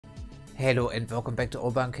Hello and welcome back to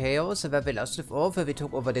Urban Chaos. Where we last left off, we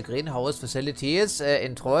took over the greenhouse facilities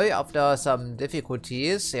in Troy after some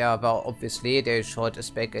difficulties. Yeah, well, obviously they shot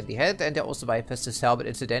us back in the head and they also bypassed the cell, but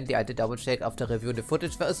incidentally I did double check after reviewing the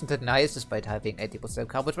footage. Well, isn't that nice despite having 80%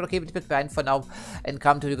 coverage? But okay, we did behind for now and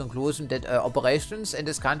come to the conclusion that operations in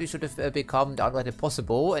this country should have become downright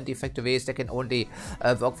impossible, and the factory is they can only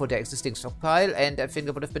work for their existing stockpile, and I think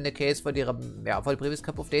it would have been the case for the previous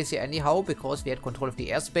couple of days here anyhow, because we had control of the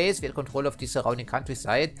airspace, we had control of the surrounding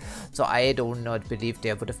countryside, so I do not believe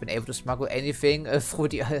they would have been able to smuggle anything through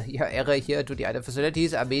the area here to the other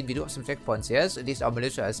facilities. I mean, we do have some checkpoints, yes, at least our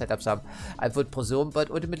militia has set up some, I would presume,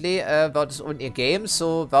 but ultimately, well, this is only a game,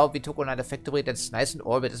 so, well, we took on another factory that's nice and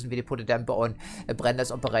all, but doesn't really put a damper on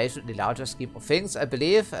Brenda's operation in the larger scheme of things, I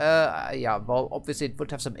believe. Yeah, well, obviously it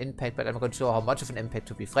would have some impact, but I'm not sure how much of an impact,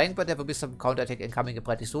 to be frank, but there will be some counterattack incoming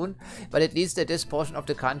pretty soon, but at least this portion of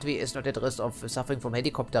the country is not at risk of suffering from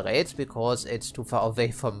helicopter raids, because it's too far away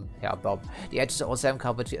from, yeah, the edges of SAM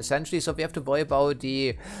coverage essentially, so we have to worry about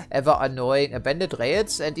the ever annoying bandit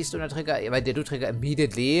raids, and these do not trigger, well, they do trigger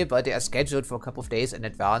immediately, but they are scheduled for a couple of days in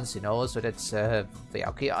advance, you know, so that's, yeah,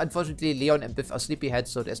 okay, unfortunately Leon and Biff are sleepyheads,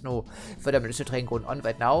 so there's no further militia training going on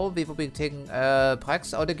right now. We will be taking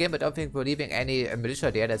Prax out again, but I don't think we're leaving any militia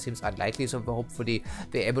there, that seems unlikely, so we'll hopefully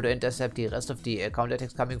be able to intercept the rest of the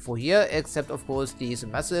counterattacks coming through here, except of course these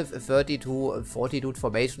massive 30 to 40 dude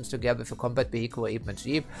formations together with a combat vehicle or even a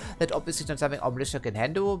jeep. That obviously is not something our militia can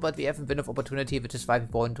handle, but we have a bit of opportunity, which is why we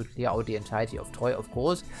want to clear out the entirety of Troy, of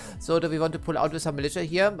course. So do we want to pull out with some militia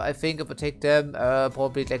here? I think it would take them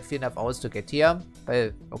probably like 3.5 hours to get here.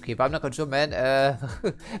 But okay, but I'm not quite sure, man.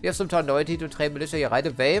 We have some town loyalty to train militia here right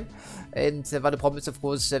away, and the problem is, of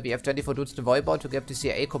course, we have 24 dudes to worry about to get the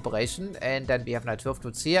CIA cooperation, and then we have now 12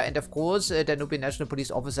 dudes here, and of course the Danubia National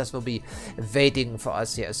Police officers will be waiting for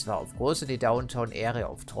us here as well, of course, in the downtown area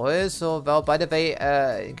of Troy. So, well, by the way,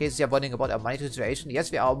 in case you're wondering about our money situation,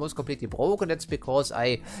 yes, we are almost completely broke, and that's because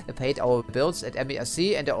I paid our bills at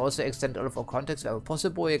MERC, and I also extended all of our contacts wherever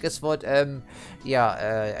possible. I guess what,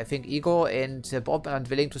 yeah, I think Igor and Bob are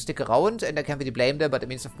unwilling to stick around, and I can't really blame them, but it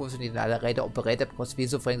means, of course, we need another radar operator, because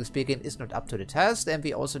Viso, frankly speaking, is not up to the task, and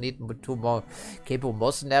we also need 2 more capable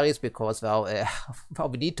mercenaries, because, well, well,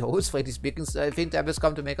 we need those, frankly speaking, so I think time has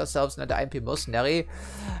come to make ourselves another IMP mercenary.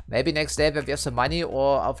 Maybe next day when we have some money,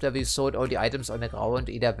 or after we sold all the items on the ground,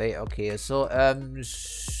 either way. Okay, so,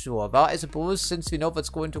 sure. Well, I suppose, since we know what's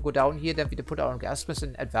going to go down here, then we put our own gas masks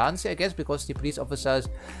in advance here, I guess, because the police officers,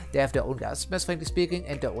 they have their own gas masks, frankly speaking,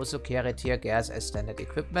 and they also carry tear gas as standard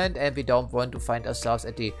equipment, and we don't want to find ourselves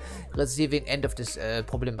at the receiving end of this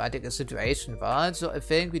problematic situation, right? So I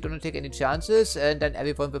think we do not take any chances, and then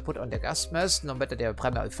everyone will put on their gas mask, no matter their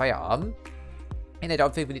primary firearm. And I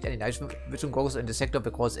don't think we need any night vision goggles in the sector,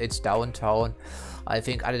 because it's downtown. I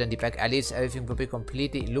think other than the back alleys, everything will be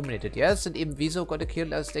completely illuminated. Yes, and even Viso got a kill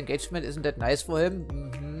last engagement. Isn't that nice for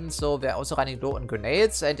him? So we're also running low on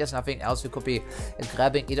grenades, and there's nothing else we could be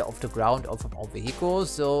grabbing either off the ground or from our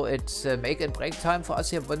vehicles. So it's make and break time for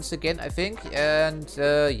us here once again, I think. And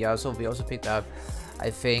yeah, so we also picked up, I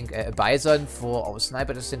think, a Bison for our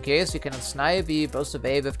sniper, just in case we cannot snipe. We burst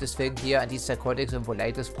away with this thing here, and these psychotics and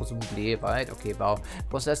volators, presumably, right? Okay, wow.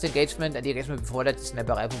 Was last engagement, and the engagement before that, the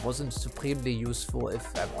sniper rifle wasn't supremely useful,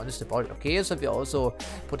 if I'm honest about it. Okay, so we also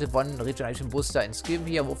put one regeneration booster in scheme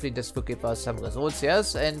here. Hopefully this will give us some results,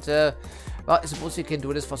 yes. And well, I suppose we can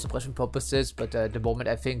do this for suppression purposes, but at the moment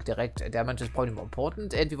I think direct damage is probably more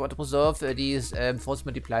important, and we want to preserve these force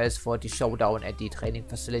multipliers for the showdown at the training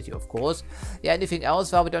facility, of course. Yeah, anything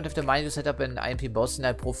else? Well, we don't have the money to set up an IMP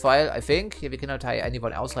mercenary profile, I think. Here we cannot hire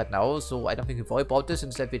anyone else right now, so I don't think we worry about this.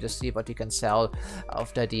 Instead, we just see what we can sell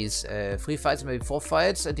after these 3 fights, maybe 4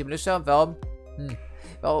 fights, and the militia, well,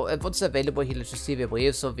 well, what's available here? Let's just see, we're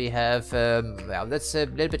brief. So we have, well, that's a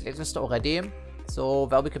little bit lackluster already. So,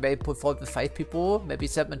 well, we can maybe put forward with 5 people, maybe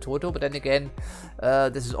 7 in total, but then again,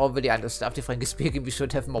 this is already understaffed. Frankly speaking, we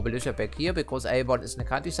should have more militia back here, because A1 is in the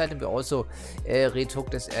countryside, and we also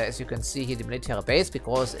retook this, as you can see here, the military base,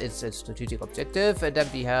 because it's a strategic objective. And then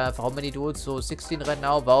we have how many dudes? So 16 right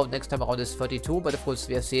now. Well, next time around is 32, but of course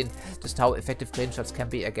we have seen just how effective green shots can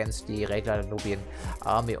be against the regular Danubian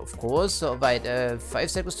army, of course. So, right,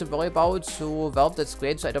 5 seconds to worry about, so, well, that's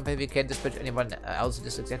great. So I don't think we can dispatch anyone else at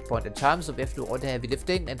this exact point in time, so we have to do all the heavy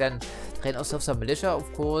lifting, and then train ourselves some militia.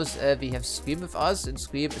 Of course, we have Scream with us, and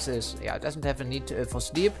Scream doesn't have a need for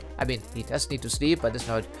sleep. I mean, he does need to sleep, but it's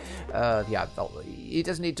not, he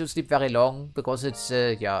doesn't need to sleep very long, because it's,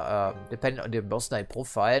 depending on the mercenary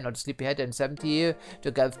profile, not sleep he had in 70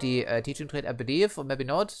 to give the teaching trait, I believe, or maybe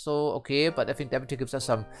not, so okay, but I think Deputy gives us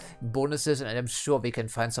some bonuses, and I'm sure we can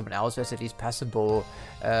find someone else who has at least passable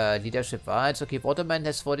leadership, right? Okay, Waterman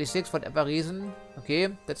has 46 for whatever reason. Okay,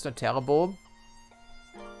 that's not terrible.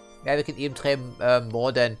 Yeah, we can even train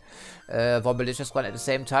more than one militia squad at the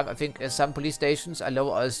same time. I think some police stations allow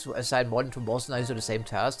us to assign more than 2 mercenaries to the same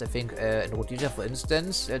task. I think in Rhodesia, for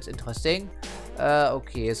instance, that's interesting.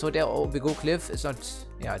 Okay, so there we go. Cliff is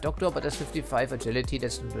not, doctor, but that's 55 agility.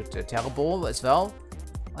 That's not terrible as well.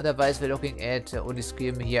 Otherwise, we're looking at only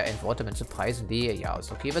Scream here and Waterman, surprisingly. Yeah,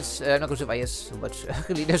 it's okay, but not going to buy so much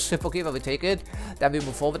leadership. Okay, but we take it. Then we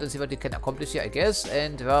move forward and see what we can accomplish here, I guess.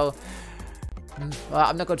 And, well,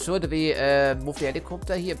 I'm not quite sure that we move the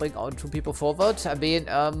helicopter here, bring out 2 people forward. I mean,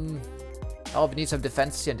 we need some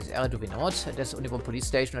defense here in this area, do we not? There's only 1 police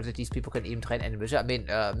station, that these people can even train any militia. I mean,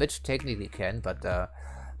 Mitch technically can, but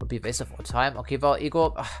would be a waste of our time. Okay, well,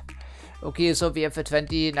 Ego. Okay, so we have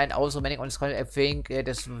 29 hours remaining on this contract. I think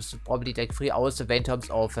this was probably like 3 hours away in terms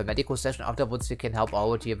of medical session. Afterwards, we can help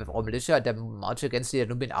out here with our militia, then march against the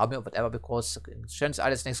Danubian army or whatever, because chance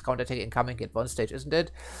alles next counterattack incoming at 1 stage, isn't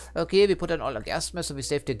it? Okay, we put on all our gas masks, so we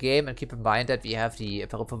save the game, and keep in mind that we have the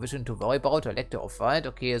provision to worry about, or elector of, right?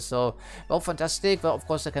 Okay, so, well, fantastic. Well, of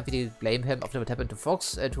course, I can't really blame him after what happened to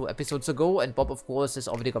Fox 2 episodes ago, and Bob, of course, is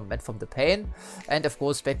already got mad from the pain, and of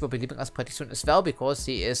course, Beck will be leaving us pretty soon as well, because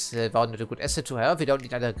he is, not a good asset to have. We don't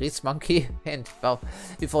need another grease monkey. And, well,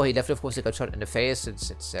 before he left, of course, he got shot in the face. It's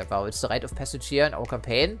the rite of passage here in our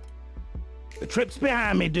campaign. The trip's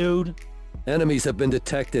behind me, dude. Enemies have been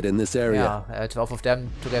detected in this area. Yeah, 12 of them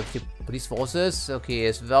together with the police forces. Okay,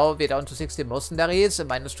 as well, we're down to 60 mercenaries,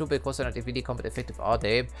 -2 because they're not really combat effective, are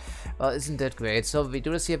they? Well, isn't that great? So we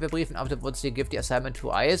do this here, we brief, and afterwards we give the assignment to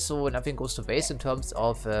ICE, so nothing goes to waste in terms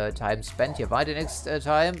of time spent here. By the next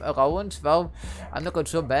time around, well, I'm not quite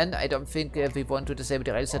sure, man. I don't think we want to disable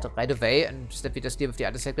the rail set right away, and that we just deal with the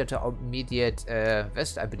other sector to our immediate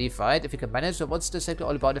west, I believe, right? If we can manage. So what's the sector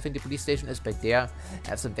all about? I think the police station is back there. I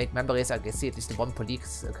have some vague memories. I guess see at least the 1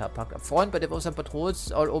 police car park up front, but there were some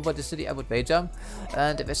patrols all over the city, I would wager.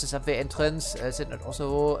 And the west subway entrance is not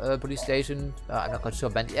also a police station. I'm not quite sure,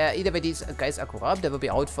 man. Yeah, either way, these guys are corrupt. They will be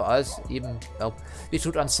out for us. Even, well, we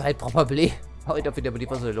shoot on sight probably. How it we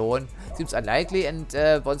believe us alone seems unlikely, and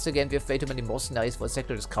once again we have way too many mercenaries for a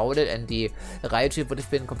sector that's crowded, and the riot shield would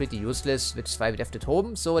have been completely useless, which is why we left it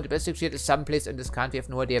home. So the best shield is someplace in this country. We have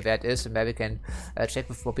no idea where it is, and where we can check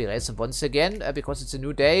with Bobby Racer once again, because it's a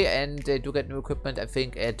new day and they do get new equipment, I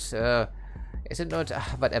think, at is it not?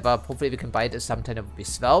 Whatever. Hopefully we can buy it sometime. It would be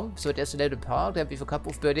swell. So there's a little park. There we have a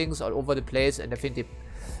couple of buildings all over the place, and I think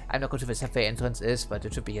I'm not sure where the subway entrance is, but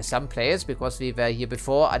it should be here someplace, because we were here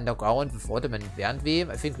before underground before them, and weren't we?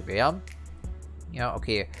 I think we were. Yeah,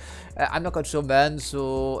 okay. I'm not quite sure, man.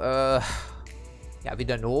 So yeah, we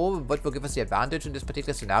don't know what will give us the advantage in this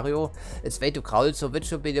particular scenario. It's way too crowded, so which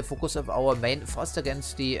should be the focus of our main thrust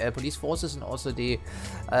against the police forces and also the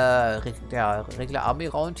regular army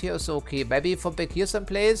around here. So, okay, maybe from back here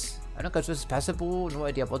someplace. I'm not quite sure it's possible, no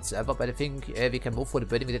idea whatsoever, but I think we can move for the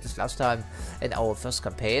building. We did this last time in our first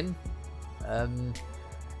campaign.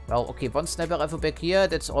 Well, okay, 1 sniper rifle back here,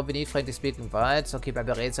 that's all we need, frankly speaking, right? So, okay,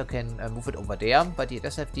 Barbarazor can move it over there, but he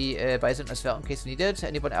does have the Bison as well in case needed.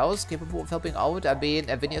 Anyone else capable of helping out? I mean,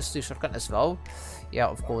 Vinny has the shotgun as well. Yeah,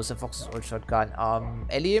 of course, the Fox's old shotgun.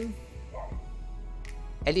 Ellie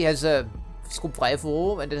has a scope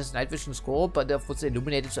rifle, and it has night vision scope, but of course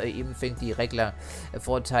illuminated, so I even think the regular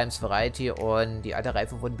 4 times variety on the other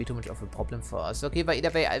rifle wouldn't be too much of a problem for us. Okay, but either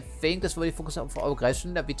way, I think this will be focused on for our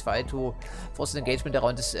aggression, that we try to force an engagement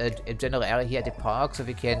around this general area here at the park, so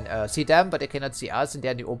we can see them, but they cannot see us, and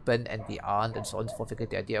they're in the open, and we aren't, and so on and so forth. We get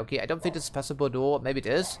the idea. Okay, I don't think this is possible though. Maybe it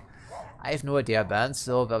is. I have no idea, man.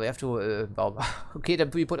 So, well, we have to, okay,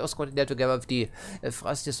 then we put our squad in there together with the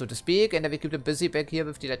thrusters, so to speak, and then we keep them busy back here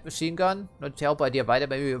with the light machine gun. Not a terrible idea. Either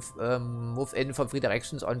maybe we move in from 3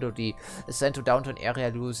 directions onto the central downtown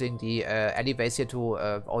area, losing the alleyways here to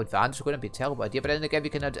our advantage. It's going to be a terrible idea, but then again, we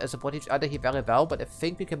cannot support each other here very well, but I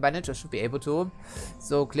think we can manage, or should be able to.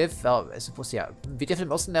 So, Cliff, well, I suppose, yeah, we have the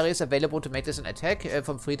mercenaries available to make this an attack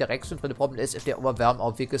from 3 directions, but the problem is if they overwhelm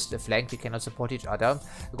our weakest flank, we cannot support each other,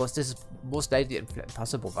 because this is most likely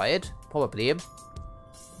impossible, right? Probably.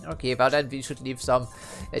 Okay, well then we should leave some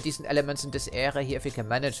decent elements in this area here if we can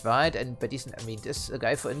manage, right? And by decent, I mean this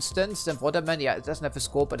guy for instance, the Waterman, yeah, it doesn't have a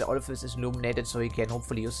scope, but all of this is illuminated, so he can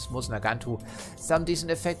hopefully use his Mosner gun to some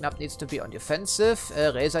decent effect. Nub needs to be on the offensive.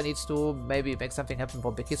 Razor needs to maybe make something happen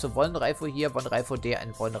for Becky. So one rifle here, one rifle there,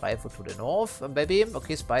 and one rifle to the north, maybe.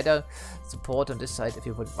 Okay, Spider support on this side if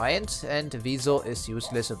you wouldn't mind. And Viso is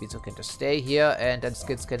useless, so Viso can just stay here, and then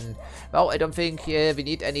Skids can, well, I don't think we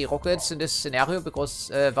need any rockets in this scenario because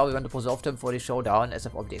well, we want to preserve them for the showdown, as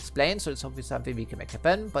I've already explained, so it's hopefully something we can make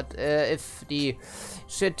happen. But if the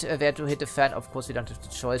shit were to hit the fan, of course we don't have the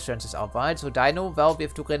choice, chances are wide. So Dino, well, we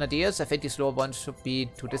have 2 grenadiers. I think the slower one should be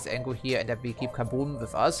to this angle here, and then we keep Kaboom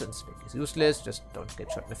with us, and Spike is useless, just don't get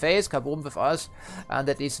shot in the face. Kaboom with us, and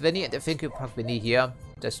that leaves Vinny, and I think you pack Vinny here,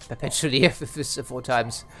 just perpetually with this 4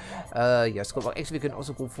 times. Yes, actually we can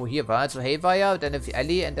also go for here, right? So Haywire, then if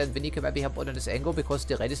Ellie, and then Vinny can maybe help out on this angle because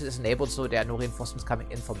the radius is enabled, so there are no reinforcements coming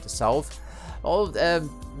in from the south. Well,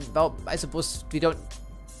 I suppose we don't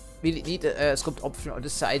really need a scoped option on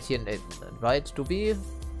this side here, right? Do we?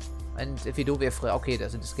 And if we do, we have okay,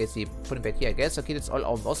 that's in this case we put him back here, I guess. Okay, that's all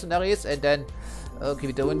our mercenaries, and then okay,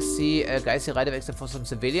 we don't see guys here right away except for some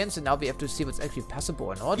civilians, and now we have to see what's actually passable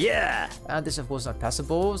or not. Yeah! And this of course not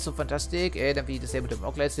passable, so fantastic. And then we disable the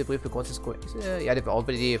arc lights debrief because it's going. Yeah, they were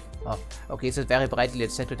already. Okay, so it's very brightly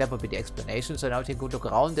set, so that would be the explanation. So now we can go look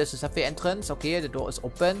around. There's a subway entrance. Okay, the door is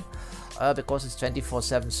open because it's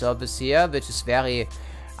 24/7 service here, which is very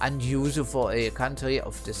unusual for a country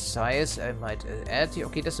of this size, I might add.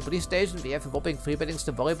 Okay, that's the police station. We have a whopping 3 buildings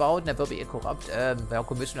to worry about, and there will be a corrupt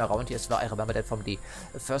commission around here as well. I remember that from the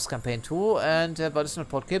first campaign too. And but it's not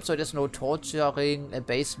Port Kip, so there's no torturing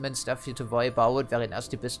basement stuff here to worry about. Very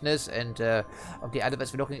nasty business. And okay,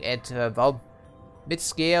 otherwise we're looking at well,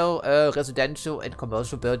 mid-scale residential and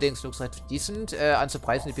commercial buildings. Looks like decent,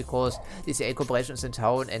 unsurprisingly, because the CA corporation is in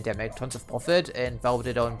town and they make tons of profit, and well,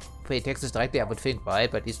 they don't pay taxes directly, I would think, right?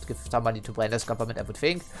 But at least give some money to Brenda's government, I would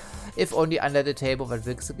think. If only under the table, but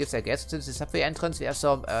gives, I guess, since the subway entrance, we have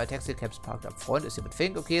some taxi cabs parked up front, as you would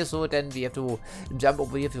think. Okay, so then we have to jump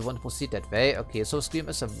over here if we want to proceed that way. Okay, so Scream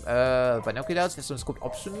is some binoculars with some scoped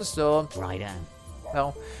options, so right on.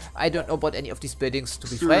 Well, I don't know about any of these buildings, to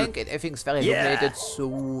be frank, and everything's very illuminated, so,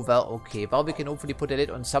 well, okay. Well, we can hopefully put a lid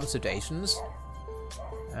on some situations.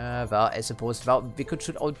 Well, I suppose, well, we could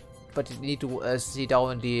shoot out, but we need to see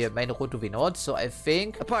down the main road to the north, so I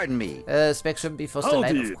think... Pardon me. Spec shouldn't be first the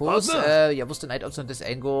night, of course. Yeah, was the night also on this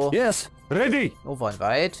angle? Yes, ready. Over and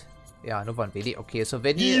right. Yeah, no one really. Okay, so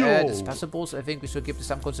when it's possible, so I think we should give this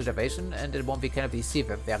some consideration, and it won't be cannot be seen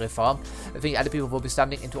very far. I think other people will be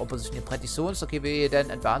stumbling into opposition in pretty soon. So okay, we then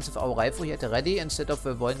advance with our rifle here at the ready instead of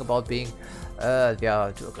worrying about being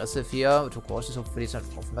yeah, too aggressive here, too cautious. Hopefully it's not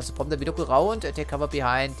of massive problem. Then we look around, take cover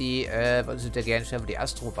behind the what is it again, Chevrolet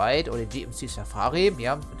Astro White or the GMC Safari.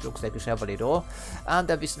 Yeah, it looks like a Chevrolet door. And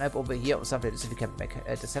then we snipe over here or something so we can make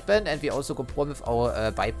this happen. And we also go pro with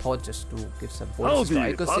our bipod just to give some bonuses to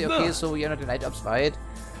accuracy. Okay, so you're not the night ops, right?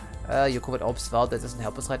 You covered ops, well, that doesn't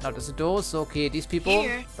help us right now, does it do? So, okay, these people,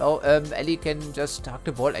 well, Ellie can just hug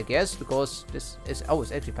the wall, I guess, because this is, oh,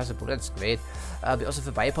 it's actually possible, that's great. We also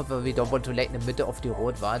have a bipod, but we don't want to lay in the middle of the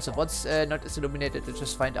road, right? So, what's not as illuminated, let's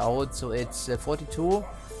just find out. So, it's 42.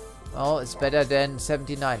 Oh, it's better than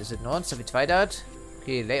 79, is it not? So, we try that.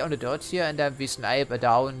 Okay, lay on the dirt here, and then we snipe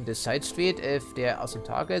down the side street if there are some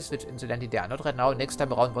targets, which incidentally they are not right now. Next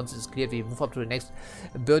time around, once it's cleared, we move up to the next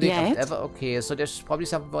building or whatever. Okay, so there's probably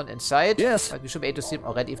someone inside. Yes. But we should be able to see him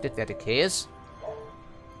already if that were the case.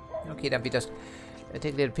 Okay, then we just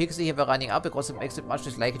take a little peek. See here we're running up because it makes it much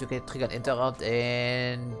less likely to get triggered interrupt,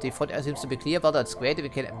 and the front area seems to be clear. Well, that's great. We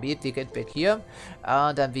can immediately get back here.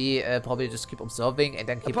 Then we probably just keep observing and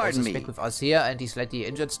then keep also back with us here. And he's slightly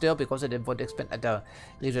injured still because I didn't want to expend another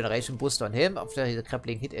regeneration boost on him. After his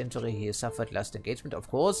crippling hit injury, he suffered last engagement, of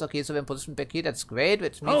course. Okay, so we're in position back here. That's great,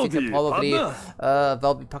 which means we can probably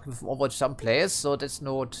well, be packing from Overwatch someplace. So that's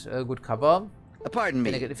not good cover. Pardon me.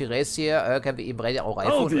 If we race here, can we even ready our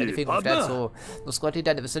rifle or anything like that? So, no squad leader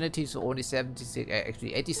in the vicinity, so only 76,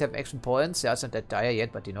 actually 87 action points. Yeah, it's not that dire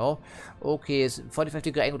yet, but you know. Okay, so 45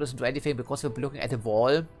 degree angle doesn't do anything because we're looking at the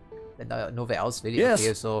wall. And nowhere else really. Yes.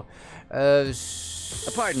 Okay, so,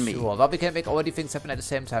 pardon me. Sure, well, we can make all the things happen at the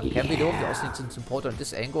same time. Can we do? We also need some support on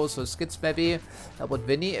this angle. So, Skids maybe. How about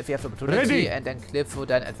Vinny if we have the opportunity? And then Cliff will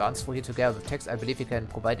then advance through here together with Tex. I believe we can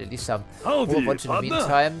provide at least some overwatch in the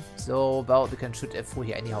meantime. So, well, we can shoot through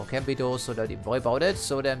here anyhow. Can we do? So, don't even worry about it.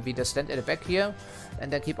 So, then we just stand at the back here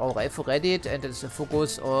and then keep our rifle ready. And there's a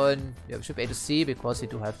focus on, yeah, we should be able to see because we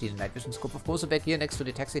do have the night vision scope, of course, back here next to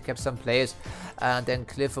the taxi cab someplace. And then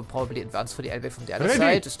Cliff will probably advance for the elevator from the other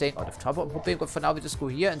side, just staying out of trouble. I'm hoping, but for now we we just go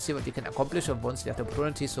here and see what we can accomplish. And once we have the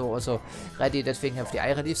opportunity, so also ready that thing have the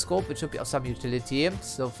eye relief scope, which should be of some utility.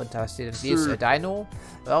 So fantastic. And these dino.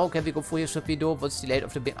 Well, can we go through here? Should we do? What's delayed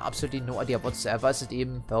of the being? Absolutely no idea whatsoever. Is it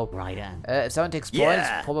even? Well, right on. If someone takes points,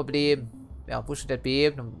 probably. Yeah, who should that be?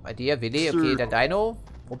 No idea, really. Okay, the dino.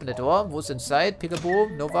 Open the door. Who's inside?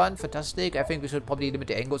 Peekaboo. No one. Fantastic. I think we should probably limit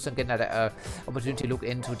the angles and get another opportunity to look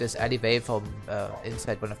into this alleyway from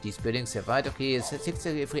inside one of these buildings here, right? Okay, it's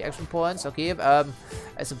 63 action points. Okay,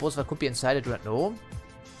 I suppose what could be inside, I do not know.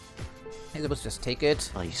 I suppose just take it.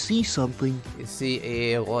 I see something. You see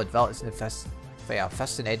a road. Well, isn't it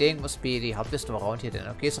fascinating? Must be the hardest around here then.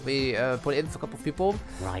 Okay, so we put in for a couple of people.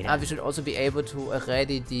 Right. And we should also be able to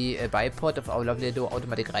ready the bipod of our lovely little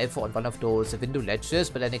automatic rifle on one of those window ledges.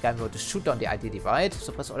 But then again, we want to shoot down the ID divide.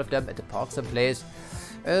 Suppress all of them at the park someplace.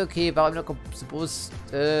 Okay, but I'm not supposed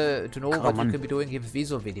to know what you can be doing here with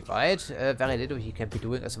visual divide. Very little he can be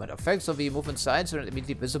doing as a matter of fact. So we move inside so it's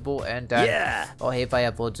immediately visible and then oh hey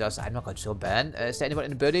fire will just I'm not quite sure Ben. Is there anyone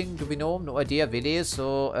in the building? Do we know? No idea really.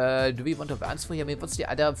 So do we want to advance for here? I mean what's the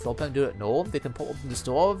other floor plan? Do not know. We can open this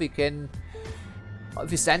door, we can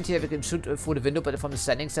if we stand here, we can shoot through the window, but from the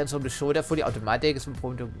standing stance from the shoulder, fully automatic, it's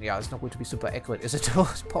it's not going to be super accurate, is it?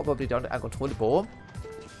 It's probably not uncontrollable.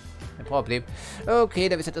 Probably. Okay,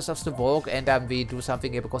 then we set ourselves to walk and then we do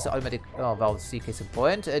something here because the automatic, oh well, see case in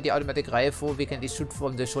point. The automatic rifle, we can at least shoot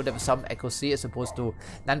from the shoulder with some accuracy as opposed to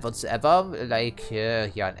none whatsoever, like, yeah,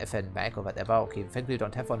 an FN mag or whatever. Okay, thankfully we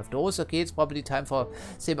don't have one of those. Okay, it's probably time for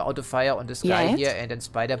same auto fire on this guy here and then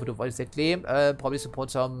Spider would avoid exactly. Probably support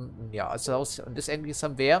some, ourselves on this angle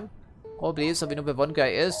somewhere. Probably, so we know where one guy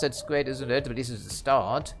is. That's great, isn't it? But this is the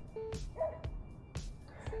start.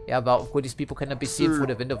 Yeah, but of course these people cannot be seen through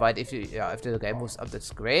the window, right? If the game moves up,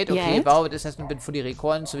 that's great. Okay, wow, this hasn't been fully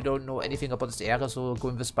reconned, so we don't know anything about this area. So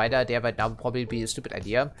going with Spider there right now would probably be a stupid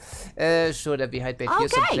idea. Sure that we hide back here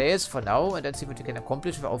someplace for now, and then see what we can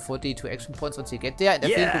accomplish with our 42 action points once we get there. And I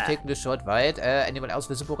think we're taking the shot, right? Anyone else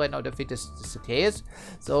visible right now? I think this is the case.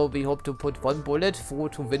 So we hope to put one bullet through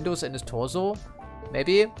 2 windows in his torso,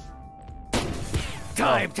 maybe.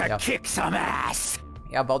 Time to kick some ass.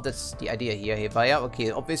 Yeah, about that's the idea here, Fire.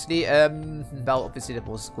 Okay, obviously, well, obviously that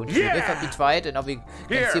was going to be with we tried, and now we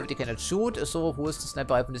can see what they cannot shoot. So, who is the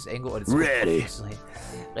sniper from this angle? It's ready.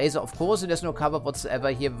 Razor, of course, and there's no cover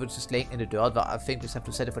whatsoever here. We're just laying in the dirt, but I think we just have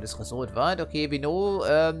to set it for this result, right? Okay, we know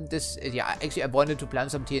this. Yeah, actually, I wanted to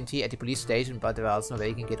plant some TNT at the police station, but there was no way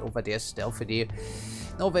you can get over there stealthily.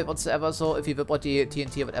 No way whatsoever. So, if we whip out the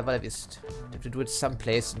TNT or whatever, we just have to do it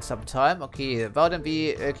someplace in some time. Okay, well, then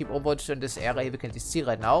we keep overwatch in this area. We can see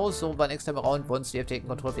right now. So, but next time around, once we have taken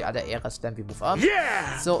control of the other areas, then we move up.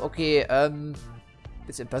 So, okay,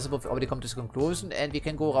 it's impossible if we already come to this conclusion, and we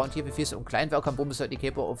can go around here with his own client. Welcome, Boom is certainly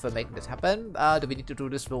capable of making this happen. Do we need to do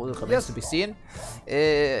this? Will remains to be seen.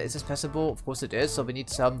 Is this possible? Of course it is. So we need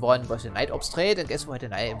someone with a night ops trade, and guess what?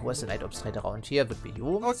 Who has a night ops trade around here? Would be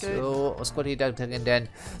you. Okay. So Oscotty can then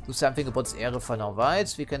do something about this area for now,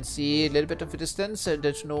 right? We can see a little bit of a distance.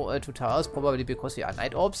 There's no 2 towers, probably because we are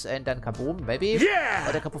night ops, and then kaboom, maybe.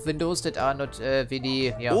 Or a couple of windows that are not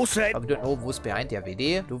really, but we don't know who's behind there,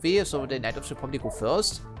 really, do we? So the night ops should probably go first.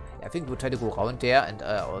 I think we'll try to go around there and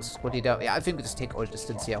I think we just take all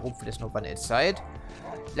distance here. Hopefully there's no one inside.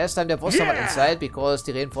 Last time there was someone inside because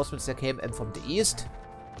the reinforcements that came in from the east.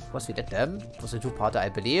 Was we did them? It was a 2-parter, I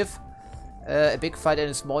believe. A big fight in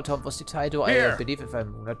a small town was the title, I believe, if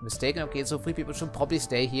I'm not mistaken. Okay, so 3 people should probably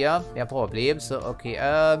stay here. Yeah, probably. So okay,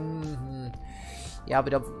 yeah,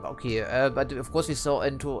 but okay, but of course we saw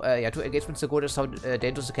into 2 engagements ago. That's how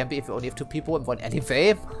dangerous it can be if you only have 2 people in one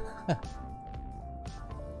alleyway.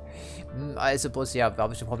 I suppose, yeah,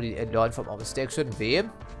 we should probably learn from our mistakes, shouldn't we?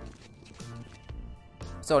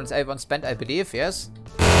 So, it's everyone spent, I believe, yes?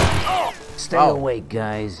 Stay away,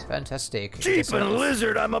 guys. Fantastic. Jeepin'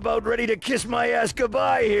 lizard, I'm about ready to kiss my ass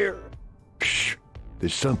goodbye here. Shh.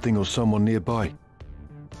 There's something or someone nearby.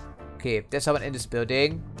 Okay, there's someone in this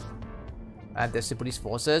building. And there's the police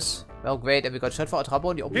forces. Well, great, and we got shot for our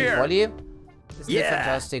trouble in the opening volley. Isn't it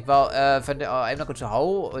fantastic? Well, I'm not going to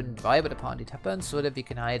how and why, but apparently it happens so that we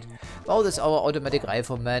can hide. Well, this is our automatic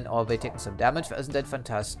rifleman, or we're taking some damage. Isn't that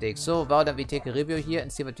fantastic? So, well, then we take a review here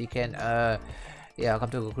and see what we can, come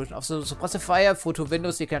to a conclusion of. So, suppressive fire, photo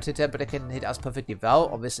windows, you can hit them, but they can hit us perfectly well,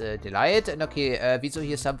 or with delight. And okay, we saw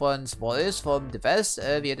here someone's voice from the west.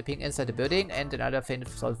 We had a ping inside the building, and another thing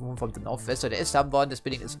from the northwest. So, there is someone, this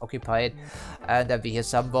building is occupied. And then we hear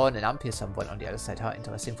someone, and I'm here someone on the other side. How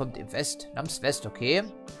interesting. From the west, Nams west, okay.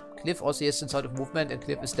 Cliff also has some sort of movement, and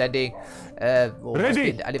Cliff is standing in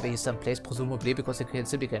the alleyway someplace, presumably, because he can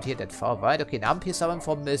simply can't hear that far, right? Okay, Nump is someone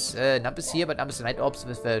from this, Nump is here, but Nump is the night ops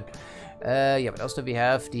with the, yeah, but also we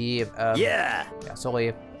have the, yeah,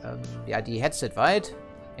 sorry, yeah, the headset, right?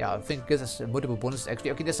 Yeah, I think this is multiple bonuses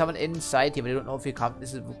actually. Okay, there's someone inside here, but I don't know if he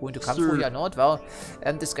is going to come through here or not. Well,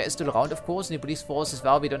 this guy is still around, of course, and the police force as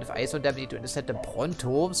well. We don't have eyes on them. We need to intercept them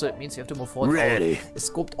pronto, so it means we have to move forward. Ready.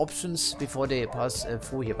 Scoped options before they pass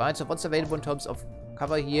through here, right? So what's available in terms of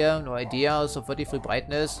cover here? No idea. So 33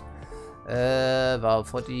 brightness. Well,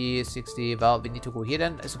 40, 60, well, we need to go here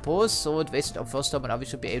then, I suppose. So it wasted our first time, and now we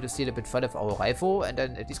should be able to see a bit further of our rifle, and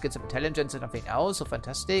then at least get some intelligence and nothing else. So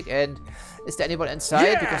fantastic. And is there anyone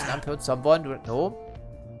inside? Because Nump heard someone, don't know.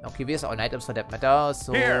 Okay, where's our items for that matter?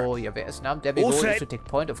 So, yeah, where is Nump? There we go. We should take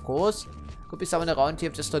point, of course. Could be someone around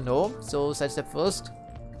here, just don't know. So, sidestep first.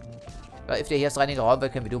 If they're here running around,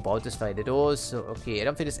 what can we do about this by the doors? So, okay, I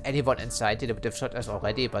don't think there's anyone inside here. They would have shot us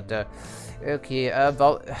already, but, okay,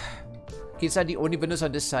 well... These are the only windows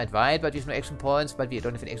on this side, right? But we have no action points, but we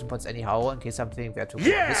don't have any action points anyhow in case something were to go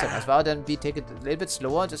missing as well. Then we take it a little bit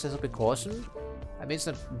slower, just as a precaution. I mean, it's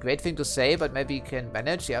not a great thing to say, but maybe we can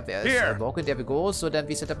manage. Yeah, there's Morgan, there we go. So then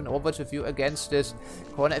we set up an overwatch with you against this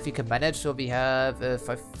corner if we can manage. So we have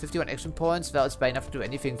 51 action points. Well, it's bad enough to do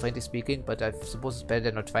anything, frankly speaking, but I suppose it's better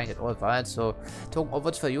than not trying at all, right? So token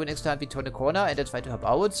overwatch for you. Next time we turn the corner and then try to help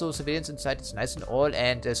out. So civilians inside is nice and all,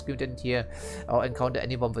 and Scream didn't here or encounter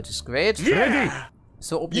anyone, which is great. Ready.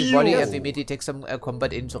 So opening body, and we immediately take some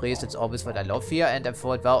combat injuries. That's always what I love here. And I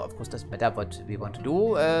thought, well, of course, doesn't matter what we want to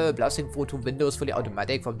do. Blasting through 2 windows, fully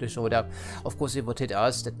automatic from the shoulder. Of course, it would hit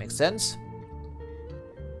us. That makes sense.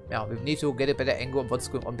 Yeah, we need to get a better angle on what's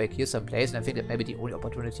going on back here someplace, and I think that may be the only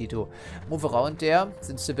opportunity to move around there,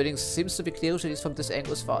 since the building seems to be clear, at least from this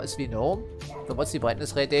angle as far as we know. So what's the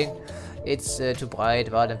brightness rating? It's too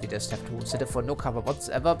bright. Well, then we just have to set up for no cover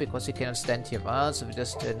whatsoever, because we cannot stand here. Well, so we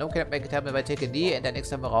just cannot make it happen if I take a knee, and then next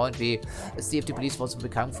time around we see if the police force will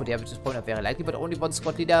become for there, which is probably not very likely, but only one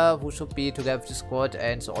squad leader who should be together with the squad,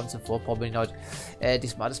 and so on and so forth. Probably not the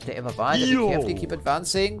smartest player ever. Right? And we carefully keep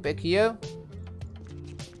advancing back here,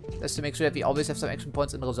 just to make sure that we always have some action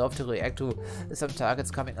points in reserve to react to some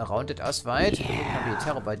targets coming around at us, right? That can be a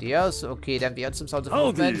terrible idea. So, okay, then we had some sounds of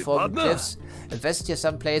movement from cliffs west here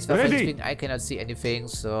someplace, but frankly speaking, I cannot see anything.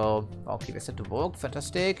 So, okay, we set to work.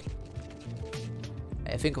 Fantastic.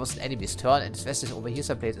 I think it was an enemy's turn, and this west is over here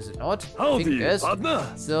someplace, is it not? I think it is.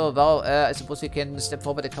 So, well, I suppose we can step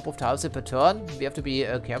forward a couple of times per turn. We have to be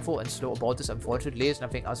careful and slow about this, unfortunately. There's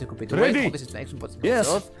nothing else you could be doing. Obviously, it's an action points in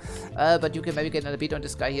reserve. But you can maybe get another beat on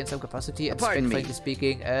this guy here in some capacity. And frankly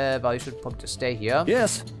speaking, well, you should probably just stay here.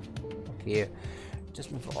 Yes. Okay. Just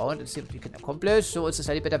move around and see what we can accomplish. So it's a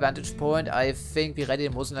slightly better vantage point. I think we ready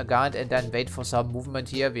the Mosenagant and then wait for some movement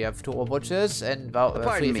here. We have 2 overwatches, and well,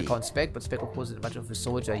 3 if we count Spec, but Spec of course is much of a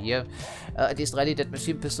soldier here. At least ready that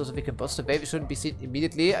machine pistol so we can burst away. We shouldn't be seen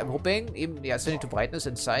immediately, I'm hoping. Even, yeah, sending to brightness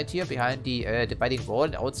inside here behind the dividing wall,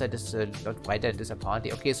 and outside is not brighter than this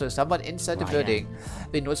apparently. Okay, so someone inside the building.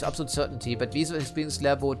 We know it's absolute certainty, but Visual experience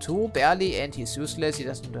level 2 barely, and he's useless. He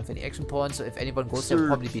doesn't have any action points, so if anyone goes there, will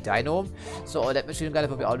probably be Dino. So that machine gun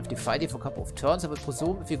will be out of the fight here for a couple of turns, I would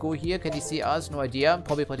presume. If you go here, can he see us? No idea.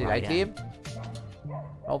 Probably pretty likely.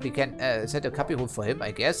 Oh, we can set a copy room for him,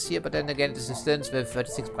 I guess, here, but then again, this distance with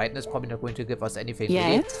 36 brightness probably not going to give us anything.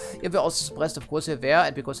 Really. If we're also suppressed, of course, we're there,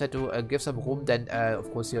 and because I had to give some room, then,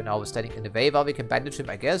 of course, you're now standing in the way. Well, we can bandage him,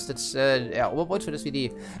 I guess. That's, yeah, Overwatch, so that's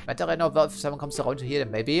really matter right now. Well, if someone comes around here,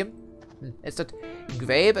 then maybe. It's not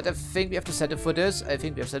great, but I think we have to settle for this. I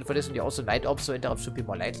think we have settled for this, and we're also night ops, so interrupt should be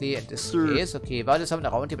more likely in this case. Okay, well, there's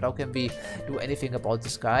someone around here, but how can we do anything about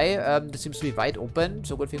this guy? This seems to be wide open,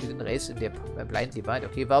 so good thing we didn't race in there blindly, right?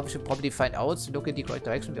 Okay, well, we should probably find out. So look in the correct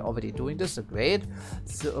direction. We're already doing this, so great.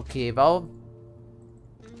 So, okay, well,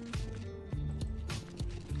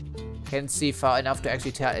 can't see far enough to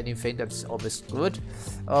actually tell anything. That's always good.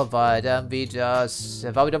 Alright, we just...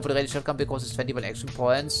 well, we don't put a ready shotgun because it's 21 action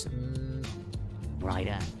points. Right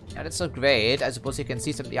on. Yeah, that's not great. I suppose you can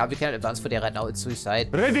see some... yeah, we cannot advance for there right now. It's suicide.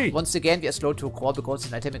 Ready! Once again, we are slow to core because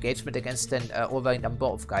it's an item engagement against an overwhelming number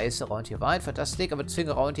of guys around here, right? Fantastic. I would swing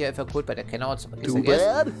around here if I could, but I cannot. So Too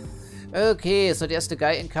bad. Okay, so there's the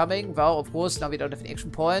guy incoming. Well, of course, now we don't have any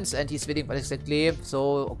action points, and he's waiting for exactly.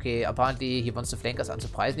 So, okay, apparently he wants to flank us,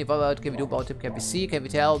 unsurprisingly. What can we do about him? Can we see? Can we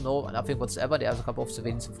tell? No, nothing whatsoever. There's a couple of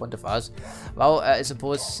civilians in front of us. Well, I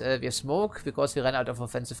suppose we have smoke, because we ran out of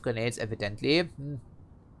offensive grenades, evidently.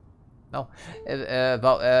 No.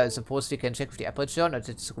 Well, suppose we can check with the aperture. Not that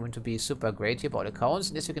it's going to be super great here by all accounts.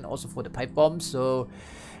 And this we can also throw the pipe bomb. So,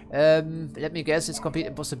 let me guess, it's complete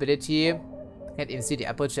impossibility. Can't even see the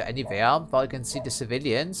aperture anywhere, but you can see the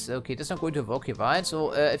civilians. Okay, that's not going to work here, right?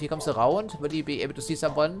 So, if he comes around, will he be able to see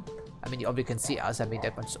someone? I mean, you obviously can see us. I mean,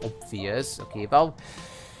 that one's obvious. Okay, well,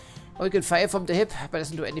 we can fire from the hip, but it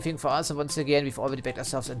doesn't do anything for us. And once again, we've already backed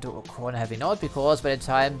ourselves into a corner, have we not? Because by the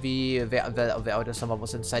time we were out of someone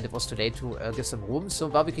was inside, it was too late to give some room. So,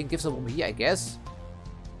 well, we can give some room here, I guess.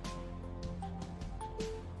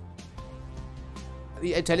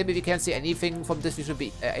 Telling me we can't see anything from this, we should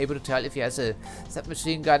be able to tell if he has a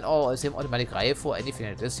submachine gun or a semi-automatic rifle or anything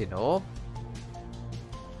like this, you know.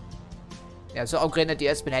 Yeah, so our grenadier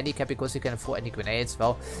has been handicapped because he can throw any grenades.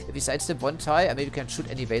 Well, if he sidestep one tie, I mean, we can shoot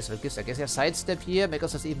any way. So I guess he has sidestep here, make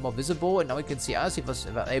us even more visible, and now he can see us. He was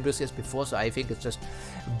able to see us before, so I think it's just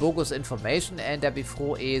bogus information. And then we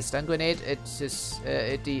throw a stun grenade. It is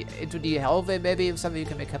into the hallway, maybe something you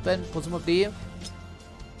can make happen, presumably.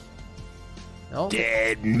 No?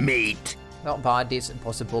 Dead meat. No, but it's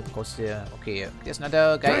impossible because okay, there's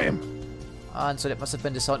another guy. Damn. And so that must have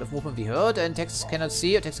been the sound of movement we heard. And Tex cannot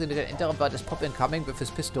see. Tex can enter, but is pop incoming with his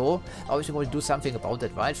pistol. Obviously, we will do something about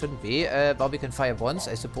it, right? Shouldn't we? But we can fire once,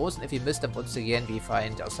 I suppose. And if we miss, then once again we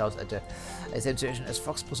find ourselves at the same situation as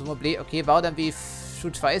Fox, presumably. Okay, well then we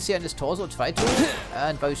shoot twice here in his torso, try to.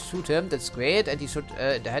 And while we shoot him, that's great. And he shoot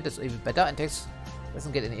in the head, that's even better. And Tex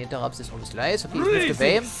doesn't get any interrupts, it's always lies. Okay, he's moved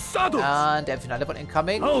away. And they have another one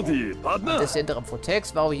incoming. Howdy, partner. This is the interim for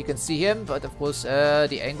Tex. Well, you can see him, but of course,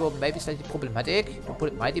 the angle may be slightly problematic.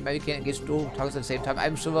 Maybe we can engage two targets at the same time.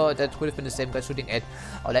 I'm sure that could have been the same guy shooting at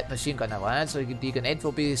our light machine gunner, right? So the grenade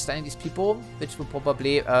will be stunning these people, which will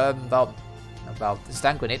probably, well, the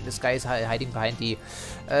stun grenade. This guy is hiding behind the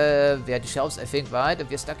where the shelves, I think, right? And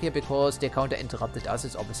we're stuck here because they counter interrupted us.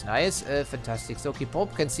 It's always nice. Fantastic. So okay,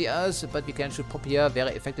 Pop can see us, but we can shoot Pop here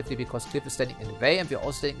very effectively because Cliff is standing in the way, and we're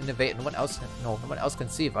all standing in the way, and no one else can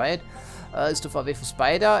see, right? It's too far away for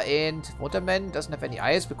Spider, and Waterman doesn't have any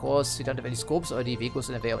eyes because he don't have any scopes, or the vehicles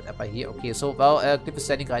in the way up by here. Okay, so well, Cliff is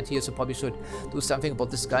standing right here, so probably should do something about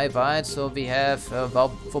this guy, right? So we have well,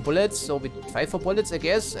 4 bullets, so we try 4 bullets, I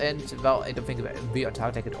guess, and well, I don't think we are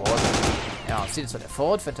targeted at all. Yeah, see, this one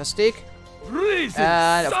fourth, fantastic.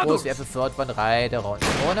 And of course we have a third one right around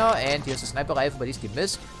the corner, and here's a sniper rifle, but he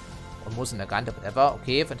missed. Almost in a gun, whatever.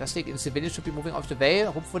 Okay, fantastic. And the civilians should be moving off the way,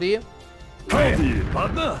 hopefully.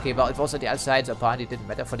 Okay, well, it was on the other side, so apparently it didn't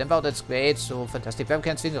matter for them. Well, that's great, so fantastic. We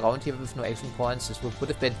can swing around here with no action points. This would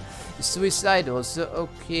have been suicidal. So,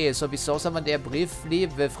 okay, so we saw someone there briefly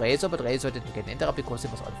with Razor, but Razor didn't get an interrupt because he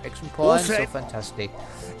was out of action points. So fantastic.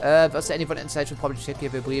 Was there anyone inside? Should probably check here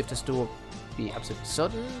the brief just to be absolutely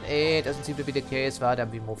certain. It doesn't seem to be the case. Well, then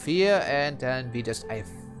we move here, and then we just...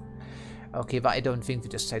 Okay, but I don't think we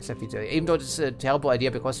just sidestep it. Even though it's a terrible idea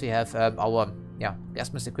because we have our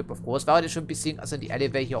gas mask equipped, of course. Well, they shouldn't be seeing us in the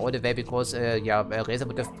alleyway here all the way because Razor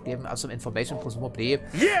would have given us some information, presumably.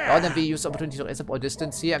 Yeah! Then we use the opportunity to raise up our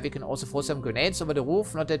distance here, and we can also throw some grenades over the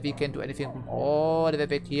roof. Not that we can do anything from all the way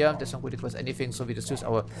back here. That's not going to cause anything, so we just use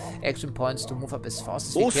our action points to move up as fast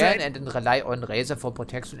as we can, and then rely on Razor for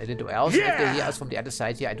protection and into else. Yeah! If they hear us from the other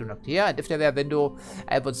side here, I do not care. And if there were a window,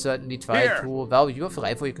 I would certainly try to... Well, you have a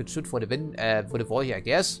rifle, you could shoot for the wall here, I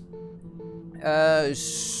guess.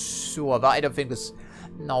 Sure, but I don't think this...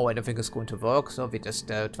 No, I don't think it's going to work. So we just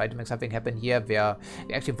try to make something happen here where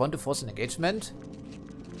we actually want to force an engagement.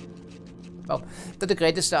 Well, not the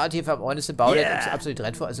greatest start here, if I'm honest about it. It's absolutely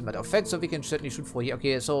dreadful as a matter of fact, so we can certainly shoot for here.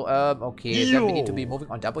 Okay, so, okay, then we need to be moving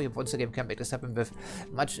on double here. Once again, we can make this happen with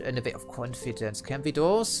much in the way of confidence. Can we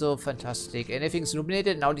do? So fantastic. Anything's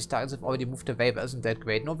illuminated. Now these targets have already moved away, but isn't that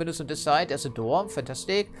great? No windows on this side. There's a door.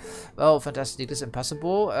 Fantastic. Well, fantastic. This is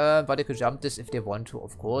impossible, but they could jump this if they want to,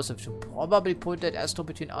 of course. We should probably put that astro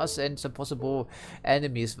between us and some possible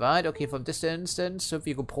enemies, right? Okay, from this instance, should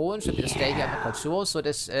we go prone? Should we just stay here? I'm not quite sure. So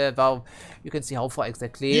this, well, you can see how far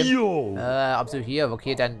exactly. Up to here.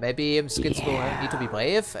 Okay, then maybe skins will need to be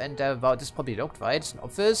brave. And well, this is probably locked, right? It's an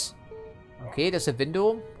office. Okay, there's a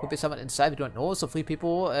window. Could be someone inside, we don't know. So 3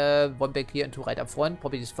 people, 1 back here and 2 right up front.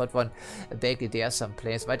 Probably this third one back there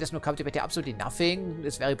someplace. Right, there's no compatibility, absolutely nothing.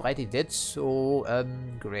 It's very brightly lit, so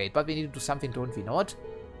great. But we need to do something, don't we not?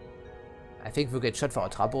 I think we'll get shot for our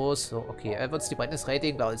troubles. So, okay, what's the brightness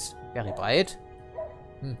rating? Well, it's very bright.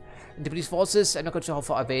 The police forces, I'm not quite sure how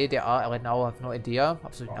far away they are right now. I have no idea.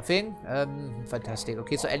 Absolutely nothing. Fantastic.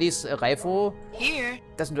 Okay, so Ellie's rifle here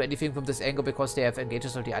doesn't do anything from this angle because they have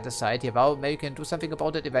engages on the other side here. Well, maybe we can do something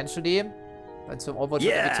about it eventually. But some overwatch would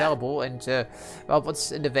be terrible. And well,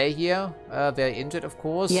 what's in the way here? Very injured, of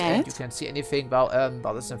course. And you can't see anything. Well,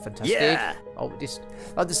 this is fantastic. Oh, this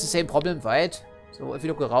is the same problem, right? So if you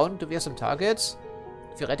look around, do we have some targets?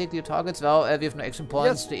 theoretically targets. Well, we have no action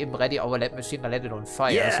points to even ready our lead machine and let it on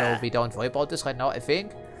fire, so we don't worry about this right now, I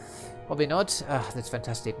think. Probably not. Ah, that's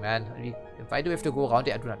fantastic, man. Why do we have to go around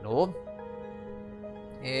here? I do not know.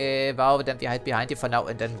 Well, then we hide behind you for now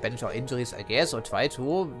and then bench our injuries, I guess, or try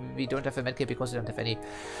to. We don't have a medkit because we don't have any.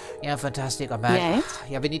 Yeah, fantastic. Oh, man. Yes.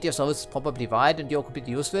 Yeah, we need your service probably wide, and you're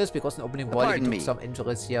completely useless because in opening wall we took some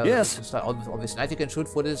injuries here. Yes. Obviously, knife we can shoot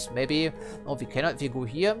for this, maybe. No, we cannot. If we go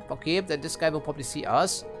here, okay, then this guy will probably see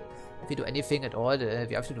us. If we do anything at all,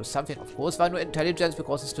 we have to do something, of course. Well, no intelligence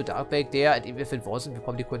because it's too dark back there, and even if it wasn't, we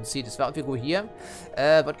probably couldn't see this. Well, if we go here,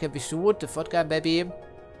 what can we shoot? The third guy, maybe.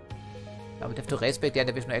 I would have to race back there,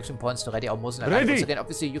 there is no action points to ready our Mosen. Once again,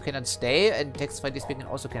 obviously you cannot stay, and text-friendly speaking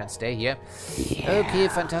also cannot stay here. Yeah. Okay,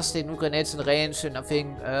 fantastic. No grenades in range,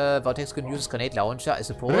 nothing. Vortex can use his grenade launcher, I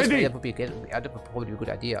suppose. That would be probably a good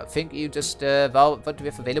idea. I think you just, well, what do we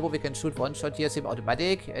have available? We can shoot one shot here,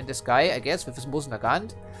 semi-automatic, in the sky, I guess, with his Mosen gun.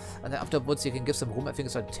 And then afterwards you can give some room. I think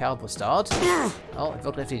it's a terrible start. Oh, it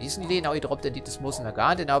worked really decently. Now he dropped indeed this Mosen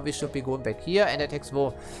gun, and now we should be going back here, and the text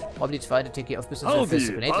will probably try to take care of business with his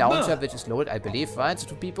grenade launcher, which is loaded, I believe, right? So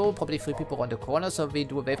 2 people, probably 3 people around the corner, so we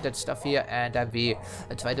do wave that stuff here, and then we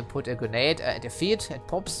try to put a grenade at their feet, it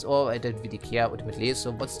pops, or at the VDK ultimately.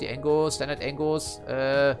 So what's the angle? Standard angles?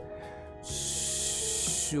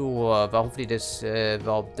 Sure, but hopefully this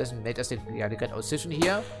well, doesn't make us the great position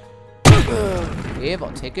here. Okay,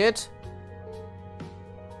 we'll take it.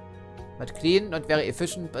 Not clean, not very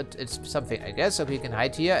efficient, but it's something, I guess. So we can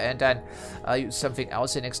hide here and then use something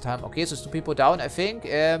else the next time. Okay, so it's 2 people down, I think.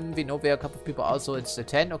 We know where a couple of people are, so it's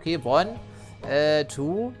 10. Okay, 1,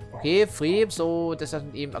 2, okay, 3. So this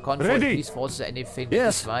doesn't even account for police forces or anything.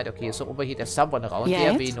 Yes. Right, okay, so over here there's someone around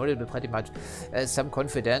here. We know that with pretty much some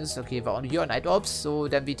confidence. Okay, we're on here on night ops, so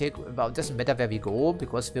then we take, well, it doesn't matter where we go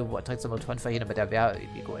because we will attract some return for here no matter where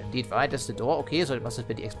we go. Indeed, right, that's the door. Okay, so it must have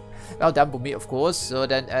been the well done by me, of course. So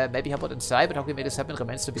then maybe help out inside, but how we make this happen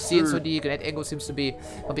remains to be seen. So the grenade angle seems to be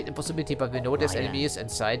a complete impossibility, but we know there's enemies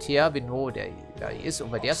inside here. We know there he is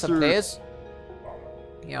over there someplace.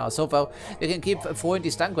 Yeah, so far we can keep throwing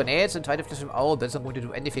these stun grenades and try to flash them out. That's not going to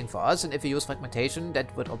do anything for us. And if we use fragmentation,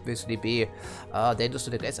 that would obviously be dangerous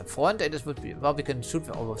to the guys up front. And this would be, well, we can shoot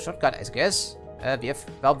with our shotgun, I guess.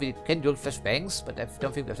 We can do flashbangs, but I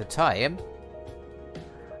don't think we have the time.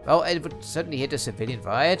 Well, it would certainly hit a civilian,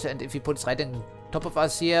 right? And if we put it right on top of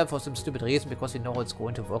us here for some stupid reason, because we know it's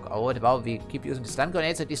going to work out, well, we keep using the stun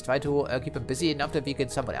grenades, at least try to keep them busy enough that we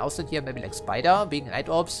get someone else in here, maybe like Spider, being night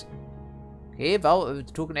ops. Okay, well,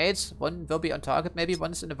 2 grenades. 1 will be on target maybe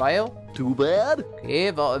once in a while. Too bad.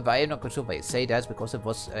 Okay, well, I'm not quite sure why you say that, because it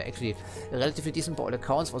was actually relatively decent by all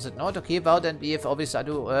accounts, was it not? Okay, well, then we have obviously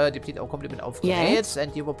to deplete our complement of grenades,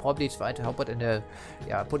 and you will probably try to help out in the,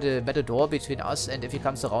 put a metal door between us, and if he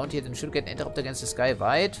comes around here, then should get an interrupt against this guy,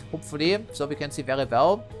 right? Hopefully, so we can see very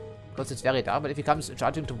well. Because it's very dark, but if he comes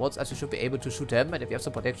charging towards us, you should be able to shoot him. And if you have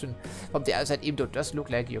some protection from the other side, even though it does look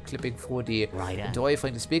like you're clipping through the door,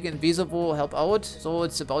 frankly speaking, Visible help out. So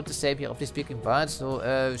it's about the same here, roughly speaking, but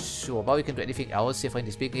so sure, well, we can do anything else here,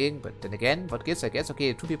 frankly speaking. But then again, what gives, I guess?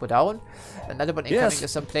 Okay, 2 people down. Another one incoming is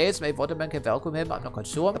someplace. Maybe Waterman can welcome him, I'm not quite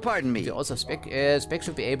sure. Pardon me. We also Spec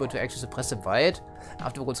should be able to actually suppress him right.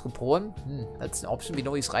 Afterwards, Compon. That's an option. We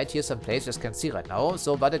know he's right here someplace, just can't see right now.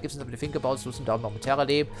 So, but that gives us something to think about. Slows him down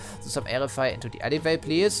momentarily. So, some airify into the alleyway,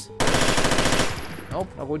 please. Nope,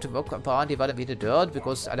 not going to work apparently, but we hit the dirt,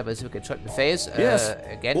 because otherwise we get shot in the face.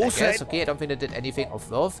 Again, I guess. Okay, I don't think it did anything of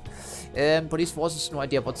worth. Police forces, no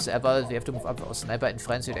idea whatsoever. We have to move up our sniper and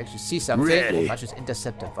friends to actually see something. Much is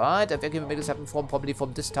intercepted, right? I think we make this happen probably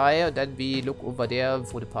from this tire, and then we look over there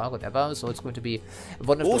for the park, whatever. So it's going to be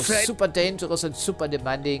one of those super dangerous and super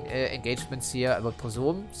demanding engagements here, I would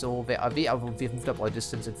presume. So where are we? We've moved up our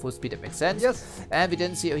distance at full speed, that makes sense. And we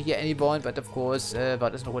didn't see here anyone, but of course,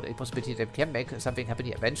 there's no possibility that we can make something happen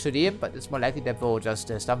here eventually, but it's more likely that we'll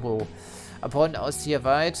just stumble upon us here,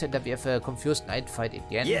 right? And then we have a confused night fight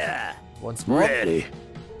again. Once more.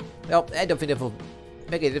 Well, I don't think that will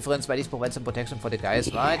make a difference, but at least provide some protection for the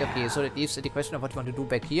guys, right? Okay, so that leaves the question of what we want to do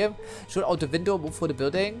back here. Shoot out the window, move for the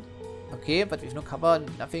building. Okay, but we've no cover,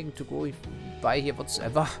 nothing to go by here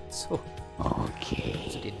whatsoever. So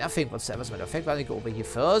did nothing whatsoever. As a matter of fact, we're going to go over here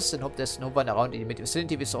first and hope there's no one around in the immediate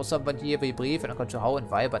vicinity. We saw someone here very brief, and I'm not sure how and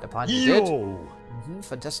why, but apparently did.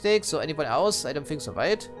 Fantastic. So anyone else? I don't think so,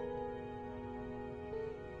 right?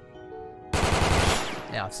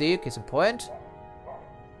 Yeah, see, case in point.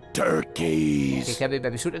 Turkeys. Okay, can we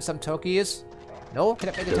maybe shoot at some turkeys? No? Can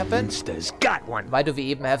that make it happen? Got one. Why do we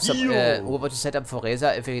even have some overwatch setup for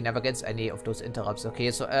Razor if he never gets any of those interrupts?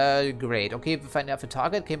 Okay, so great. Okay, we find out a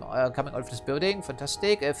target coming out of this building.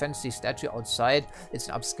 Fantastic. Fancy statue outside. It's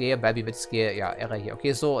an upscale, maybe mid-scale, yeah, area here.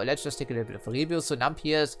 Okay, so let's just take a little bit of a review. So Nump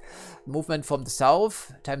here's movement from the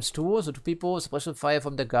south ×2, so 2 people. Suppression fire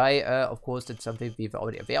from the guy. Of course, that's something we were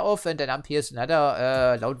already aware of. And then Nump here's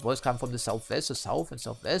another loud voice come from the southwest, so south and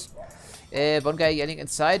southwest. One guy yelling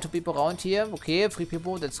inside, 2 people around here. Okay, 3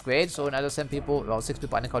 people, that's great. So another 10 people, well, 6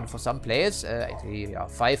 people unaccounted for some players. Actually, yeah,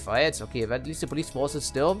 5 fights. Okay, but at least the police force is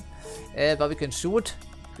still. But we can shoot,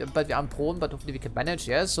 but we aren't prone, but hopefully we can manage,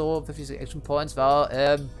 yeah. So 56 action points. Well,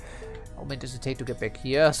 how many does it take to get back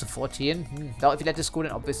here? So 14. Now, if we let this go,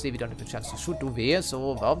 then obviously we don't have a chance to shoot, do we?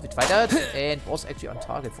 So, well, we tried that. And was actually on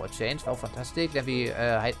target for a change. Well, fantastic. Then we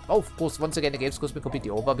had... Oh, of course, once again, the game's supposed to be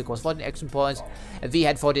completely over because 14 action points. And we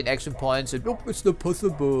had 14 action points. And look, it's not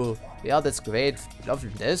possible. Yeah, that's great.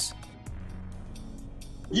 Lovely this.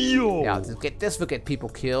 Yo! Yeah, this will get people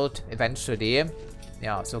killed eventually.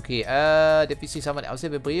 Yeah, it's okay. Did we see someone else here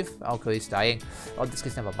with brief? Okay, he's dying. Oh, this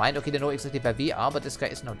guy's never mind. Okay, they know exactly where we are, but this guy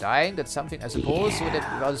is now dying. That's something, I suppose. So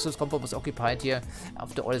that the Swiss compound was occupied here.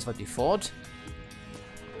 After all, is what we fought.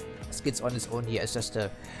 Skid's on his own here. It's just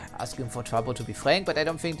asking for trouble, to be frank, but I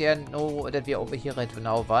don't think they know that we are over here right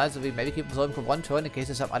now. So we maybe keep solving for 1 turn in case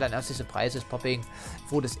there's some other nasty surprises popping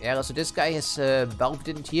through this area. So this guy has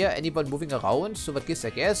didn't hear anyone moving around, so what gives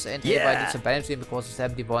I guess, and everybody needs some balancing because of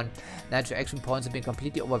 71 natural action points and being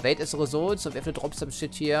completely overweight as a result. So we have to drop some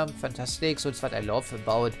shit here. Fantastic. So it's what I love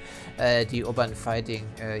about the urban fighting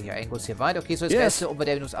angles here. Right? Okay, so this guy's over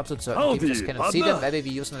there, we know absolute certainty. We just cannot see them. Maybe we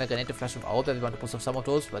use another grenade to flash them out. Maybe we want to push off some of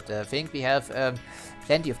those, but I think we have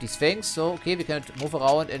plenty of these things. So, okay, we can move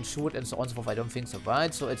around and shoot and so on and so forth. I don't think so,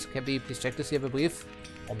 right? So, it can be, please check this here, I believe.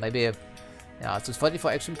 Or maybe, yeah, so it's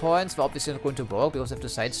 44 action points. We're obviously not going to work because we have to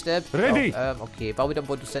sidestep. Ready! Okay, but we don't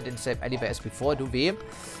want to stand in the same alleyway as before, do we?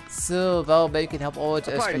 So, well, maybe we can help out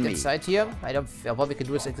inside here. I don't, what we can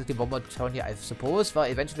do is exactly one more turn here, I suppose. Well,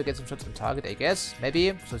 eventually we get some shots on target, I guess.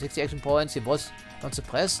 Maybe. So, 60 action points. He was not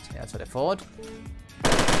suppressed. Yeah, that's what I thought.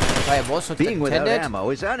 Being without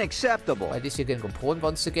ammo is unacceptable. At least you can go prone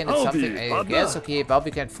once again. It's something I guess. Okay, well,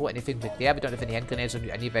 we can't throw anything with there. We don't have any hand grenades on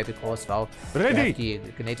you anyway because, well, we have the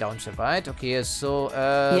grenade launcher, right? Okay, so,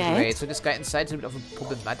 great. So this guy inside is a bit of a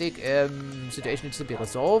problematic situation needs to be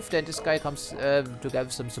resolved. And this guy comes to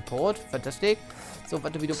give some support. Fantastic. So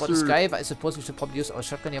what do we do about this guy? Well, I suppose we should probably use our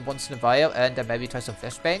shotgun here once in a while and then maybe try some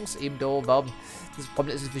flashbangs, even though, well, this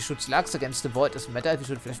problem is if we shoot slugs against the wall, it doesn't matter. If we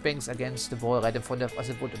shoot flashbangs against the wall right in front of us,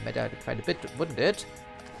 it wouldn't matter quite a bit, wouldn't it?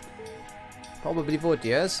 Probably would,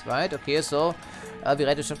 yes, right? Okay, so we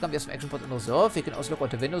ready to shotgun, we have some action points in reserve. We can also look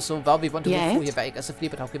out the window, so well, we want to move through here very aggressively,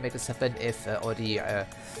 but how can we make this happen if all the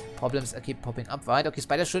problems keep popping up, right? Okay,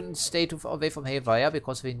 Spider shouldn't stay too far away from Haywire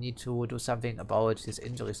because we need to do something about his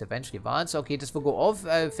injuries eventually, right? So, okay, this will go off.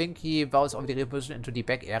 I think he was already repositioned into the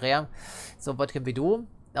back area. So, what can we do?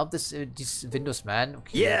 Now, these windows, man.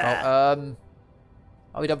 Okay,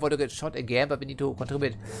 well, we don't want to get shot again, but we need to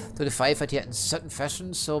contribute to the firefight here in certain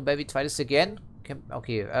fashion. So maybe try this again.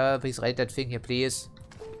 Okay, please rate that thing here, please.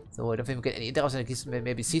 So I don't think we get any interest in case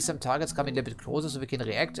maybe see some targets coming a little bit closer so we can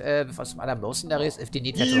react with some other mercenaries if the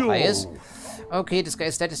need gets too high is. Okay, this guy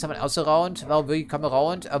is dead. Is someone else around? Well, will he come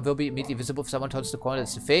around? Will be immediately visible if someone turns the corner.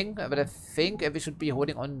 That's the thing. But I think we should be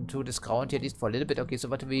holding on to this ground here at least for a little bit. Okay, so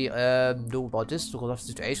what do we do about this to resolve the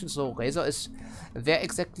situation? So Razor is where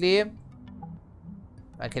exactly?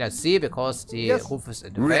 I cannot see because the roof is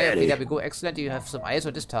in the way. Okay, there we go. Excellent. You have some eyes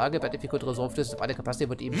on this target, but if you could resolve this, the other capacity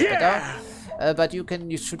would be even better. But you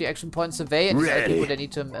can shoot the action points away, and these other people that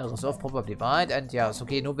need to resolve probably, right? And yeah, so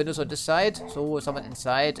okay, no windows on this side, so someone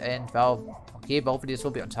inside, and well, okay, but hopefully this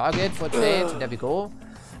will be on target for a change. And there we go.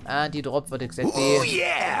 And he dropped what exactly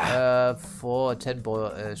for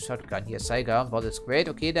 10-ball shotgun here, Saiga. Well, that's great.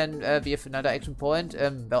 Okay, then we have another action point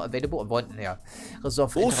well available on one,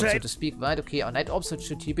 resolve interrupt, so to speak, right? Okay, our night ops, what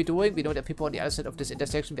should he be doing? We know that people on the other side of this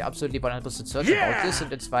intersection, we're absolutely 100% certain about this, and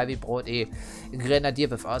that's why we brought a grenadier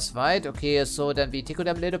with us, right? Okay, so then we tickle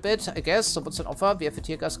them a little bit, I guess. So what's on offer? We have a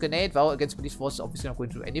tear gas grenade. Well, against police force, obviously not going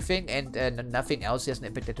to do anything, and nothing else. He has an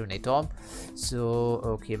impact detonator. So,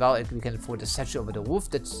 okay, well, we can throw the statue over the roof.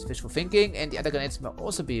 That's wishful thinking, and the other grenades may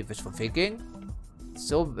also be wishful thinking.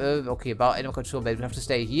 So, okay, well, I'm not quite sure, but we have to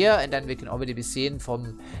stay here, and then we can already be seen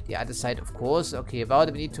from the other side, of course. Okay, well,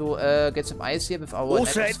 we need to get some ice here with our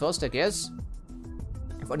night first, I guess.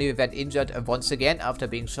 only event injured once again after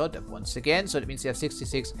being shot once again. So that means you have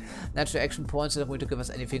 66 natural action points. They're not going to give us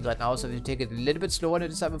anything right now, so we take it a little bit slower than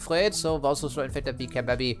this, I'm afraid. So while so slow, in fact, that we can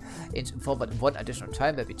maybe forward 1 additional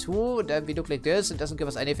time, maybe 2. Then we look like this. It doesn't give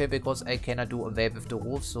us anything because I cannot do away with the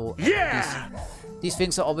roof. So these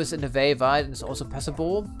things are always in the way, right? And it's also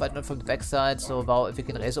passable, but not from the backside. So well, if we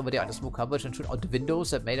can raise over there under smoke coverage and shoot out the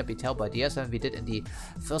windows, that may not be terrible ideas, than we did in the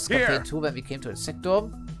first campaign too, when we came to the sector.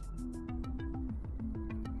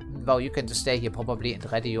 Well, you can just stay here probably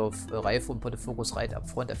and ready your rifle and put the focus right up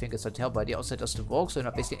front. I think it's a terrible idea. Also, it doesn't work, so you're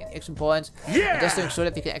not wasting any action points. And just to make sure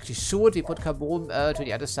that we can actually shoot, we put Kaboom to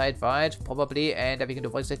the other side, right? Probably, and we can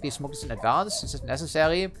avoid exactly smoke this in advance. Is it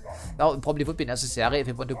necessary? Well, it probably would be necessary if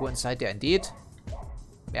we want to go inside there indeed.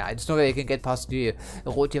 Yeah, I just know that you can get past the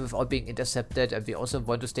road here without being intercepted, and we also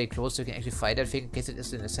want to stay close so you can actually fight that thing in case it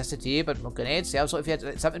is a necessity. But more grenades, yeah, so if you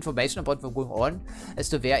had some information about what's going on as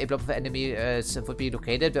to where a blob of enemy would be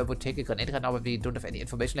located, we would take a grenade right now, but we don't have any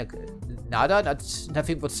information, like nada,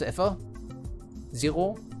 nothing whatsoever.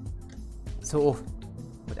 0. So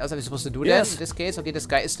what else are we supposed to do then in this case? Okay, this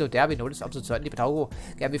guy is still there. We know this absolutely certainly, but how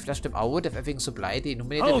can we flush them out if everything's supplied? The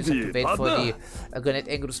illuminated, we have to wait for the grenade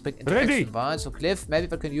angle to spring into action. Right? So Cliff, maybe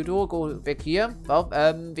what can you do? Go back here. Well,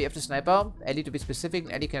 we have the sniper. Ellie, to be specific,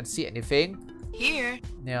 Ellie cannot see anything. Here.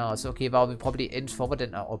 Yeah, so okay, well, we probably inch forward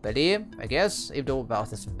in our belly, I guess. Even though, well, it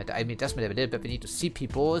doesn't matter. I mean, it does matter a little bit, but we need to see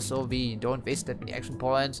people, so we don't waste that many action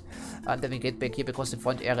points. And then we get back here because the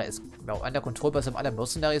front area is, well, under control by some other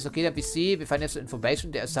mercenaries. Okay, then we see, we find some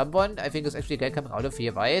information. There is someone, I think it's actually a guy coming out of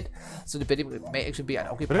here, right? So the building may actually be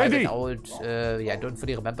unoccupied without, yeah, I don't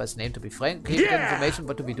fully remember his name, to be frank. Okay, get information,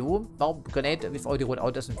 what do we do? Well, grenade, we've already rolled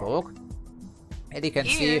out, doesn't work. Ellie can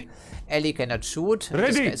see, Ellie cannot shoot.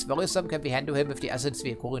 This guy is worrisome. Can we handle him with the assets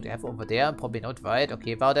we currently have over there? Probably not, right?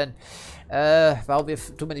 Okay, well then, well, we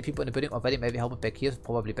have too many people in the building already. Maybe help him back here is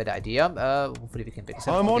probably a better idea. Hopefully we can pick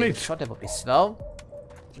him up. I'm on it. Shot, that would be swell.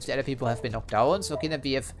 The other people have been knocked down. So okay, then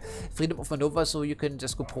we have freedom of maneuver, so you can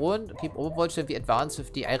just go prone, keep overwatch, and we advance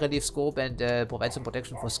with the eye relief scope and provide some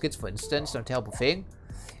protection for skids, for instance. Not a terrible thing.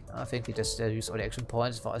 I think we just use all the action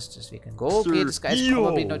points for us as we can go. Okay, this guy is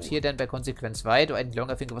probably not here then by consequence, right? Or any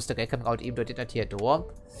longer, I think it was the guy coming out even though I did not hear a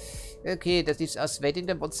door. Okay, that leaves us waiting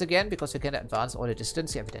then once again because we can advance all the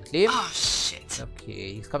distance, evidently. Oh, shit.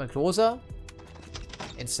 Okay, he's coming closer.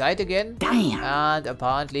 Inside again. Damn. And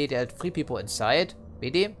apparently there are 3 people inside.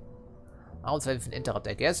 Really? Outside with an interrupt,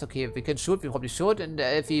 I guess. Okay, we can shoot, we probably should. And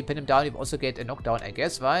if we pin him down, we also get a knockdown, I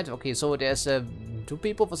guess, right? Okay, so there's 2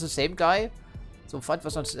 people for the same guy. So Fred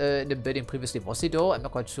was not in the building previously, was he though? I'm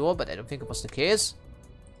not quite sure, but I don't think it was the case.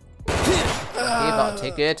 Okay, but I'll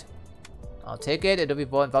take it. I'll take it, and then we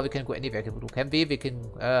want, well, we can go anywhere. Can we? We can,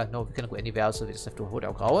 no, we can go anywhere, so we just have to hold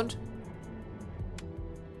our ground.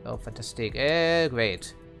 Oh, fantastic.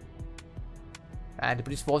 Great. And the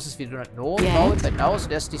police forces we do not know about right now. So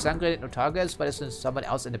there's the sun grenade, no targets, but there's someone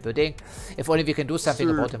else in the building. If only we can do something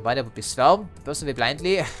about them, right? That would be swell. Personally,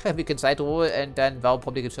 blindly, we can side roll and then, well,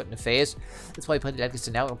 probably get shot in the face. That's probably pretty likely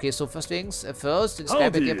scenario. Okay, so first things first, the sky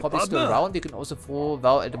back here probably still around. We can also throw,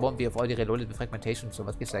 well, at the moment we have already reloaded the fragmentation, so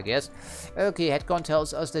what gives I guess. Okay, head count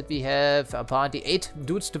tells us that we have apparently 8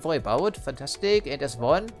 dudes to worry about. Fantastic. And there's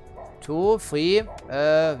 1, 2, 3,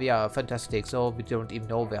 yeah, fantastic. So we don't even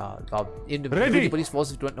know where, well, in the police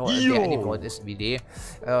forces we don't know where anyone is really.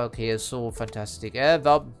 Okay, so fantastic.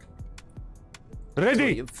 Well,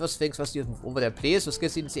 ready. So first things first, you move over there, please. So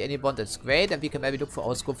skills didn't see anyone, that's great. And we can maybe look for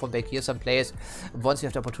our scope from back here someplace once we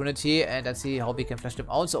have the opportunity, and then see how we can flash them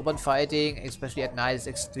out. So open fighting, especially at night, is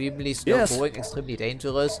extremely slow going, extremely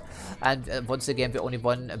dangerous. And once again, we only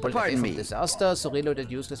one bullet away from disaster. So reload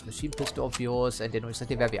that useless machine pistol of yours, and they know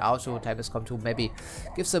exactly where we are. So time has come to maybe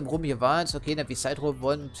give some room here once. Okay, then we side roll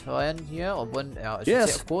 1 turn here, or 1, I should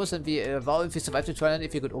say, of course. And we, well, if we survive the turn,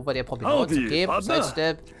 if you get over there, probably not. Okay,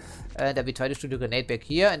 sidestep. And then we try to shoot a grenade back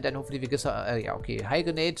here, and then hopefully we get some, yeah, okay, high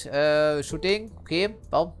grenade shooting. Okay,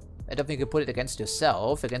 well, I don't think you can put it against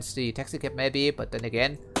yourself, against the taxi cab maybe, but then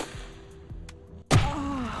again.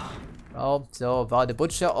 Oh, so, well, the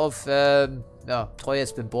butcher of Troy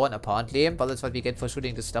has been born apparently, but that's what we get for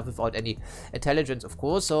shooting this stuff without any intelligence, of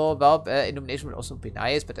course. So, well, illumination would also be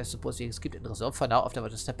nice, but I suppose we keep it in reserve for now after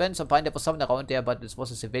what just happened. So, apparently there was someone around there, but this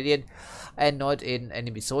was a civilian and not an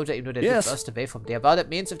enemy soldier, even though they did burst away from there. Well, that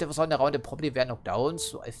means if there was someone around, they probably were knocked down.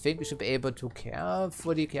 So, I think we should be able to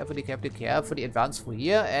carefully advance through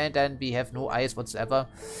here, and then we have no eyes whatsoever.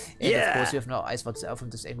 And of course, we have no eyes whatsoever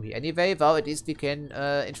from this angle here anyway. Well, at least we can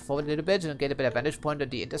inch forward a little bit and get a better vantage point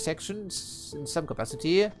at the intersections in some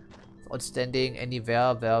capacity. Outstanding,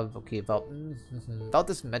 anywhere, okay, well,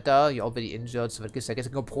 doesn't matter, you're already injured, so what gives I guess I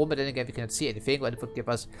can go pro, but then again we cannot see anything, but it would give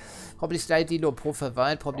us probably slightly low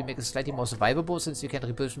profile, probably make it slightly more survivable, since you can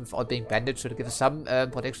reposition without being bandaged, so to give us some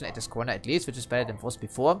protection at this corner at least, which is better than it was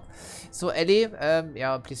before. So Ellie,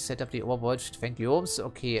 yeah, please set up the Overwatch, thank you. So,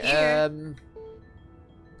 okay,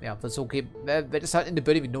 yeah, that's okay. It's not in the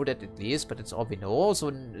building, we know that at least, but that's all we know.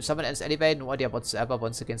 So, someone else anyway, no idea whatsoever,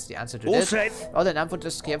 once again, the answer to this. Well, then, I'm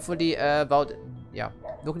just carefully about, yeah,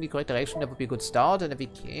 look in the correct direction, that would be a good start, and then be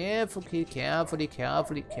carefully,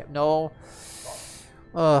 no.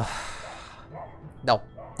 No,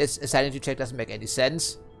 this sanity check doesn't make any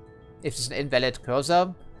sense. If it's an invalid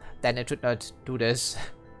cursor, then it should not do this.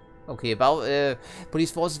 Okay, well, police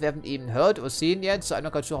forces we haven't even heard or seen yet, so I'm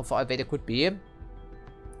not quite sure how far away they could be.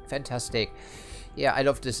 Fantastic. Yeah, I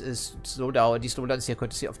love this slowdown. These slowdowns here,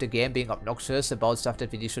 courtesy of the game, being obnoxious about stuff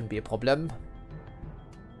that really shouldn't be a problem.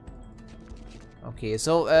 Okay,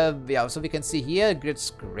 so, yeah, so we can see here, it's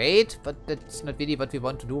great, but that's not really what we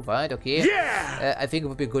want to do, right? Okay. Yeah! I think it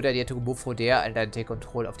would be a good idea to move through there and then take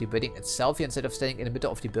control of the building itself here, instead of standing in the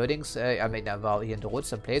middle of the buildings. I mean, well, here in the road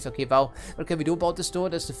someplace. Okay, well, what can we do about this door?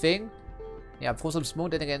 That's the thing. Yeah, throw some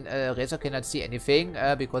smoke, then again, Razor cannot see anything,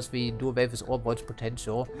 because we do away with Overwatch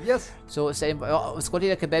potential. Yes. So, Scott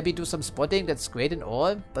here can maybe do some spotting, that's great and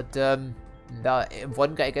all, but,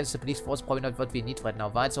 one guy against the police force probably not what we need right now,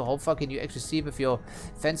 right? So how far can you actually see with your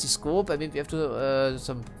fancy scope? I mean, we have to,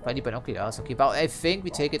 some tiny binoculars. Okay, but I think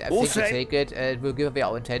we take it, it will give away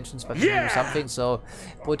our intentions, but we do something, so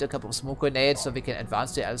put a couple of smoke grenades so we can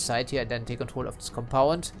advance to the other side here and then take control of this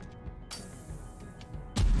compound.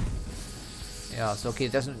 Yeah, so okay,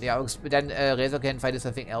 it doesn't, yeah, then Razor can find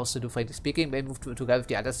something else to do, frankly speaking. Maybe move to go with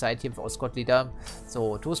the other side here for our squad leader.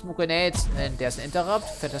 So, 2 smoke grenades, and there's an interrupt.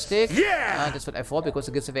 Fantastic. Yeah! That's what I thought, because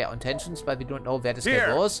it gives away our intentions, but we don't know where this guy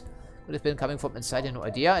goes. Could have been coming from inside, no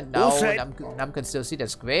idea. And now Nam can still see,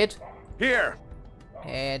 that's great. Here!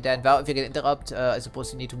 And then, well, if you get interrupt, I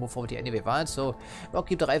suppose you need to move forward here anyway, right? So, we'll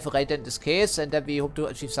keep the rifle right in this case, and then we hope to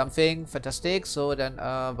achieve something fantastic. So, then,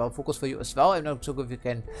 well, focus for you as well. I'm not sure if we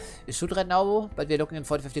can shoot right now, but we're looking in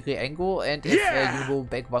 45-degree angle, and if you go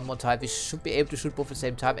back one more time, we should be able to shoot both at the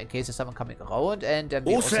same time in case there's someone coming around, and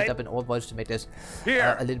we also set up an Overwatch to make this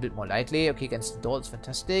a little bit more likely. Okay, against the door, it's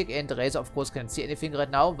fantastic, and the Razor, of course, can't see anything right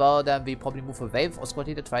now. Well, then we probably move away with our squad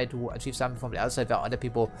leader, try to achieve something from the other side, where other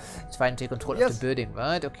people try and take control of the building.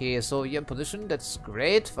 Right, okay, so you're in position, that's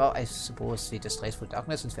great. Well, I suppose we just race through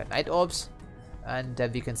darkness since we have night orbs. And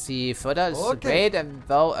then we can see further, this is great. And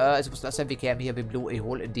well, I suppose last time we came here, we blew a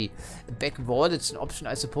hole in the back wall. It's an option,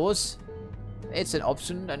 I suppose. It's an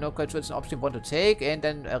option. I'm not quite sure it's an option you want to take. And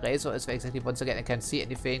then Razor is exactly, once again, I can't see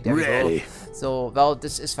anything. There we go. So, well,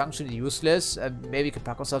 this is functionally useless. Maybe we can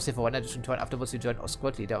park ourselves here for one additional turn. Afterwards, we join our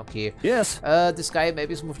squad leader. Okay. Yes. This guy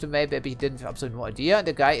maybe is moved away. Maybe he didn't have absolutely no idea.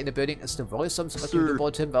 The guy in the building is the worrisome. So, what do you do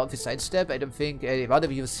about him? Well, if we sidestep, I don't think. Rather,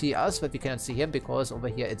 you see us, but we cannot see him because over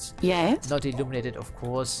here it's not illuminated, of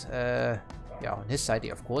course. Yeah, on his side,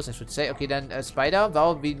 of course, I should say. Okay, then Spider.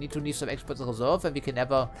 Well, we need to leave some experts in reserve, and we can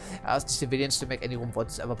never ask the civilians to make any room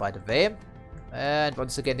whatsoever, by the way. And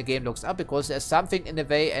once again, the game looks up because there's something in the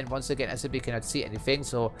way, and once again, I simply cannot see anything.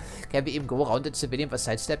 So, can we even go around the civilian by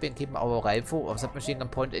sidestepping, keeping our rifle or submachine gun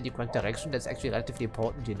pointed in the correct direction? That's actually relatively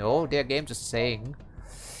important, you know. Their game, just saying.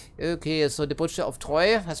 Okay, so the Butcher of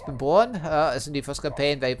Troy has been born, as in the first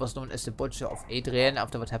campaign where he was known as the Butcher of Adrian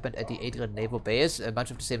after what happened at the Adrian naval base.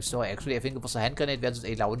 Much of the same story, actually. I think it was a hand grenade versus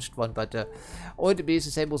a launched one, but ultimately it's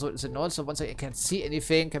the same result as it not. So once again, I can't see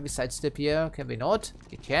anything. Can we sidestep here? Can we not?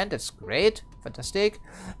 We can, that's great. Fantastic.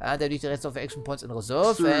 And then we need the rest of the action points in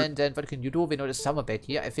reserve. And then what can you do? We know there's summer back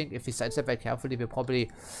here. I think if we sidestep very carefully, we'll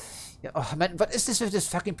probably... Yeah, oh man, what is this with this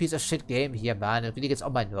fucking piece of shit game here, man? It really gets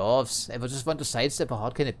on my nerves. I just want to sidestep. How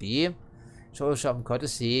hard can it be? Show some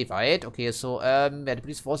courtesy, right? Okay, so, yeah, the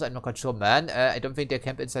police force, I'm not quite sure, man. I don't think they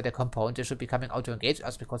camp inside the compound. They should be coming out to engage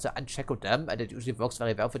us because I unshackled them, and it usually works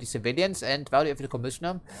very well for the civilians. And while you have the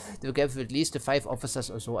commissioner, they will give at least the 5 officers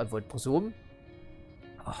or so, I would presume.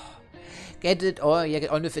 Oh. Get it or get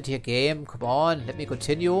on with it here, game. Come on, let me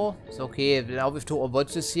continue. So, okay, now we have 2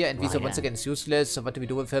 Overwatches here, and Visa once again is useless. So, what do we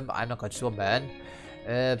do with him? I'm not quite sure, man.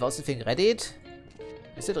 Was the thing readied?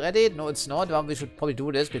 Is it ready? No, it's not. Well, we should probably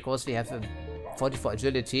do this because we have 44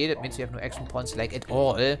 agility. That means we have no action points like at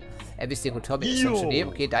all. Every single turn essentially.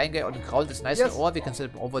 Okay, dying guy on the ground is nice and all. We can set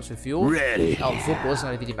up an Overwatch with you. Ready. Now, focus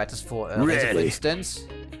on really matters for Razor, for instance.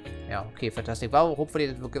 Yeah, okay, fantastic. Well, hopefully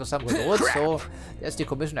that will give us some results. So, there's the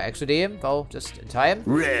commissioner actually. Well, just in time.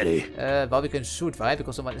 Ready. Well, we can shoot, right?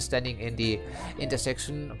 Because someone is standing in the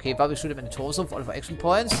intersection. Okay, well, we shoot him in the torso for all of our action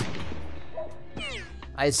points.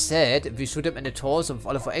 I said we shoot him in the torso with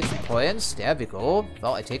all of our action points. There we go.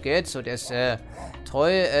 Well, I take it. So there's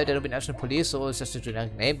Troy, Danubia National Police, so it's just a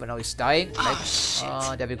generic name, but now he's dying.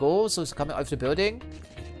 There we go. So he's coming out of the building.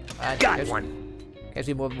 And Got one.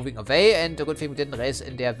 Actually moving away, and the good thing we didn't race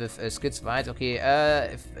in there with skids, right? Okay,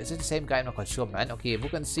 is it the same guy? I'm not quite sure, man. Okay, we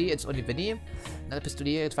can see it's only Vinny. Another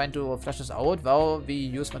pistolier trying to flush us out. Well, we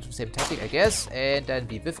use much of the same tactic, I guess. And then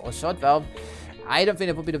we whiff our shot. Well, I don't think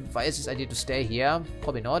it would be the wisest idea to stay here.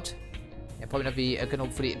 Probably not. Yeah, probably not. We can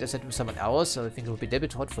hopefully intercept with someone else. So I think it would be a little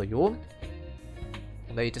bit hard for you.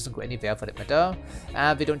 Maybe it doesn't go anywhere for that matter.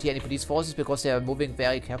 We don't hear any police forces because they are moving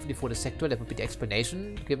very carefully for the sector. That would be the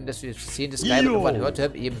explanation. Given that we've seen this guy, but no one heard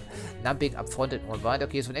him, even numping up front and all right.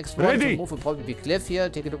 Okay, so next one to move will probably be Cliff here.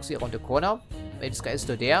 Take a look, see around the corner. Maybe this guy is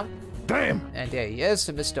still there. Damn! And there he is,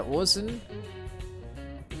 Mr. Olsen.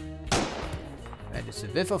 And it's a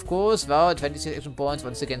whiff, of course. Well, 26 action points.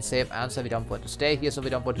 Once again, same answer. We don't want to stay here, so we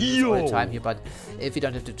don't want to lose all the time here. But if we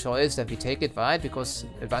don't have the choice, then we take it, right? Because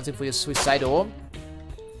advancing for your suicidal.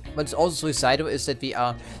 But it's also suicidal is that we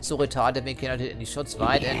are so retarded we cannot hit any shots,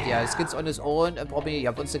 right? And yeah, skins on his own, probably, yeah,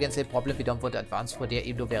 once again, same problem. We don't want to advance for there,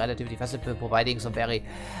 even though we're relatively fast at providing some very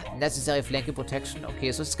necessary flanking protection.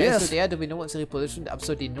 Okay, so this guy is still there. Do we know it's repositioned?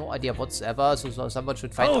 Absolutely no idea whatsoever. So someone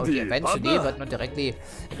should find out here eventually, but not directly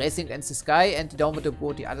racing against this guy. And you don't want to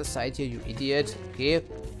go the other side here, you idiot. Okay.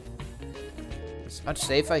 It's much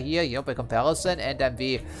safer here, you know, by comparison, and then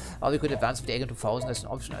we could advance with the AK-2000 as an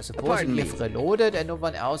option, I suppose. We have reloaded, and no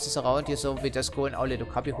one else is around here, so we just go in our little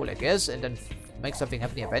cubby hole, I guess, and then make something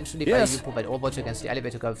happen eventually. By you provide overwatch against the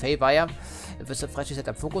elevator cafe via with a freshly set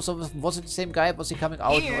up focus. So was it the same guy? Was he coming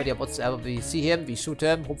out? No idea whatsoever. We see him, we shoot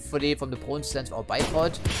him, hopefully from the prone stance of our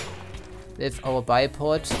bipod. With our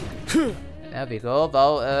bipod. There we go.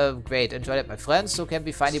 Well, great. Enjoy that, my friends. So can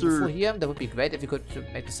we finally move through here? That would be great if we could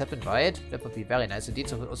make this happen, right? That would be very nice indeed.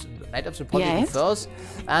 So also Night Ops will probably go first.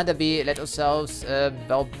 And then we let ourselves,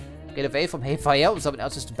 well, get away from Haywire. Someone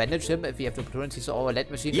else has to bandage him if we have the opportunity. So our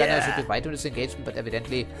lead machine gunner should be right to this engagement, but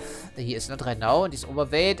evidently he is not right now. And he's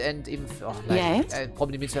overweight, and even,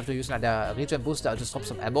 probably means we have to use another regen booster. I'll just drop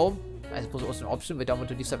some ammo. I suppose also an option. We don't want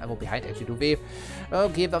to leave some ammo behind, actually, do we?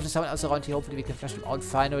 Okay, we have someone else around here. Hopefully we can flash them out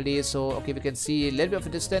finally. So, okay, we can see a little bit of a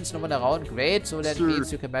distance. No one around. Great. So that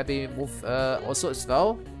means you can maybe move also as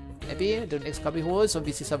well. Maybe the next cubby hole. So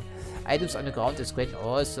we see some items on the ground. That's great.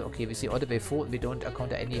 Also, okay, we see all the way forward. We don't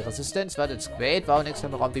encounter any resistance. But it's great. Well, next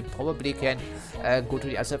time around we probably can go to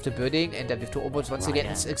the other side of the building. And then we have to overwatch once again.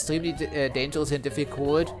 It's extremely dangerous and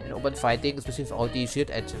difficult in open fighting, especially with all the shit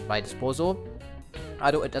at my disposal.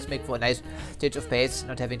 Although it does make for a nice change of pace,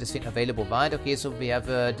 not having this thing available, right? Okay, so we have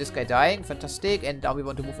this guy dying, fantastic, and now we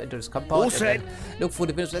want to move into this compound and then look through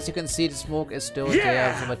the windows. As you can see, the smoke is still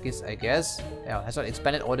there, so what gives, I guess. Yeah, has not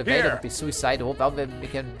expanded all the way, that would be suicidal. Well, then we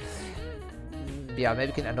can, yeah, maybe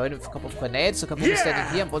we can annoy him with a couple of grenades, so come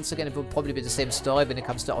standing here, and once again it will probably be the same story when it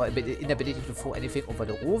comes to our inability to throw anything over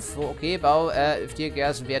the roof. So, okay, well, if tear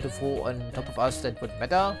gas were to throw on top of us, that would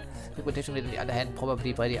matter. Reputation on the other hand,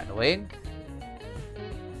 probably pretty annoying.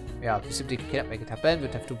 Yeah, we simply cannot make it happen.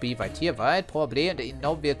 We'd have to be right here, right? Probably. And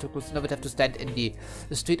now we'd have to stand in the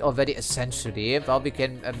street already, essentially. Well, we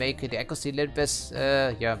can make the accuracy a little bit.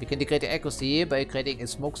 Yeah, we can degrade the accuracy by creating a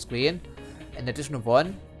smoke screen. An additional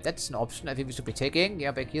one. That's an option I think we should be taking.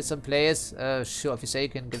 Yeah, back here someplace. Sure, if you say you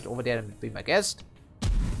can get over there and be my guest.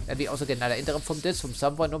 And we also get another interim from this, from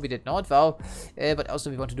someone. No, we did not. Well, but also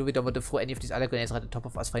we want to do, we don't want to throw any of these other grenades right on top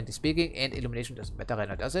of us, frankly speaking. And illumination doesn't matter right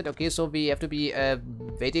now, does it? Okay, so we have to be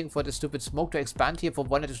waiting for the stupid smoke to expand here for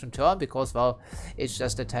one additional turn, because, well, it's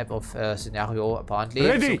just a type of scenario, apparently.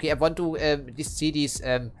 So, okay, I want to see these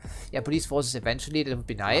police forces eventually. That would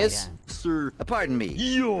be nice. Sir, pardon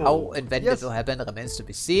me. How and when that will happen remains to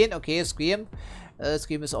be seen. Okay, Scream.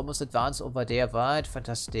 Scream is almost advanced over there, right?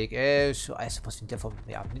 Fantastic. Sure, I suppose we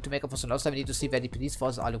need to make up for some lost time. We need to see where the police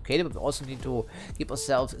forces are located, but we also need to keep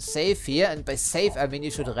ourselves safe here. And by safe, I mean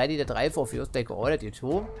you should ready the rifle of yours like I ordered you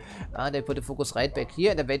to. And I put the focus right back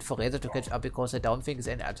here, and I wait for Razor to catch up, because I don't think there's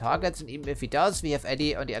any targets. And even if he does, we have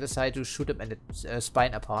Eddie on the other side to shoot him in the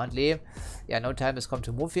spine, apparently. Yeah, no time has come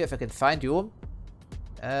to move here. If I can find you.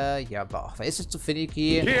 Yeah, but why is it so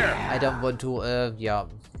finicky? I don't want to,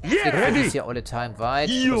 this here all the time, right?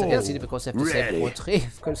 Because I can see it, because I have the same portrait.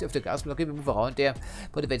 Of course, you have the gas. Okay, we move around there.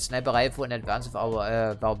 Put away the sniper rifle in advance of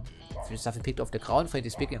our, stuff we picked off the ground,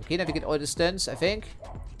 frankly speaking. Okay, now we get all distance, I think.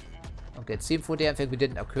 Okay, it seemed for there, in fact, we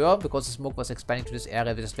didn't occur, because the smoke was expanding to this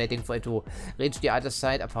area. We're just waiting for it to reach the other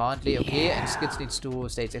side, apparently. Okay, and Skids needs to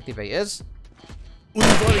stay exactly where he is.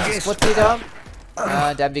 Spot leader.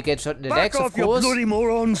 Then we get shot in the legs, of course. Bloody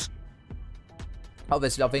morons.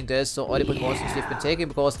 Obviously loving this, so all the precautions we've been taking,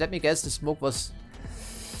 because let me guess, the smoke was...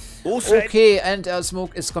 Okay, and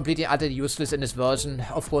smoke is completely utterly useless in this version.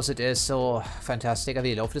 Of course it is, so fantastic. I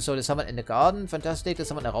really love this. So there's someone in the garden, fantastic. There's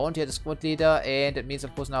someone around here, the squad leader, and it means,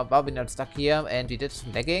 of course, now we're not stuck here, and we did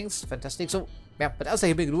some leggings, fantastic. So, yeah, but as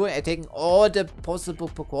I've been doing, I'm taking all the possible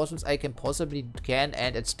precautions I can,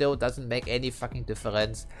 and it still doesn't make any fucking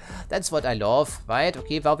difference. That's what I love, right?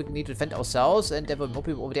 Okay, well, we need to defend ourselves, and there were more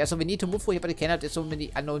people over there, so we need to move for here, but I cannot. There's so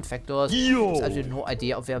many unknown factors. There's actually no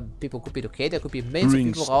idea of where people could be located. There could be millions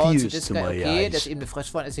of people around. So this guy, okay, there's even a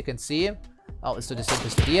fresh one, as you can see. Oh, so the same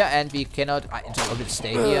is here, and we cannot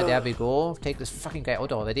stay here. There we go. Take this fucking guy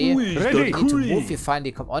out already. We need to move here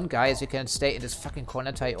finally. Come on, guys. We can't stay in this fucking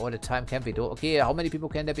corner tie all the time, can we? Do okay. How many people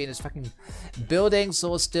can there be in this fucking building?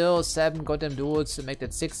 So still 7 goddamn dudes to make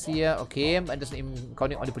that 6 here. Okay, and doesn't even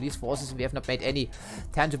counting on the police forces. We have not made any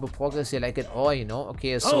tangible progress here, like at all, you know.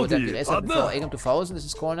 Okay, so then we before AM 2000. This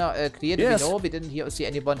is corner cleared. Yes. We know we didn't here see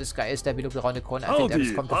anyone. This guy is there. We look around the corner. I think that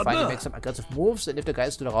is come to finally make some aggressive moves, and if the guy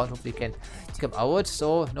is still around, hopefully we can take him out.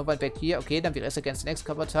 So no one back here. Okay, then we rest against the next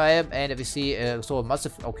cover time, and we see so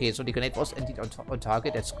massive. Okay, so the grenade was indeed on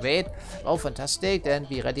target. That's great. Oh, fantastic. Then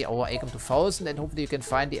we ready our ACOM 2000, and hopefully you can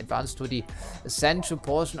find the advance to the central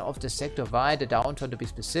portion of the sector, right? The downturn to be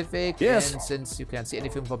specific. Yes. And since you can't see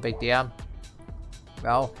anything from back there.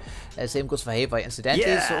 Well, same goes for Haywire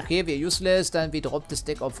incidentally. So okay, we're useless. Then we drop the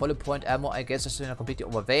stick of follow point ammo. I guess it's not completely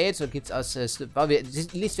overweight, so it gives us well,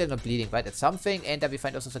 at least we're not bleeding, right? That's something. And then we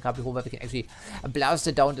find also a couple where we can actually blast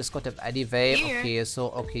it down the Scott anyway. Okay, so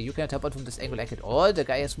okay, you cannot help out from this angle like at all. The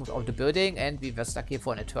guy has moved out of the building, and we were stuck here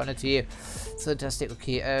for an eternity. Fantastic.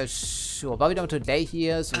 Okay, sure. But we don't want to lay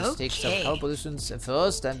here, so let's take some cover positions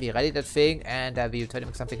first. Then we ready that thing, and we try to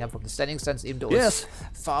make something happen from the standing stance, even though it's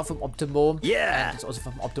far from optimum. And it's also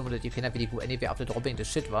from optimal that you cannot really go anywhere after dropping the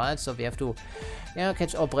shit, right? So we have to,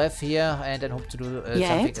 catch our breath here and then hope to do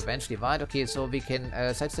something eventually, right? Okay, so we can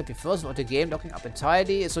sidestep the first of the game, locking up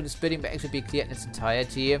entirely, so this building will actually be clear in its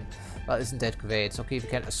entirety. Well, isn't that great? So, okay, we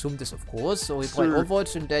can assume this, of course. So we play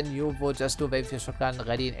Overwatch, and then you will just do wave your shotgun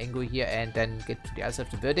ready in angle here, and then get to the other side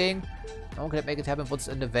of the building. Oh, can I make it happen? What's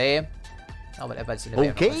in the way? Oh, whatever it's in the way,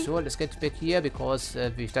 I'm not sure. Let's get back here, because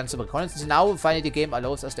we've done some reconnaissance. Now, finally, the game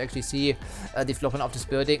allows us to actually see the development of this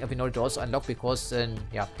building, and we know the doors are unlocked, because,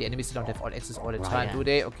 yeah, the enemies don't have all access all the time, do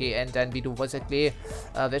they? Okay, and then we do exactly,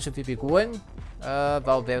 where should we be going?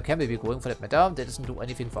 Well, where can we be going for that matter? That doesn't do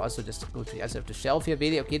anything for us, so just go to the other side of the shelf here,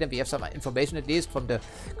 really. Okay, then we have some information at least from the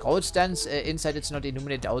crowd stance. Inside it's not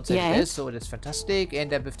illuminated, outside it is, so that's fantastic.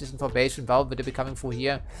 And then with this information, well, will they be coming through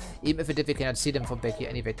here? Even if we cannot see them from back here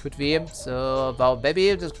anyway, could we? So, well,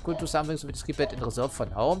 maybe this could do something, so we just keep it in reserve for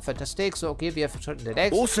now. Fantastic. So, okay, we have shot in the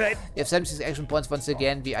legs. All set. We have 76 action points once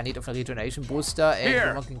again. We are in need of a regeneration booster,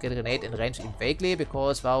 and one can get a grenade in range in vaguely,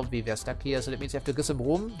 because, well, we were stuck here, so that means we have to give some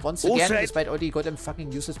room once again, despite all the goddamn fucking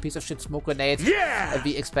useless piece of shit smoke grenades.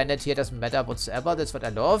 We expanded here, doesn't matter whatsoever. That's what I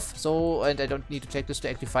love. So, and I don't need to check this to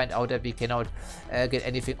actually find out that we cannot get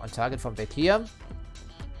anything on target from back here.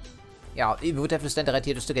 Yeah, we would have to stand right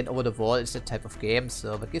here just to get over the wall. It's that type of game.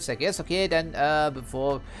 So, but gives, I guess. Okay, then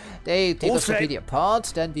before they take us completely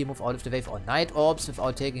apart, then we move out of the wave on night orbs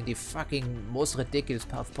without taking the fucking most ridiculous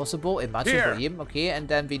path possible. Imagine for him. Okay, and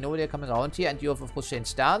then we know they're coming around here, and you have, of course, changed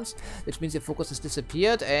stance, which means your focus has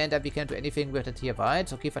disappeared, and we can't do anything with it here,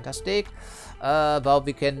 right? Okay, fantastic. Well,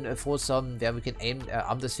 we can throw some, we can aim,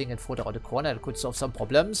 arm this thing and throw it around the corner. It could solve some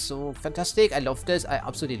problems. So, fantastic. I love this. I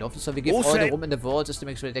absolutely love this. So, we give all the room in the world just to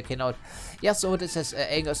make sure that they cannot. Yeah, so this has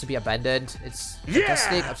angles to be abandoned. It's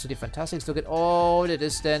fantastic, absolutely fantastic. So get all the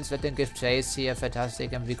distance, let them give chase here,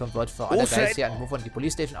 fantastic, and we convert for other guys here and move on to the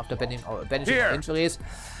police station after banishing our injuries.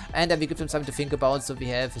 And then we give them something to think about. So we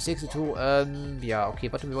have 62, yeah, okay,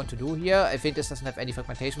 what do we want to do here? I think this doesn't have any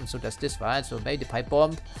fragmentation, so does this, right? So maybe the pipe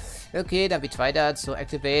bomb. Okay, then we try that, so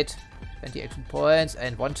activate 20 action points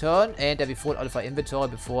and 1 turn, and then we fall out of our inventory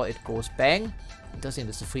before it goes bang. Interesting,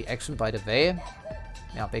 this is a free action, by the way.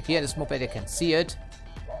 Yeah, back here in the smoke they can see it.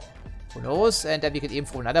 Who knows? And then we can aim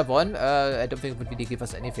for another one. I don't think it would really give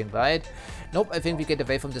us anything, right? Nope, I think we get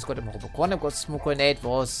away from this goddamn corner, because smoke grenade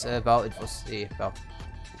was, well, it was a, well.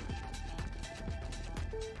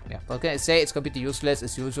 Yeah, what can I say? It's completely useless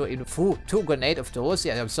as usual. Even 2 grenade of those.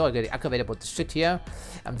 Yeah, I'm sorry, getting aggravated about this shit here.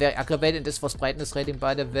 I'm very aggravated. This was brightness rating,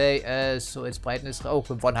 by the way. So it's brightness. Oh,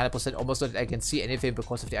 100% almost not that I can see anything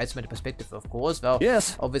because of the isolated perspective, of course. Well,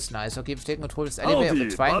 always nice. Okay, we've taken control of this anyway. I'm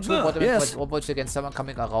trying to. What about against someone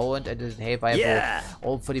coming around, and then hey,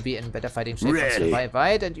 will hopefully be in better fighting shape.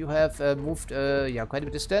 Right, and you have moved, yeah, quite a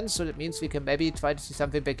bit distance. So that means we can maybe try to see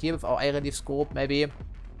something back here with our eye relief scope, maybe.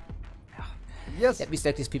 Yes. Let me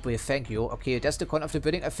select these people here. Thank you. Okay, that's the corner of the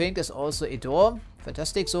building. I think there's also a door.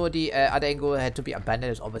 Fantastic. So the other angle had to be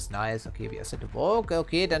abandoned. It's always nice. Okay, we are set to walk.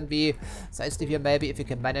 Okay, then we sidestep here maybe if we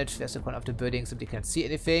can manage. There's the corner of the building, so we can't see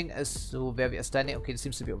anything as to where we are standing. Okay, it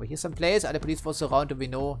seems to be over here someplace. Other police forces around, and we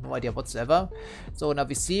know no idea whatsoever. So now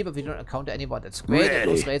we see, but we don't encounter anyone. That's great. It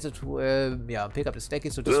goes Razor to pick up the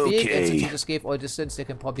staircase, so to speak. And since we just gave all distance, they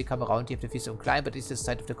can probably come around here if they feel so inclined. But at least this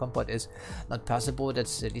side of the compound is not possible.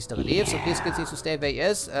 That's at least the relief. So please get to stay where he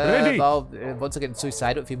is. Well, once again,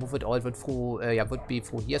 suicidal. If we move it all, it would through, would be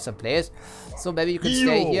through here someplace. So maybe you can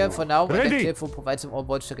stay here for now. And then Cliff will provide some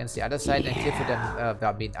overwatch against the other side. And Cliff will then,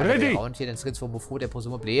 other way around here. Then Skins will move through there,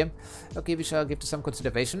 presumably. Okay, we shall give this some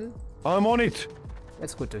consideration. I'm on it.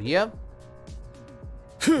 That's good to hear.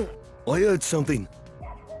 I heard something.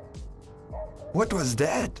 What was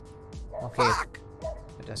that? Okay.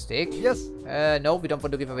 Fantastic. Yes. No, we don't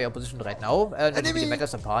want to give away our position right now. That really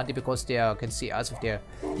matters apparently because they can see us with their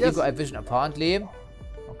eagle eye vision apparently.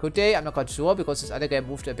 Or could they? I'm not quite sure because this other guy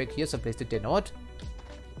moved back here someplace, did they not?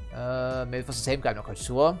 Maybe it was the same guy, I'm not quite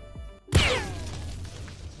sure.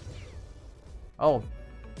 Oh.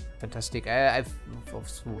 Fantastic.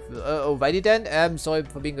 Alrighty then. Sorry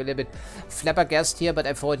for being a little bit flabbergasted here, but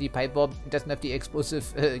I thought the pipe bomb doesn't have the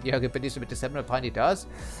explosive capability with the 7, apparently does.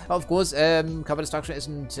 Of course, cover destruction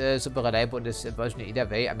isn't super reliable in this version either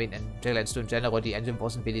way. I mean, in Jagged Alliance 2 in general, the engine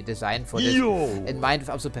wasn't really designed for this in mind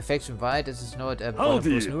with absolute perfection, right? This is not one of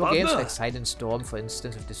those newer games like Silent Storm, for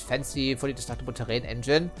instance, with this fancy, fully destructible terrain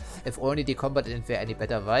engine. If only the combat didn't fare any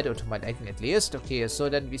better, right? Or to my liking at least. Okay, so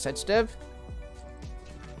then we sidestep.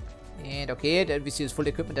 And okay, then we see this full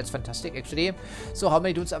equipment. That's fantastic, actually. So how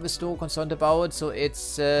many dudes are we still concerned about? So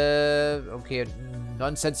it's, okay,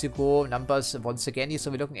 nonsensical numbers once again. So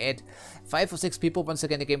we're looking at 5 or 6 people. Once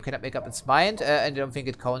again, the game cannot make up its mind. And I don't think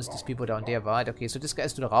it counts these people down there, right? Okay, so this guy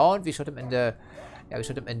is still around. We shot him in the... Yeah, we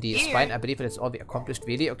shot him in the spine. I believe that's all we accomplished,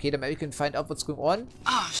 really. Okay, then maybe we can find out what's going on.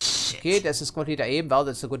 Oh, shit. Okay, there's a squad leader aim. Well,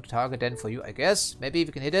 that's a good target then for you, I guess. Maybe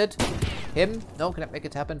we can hit it. Him? No, cannot make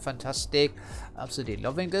it happen. Fantastic. Absolutely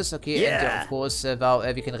loving this. Okay, and of course,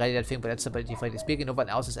 we can ready that thing, but that's ability frankly speaking. No one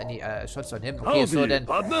else has any shots on him. Okay, so then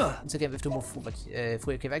once again we have to move forward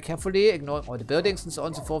okay, very carefully, ignoring all the buildings and so on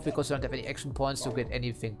and so forth, because we don't have any action points to get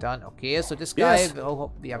anything done. Okay, so this guy,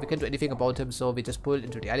 we can't do anything about him, so we just pull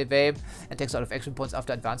into the alleyway and takes out of action points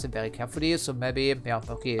after advancing very carefully. So maybe,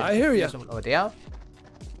 okay. I hear you. Over there.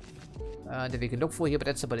 That we can look for here, but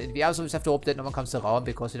that's about it. We also just have to hope that no one comes around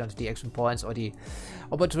because we don't have the action points or the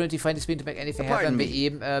opportunity to find the screen to make anything happen. We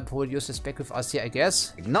even use the spec with us here, I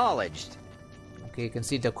guess. Acknowledged. Okay, you can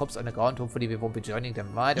see the cops on the ground. Hopefully we won't be joining them,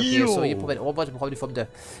 right? Okay, so you provide overwatch probably from the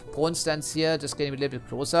prone stance here, just getting a little bit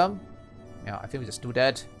closer. Yeah, I think we just do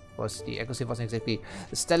that. Because the accuracy wasn't exactly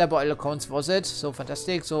stellar by all accounts, was it? So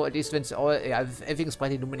fantastic. So at least when it's all, if everything is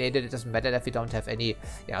bright illuminated, it doesn't matter that we don't have any,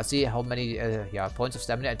 see how many, points of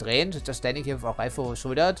stamina are drained. Just standing here with our rifle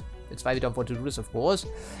shouldered. That's why we don't want to do this, of course.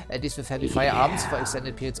 At least with heavy firearms for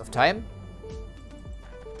extended periods of time.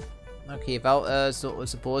 Okay, well, so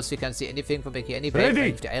suppose we can see anything from back here anyway.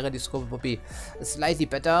 If the iron scope would be slightly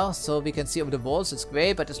better, so we can see over the walls. It's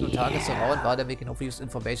great, but there's no targets around. Rather, we can hopefully use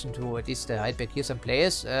information to at least hide back here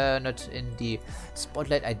someplace, not in the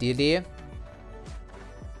spotlight, ideally.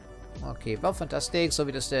 Okay, well, fantastic. So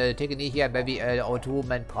we just take a knee here. Maybe our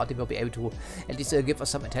 2-man party will be able to at least give us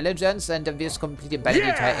some intelligence. And then we just completely abandon the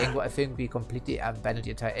entire angle. I think we completely abandoned the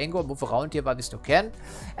entire angle. Move around here while we still can.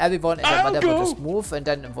 Everyone and their mother will just move. And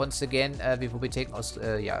then once again, we will be taking us,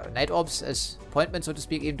 Night Ops as appointment, so to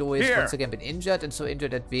speak, even though he's once again been injured. And so injured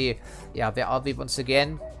that we, where are we once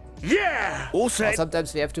again? Yeah! All set.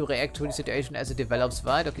 Sometimes we have to react to the situation as it develops,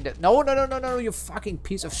 right? Okay, no, you fucking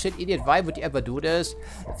piece of shit idiot. Why would you ever do this?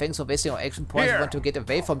 Thanks for wasting our action points. We want to get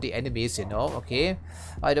away from the enemies, you know? Okay.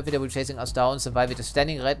 I don't think they will be chasing us down, so while we're just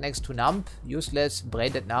standing right next to Nump. Useless,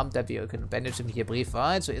 brain-dead Nump, that we can bandage him here brief,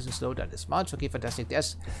 right? So he isn't slowed down as much. Okay, fantastic.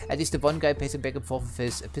 There's at least the one guy pacing back and forth with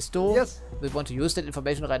his pistol. Yes. We want to use that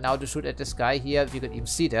information right now to shoot at this guy here. We can even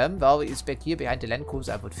see them. Well, he's back here behind the Land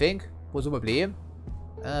Cruiser, I would think. Presumably.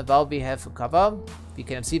 Well, we have cover. We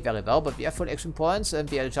cannot see very well, but we have full action points, and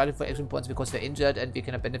we are charging for action points because we're injured, and we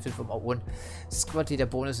cannot benefit from our own squad leader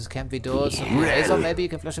bonuses. Can't we do? So Razor, maybe you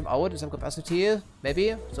can flush him out in some capacity.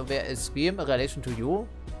 Maybe. So where is Scream in relation to you?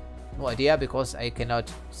 No idea, because I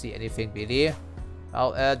cannot see anything really.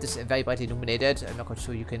 Well, this is very brightly illuminated. I'm not quite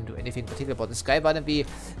sure you can do anything particular about this guy. Why don't we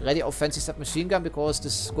ready our fancy submachine gun, because the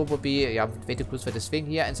scope will be way too close for this thing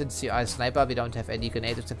here. And since you are a sniper, we don't have any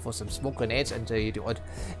grenades except for some smoke grenades and the odd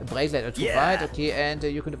break light or two, right? Okay, and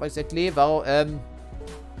you can do exactly. Well,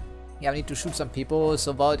 Yeah, we need to shoot some people.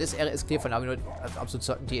 So while this area is clear for now, we're not absolute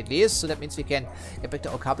certainty at least. So that means we can get back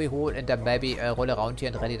to our cubby hole and then maybe roll around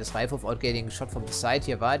here and ready this rifle without getting shot from the side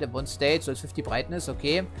here, right? At one stage, so it's 50 brightness,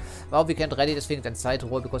 okay. Well, we can't ready this thing then side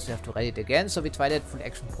roll because we have to ready it again. So we try that full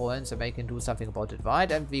action points and we can do something about it,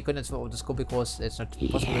 right? And we couldn't throw the scope because it's not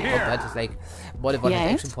possible to combat. It's like more than 100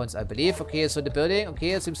 action points, I believe. Okay, so the building,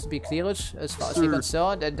 okay, it seems to be clearish as far as we're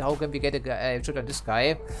concerned. And how can we get a shot on this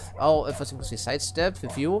guy? Oh, first thing was we sidestep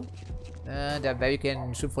with you. Then maybe we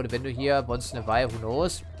can shoot for the window here once in a while, who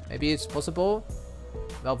knows? Maybe it's possible.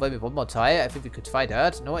 Well, maybe one more try. I think we could try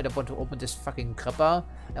that. No, I don't want to open this fucking crapper.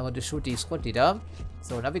 I want to shoot the squad leader.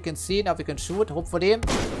 So now we can see, now we can shoot, hopefully.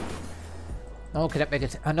 No, can I make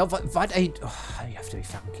it? No, what I... Oh, you have to be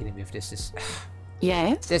fucking kidding me if this is...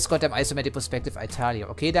 Yeah. That's goddamn isometric perspective, I tell you.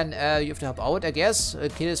 Okay, then you have to help out, I guess.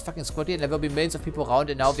 Kill this fucking squad and there will be millions of people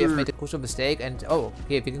around, and now we have made a crucial mistake. And oh,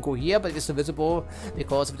 okay, we can go here, but it's invisible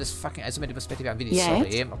because of this fucking isometric perspective. I'm really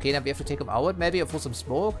sorry. Okay, then we have to take him out, maybe, or for some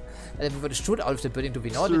smoke. And then we want to shoot out of the building, do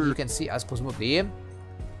we not? And you can see us, presumably.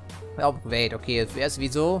 Oh, wait, okay, where's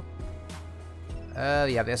Viso?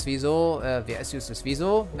 Yeah, where's Viso? Where is useless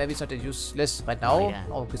Viso? Maybe it's not useless right now.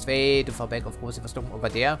 Oh, it's way too far back, of course. It was looking over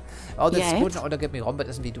there. Oh, that's good. Now, don't get me wrong, but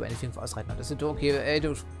doesn't really do anything for us right now. Does it? Okay, I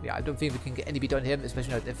don't think we can get any beat on him,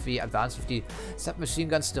 especially not if we advance with the submachine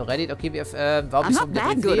guns still ready. Okay, we have, I'm not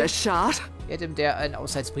that good a shot. Get him there and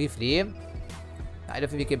outside briefly. I don't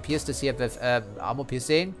think we can pierce this here with armor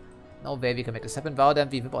piercing. No way we can make this happen. Well, then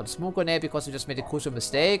we whip out a smoke grenade because we just made a crucial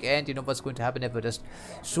mistake. And you know what's going to happen if we just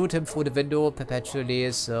shoot him through the window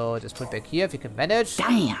perpetually. So just put back here if we can manage.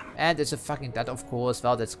 Damn. And it's a fucking dud, of course.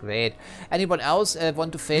 Well, that's great. Anyone else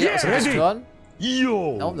want to fail us on this turn?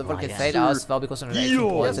 Yo! No, no one can fail us. Well, because of the action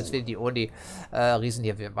points, that's really the only reason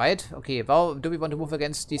here, right? Okay, well, do we want to move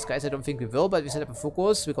against these guys? I don't think we will, but we set up a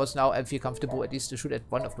focus because now I feel comfortable at least to shoot at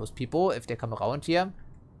one of those people if they come around here.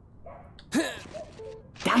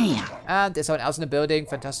 Damn. And there's someone else in the building.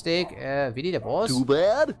 Fantastic. Really, there was. Too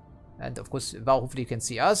bad. And of course, well, hopefully you can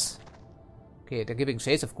see us. Okay, they're giving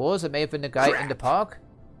chase, of course. It may have been the guy in the park.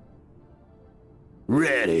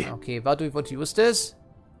 Ready. Okay, well, do we want to use this?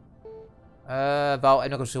 Well,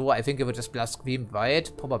 I'm not sure. I think it would just blast Scream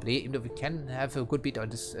right, probably. Even though we can have a good beat on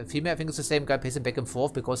this female. I think it's the same guy pacing back and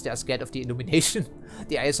forth because they are scared of the illumination.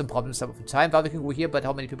 The eye has some problems some of the time. Well, we can go here, but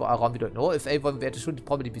how many people are around, we don't know. If everyone were to shoot, it'd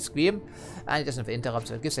probably be Scream. And it doesn't have interrupts,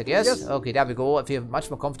 so I guess. Yes. Okay, there we go. I feel much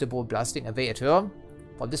more comfortable blasting away at her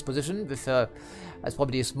from this position with that's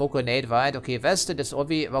probably a smoke grenade, right? Okay, West, that's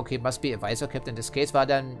obviously, okay, must be a visor kept in this case, but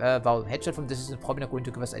then, well, headshot from this is probably not going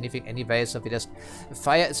to give us anything anyway, so we just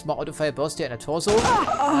fire a small auto-fire burst here in the torso, and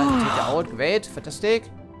take it out, great, fantastic.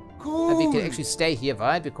 Cool. And we can actually stay here,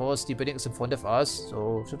 right? Because the building is in front of us,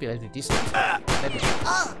 so should be relatively decent. Are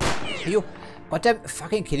you goddamn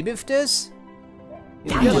fucking kidding me with this?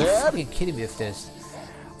 You're fucking kidding me with this.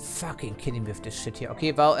 Fucking kidding me with this shit here.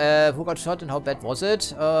 Okay, well, who got shot and how bad was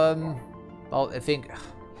it? Well, I think...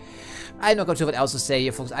 I'm not sure what else to say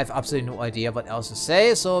here, folks. I have absolutely no idea what else to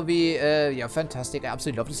say. So we, yeah, fantastic. I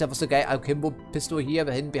absolutely love this. There was the guy, Akimbo pistol here,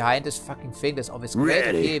 hidden behind this fucking thing. That's always great.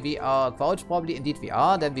 Okay, we are crouched, probably. Indeed, we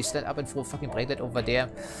are. Then we stand up and throw fucking breaklet over there.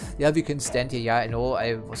 Yeah, we can stand here. Yeah, I know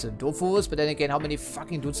I was a dofus, but then again, how many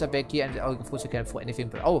fucking dudes are back here? And of course, we can't throw anything.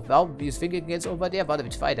 But oh, well, we think against over there. But we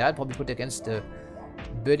try that. Probably put against the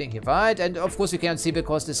building here, right? And of course we can't see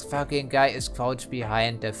because this fucking guy is crouched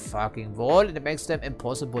behind the fucking wall and it makes them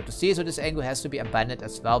impossible to see, so this angle has to be abandoned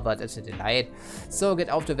as well, but that's a delight. So get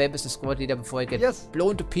out the way, Mr. Squad Leader, before I get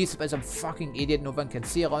blown to pieces by some fucking idiot no one can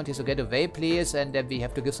see around here, so get away please. And then we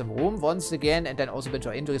have to give some room once again, and then also with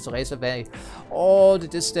our injuries to raise away all the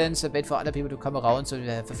distance and wait for other people to come around. So we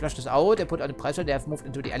have to flush this out and put on the pressure. They have moved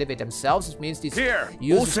into the elevator themselves, which means these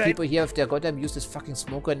useless people here, if they're goddamn use this fucking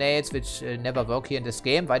smoke grenades, which never work here in this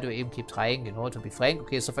game. Why do we even keep trying, you know, to be frank?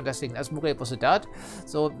 Okay, so fantastic. As Mugre was a dart,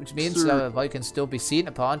 so which means well, you can still be seen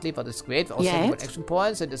apparently, but it's great. We also have action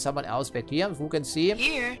points, and there's someone else back here who can see.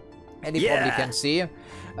 And he probably can see.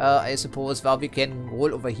 I suppose, well, we can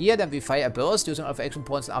roll over here, then we fire a burst using our action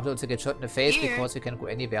points and afterwards get shot in the face because we can go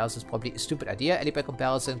anywhere. So it's probably a stupid idea. Any by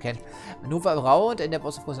comparison can maneuver around, and there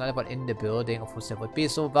was of course another one in the building. Of course there would be.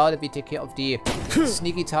 So well, we take care of the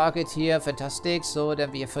sneaky target here. Fantastic. So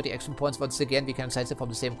then we have 30 action points once again. We can sidestep from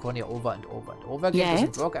the same corner over and over and over again.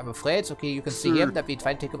 Doesn't work, I'm afraid. So, okay, you can see him that we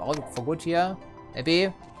try to take him out for good here.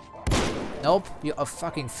 Maybe. Nope, you're a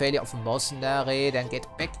fucking failure of a mercenary. Then get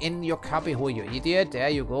back in your cubby hole, you idiot. There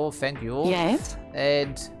you go, thank you.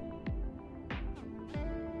 And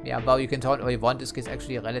Yeah, well, you can taunt all you want. This case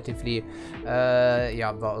actually relatively,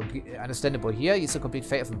 yeah, well, understandable here. He's a complete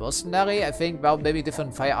fate of a mercenary. I think, well, maybe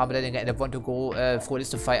different firearm, but then again, I want to go through a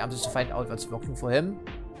list of firearms just to find out what's working for him.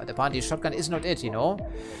 But apparently, shotgun is not it, you know.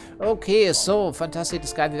 Okay, so fantastic.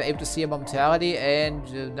 This guy, we were able to see him momentarily,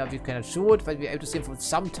 and now we cannot shoot, but we were able to see him for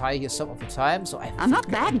some time here some of the time. So I'm not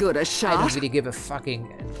that good a shot. I don't really give a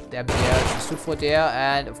fucking damn care. He stood for there,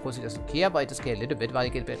 and of course he doesn't care, but he does care a little bit. While he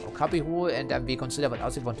get a bit of copy hole, and then we consider what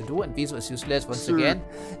else we want to do. And Viso is useless once again.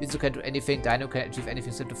 Viso can do anything. Dino can achieve anything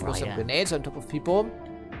except to throw some grenades on top of people.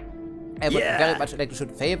 I would very much like to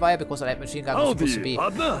shoot Feyfire because the light machine gun was supposed to be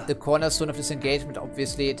the cornerstone of this engagement.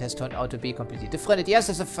 Obviously, it has turned out to be completely different. And yes,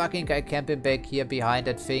 there's a fucking guy camping back here behind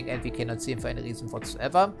that thing, and we cannot see him for any reason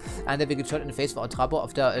whatsoever. And then we get shot in the face for our trouble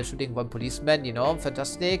after shooting one policeman, you know,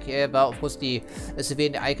 fantastic. But of course, the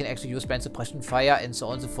civilian I can actually use blind suppression fire and so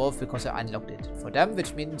on and so forth because I unlocked it for them,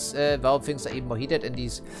 which means, well, things are even more heated in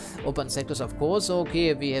these open sectors, of course.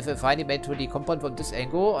 Okay, we have finally made to the compound from this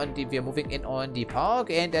angle, and we are moving in on the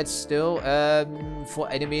park, and that's still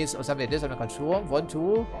 4 enemies or something like this. I'm not quite sure. 1,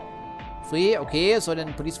 2, 3. Okay, so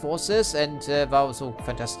then police forces, and wow, so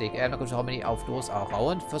fantastic. I'm not quite sure how many of those are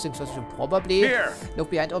around. First things first, we should probably look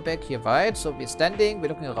behind our back here, right? So we're standing, we're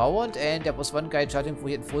looking around, and there was one guy charging through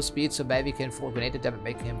here at full speed, so maybe we can throw a grenade at them and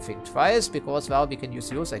make him think twice, because, well, we can use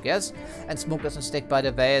those, I guess. And smoke doesn't stack, by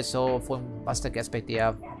the way, so throwing master gas back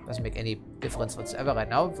there doesn't make any difference whatsoever right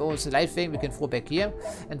now. So it's the light thing we can throw back here.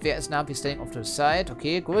 And where is now? He's standing off to the side.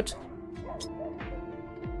 Okay, good.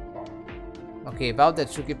 Okay, well,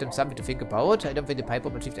 that should give them something to think about. I don't think the pipe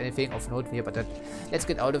bomb achieved anything of note here, but let's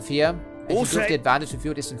get out of here. And you have the advantage with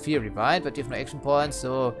you, this in theory, right? But you have no action points,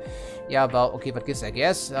 so yeah, well, okay, but this, I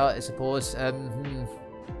guess, I suppose,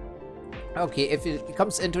 okay, if it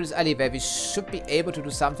comes into this alleyway, we should be able to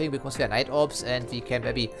do something because we are night orbs and we can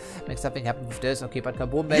maybe make something happen with this. Okay, but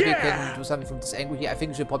Kaboom maybe can do something from this angle here. I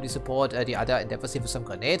think we should probably support the other endeavors here with some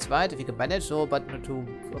grenades, right? If we can manage, so, but not too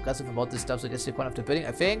aggressive about this stuff. So that's the corner of the building,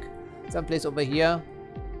 I think. Someplace over here.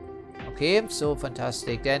 Okay, so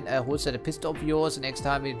fantastic. Then holster the pistol of yours. The next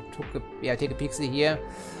time we take a pixel here.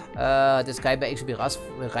 This guy may actually be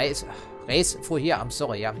race through here. I'm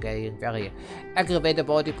sorry, I'm getting very aggravated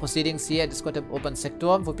about the proceedings here. This got an open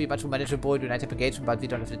sector. Would be much more manageable to night engagement, but we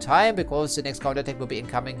don't have the time because the next counterattack will be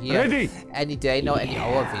incoming here any day now, any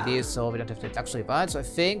hour really. So we don't have the luxury bar. So I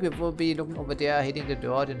think we will be looking over there, hitting the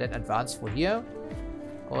dirt, and then advance through here.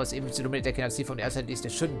 Because even if the Illuminator cannot see from the outside, at least there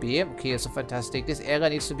shouldn't be. Okay, so fantastic. This area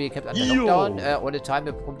needs to be kept under lockdown all the time.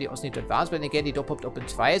 We probably also need to advance. But again, the door popped open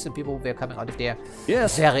twice, and people were coming out of there.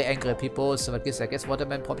 Very angry people. So I guess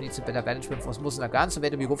Waterman probably needs a better management for Smooth and a gun. So where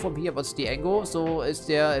do we go from here? What's the angle? So is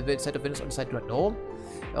there a set of windows on the side? Do not know.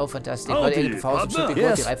 Oh, fantastic. Well, the angle should be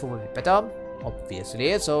good. The rifle will be better.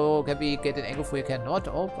 Obviously, so can we get an angle for you? Cannot.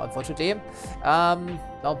 Oh, unfortunately.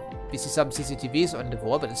 Now we see some CCTVs on the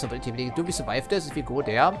wall, but it's ability. Do we survive this if we go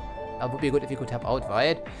there? Would be good if we could help out,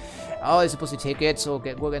 right? Oh, I suppose we take it. So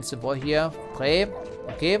go against the wall here. Pray.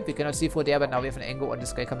 Okay, we cannot see through there, but now we have an angle on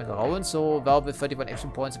this guy coming around. So, well, with 31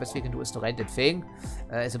 action points, the best we can do is to rent that thing.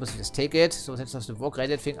 I suppose we just take it. So, since us to work,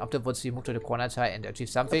 rent that thing. Afterwards, we move to the corner tie and achieve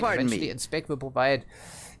something. Eventually, inspect will provide.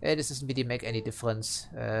 This doesn't really make any difference,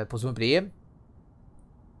 presumably.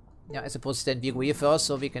 Yeah, I suppose then we go here first,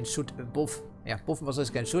 so we can shoot both. Yeah, both of us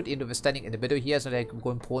can shoot, even though we're standing in the middle here, so like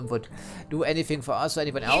going prone would do anything for us or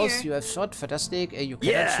anyone else. You have shot, fantastic. You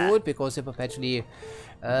cannot shoot because you're perpetually,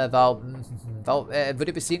 would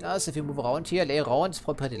you be seeing us if we move around here, lay around? It's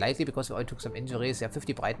probably pretty likely because we all took some injuries. Yeah,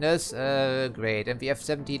 50 brightness, great. And we have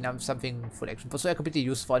 17 something full action. So they're completely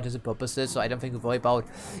useful for different purposes, so I don't think we worry about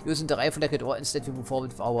using the rifle like it, or instead we move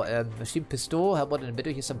forward with our machine pistol. How about in the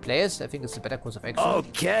middle here someplace? I think it's a better course of action.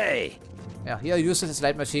 Okay. Yeah, here uses his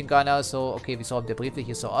light machine gunner, so okay, we saw him there briefly,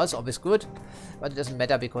 he saw us, always good. But it doesn't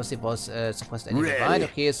matter because it was suppressed anyway, right?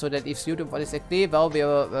 Okay, so that leaves you to what exactly? Well, we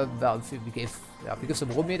give some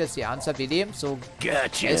room here, that's the answer, really. So,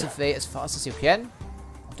 race away as fast as you can.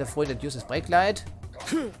 After throwing that uses brake light.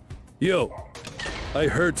 Yo, I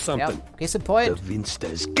heard something. Yeah, case in point. The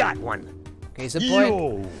Vinsta's got one. Case in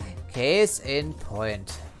point. Case in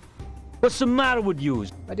point. What's the matter with you?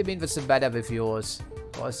 What do you mean what's the matter with yours?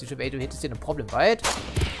 Because you should be able to hit this in a problem, right?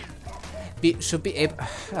 We should be able...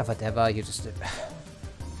 whatever, you just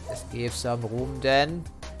give some room then.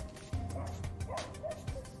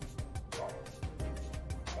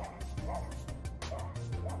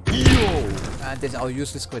 And there's our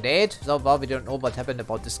useless grenade. So well, we don't know what happened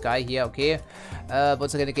about this guy here, okay.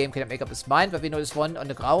 Once again, the game cannot make up its mind, but we know there's one on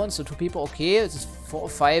the ground, so 2 people, okay. This is 4 or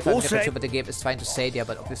 5. I'm not sure what the game is trying to say there,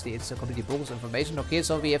 but obviously it's completely bogus information. Okay,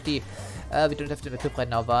 so we have the, we don't have the equip right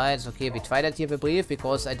now, right? Okay, we tried that here, we believe,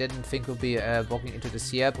 because I didn't think we'll be walking into this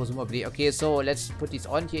here, presumably. Okay, so let's put these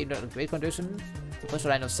on here in a great condition. The pressure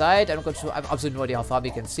line of sight, I'm absolutely no idea how far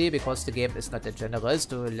we can see, because the game is not that generous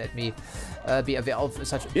to let me be aware of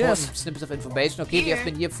such important snippets of information. Okay, we have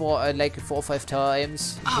been here for like 4 or 5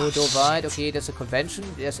 times. Right? Okay, there's a convention.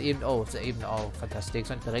 There's even, fantastic.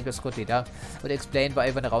 So the regular squad leader would explain why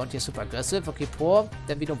everyone around here is super aggressive. Okay, poor.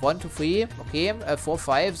 Then we do 1, 2, 3. Okay, 4,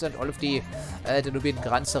 5, and all of the Danubian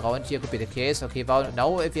grunts around here could be the case. Okay, well,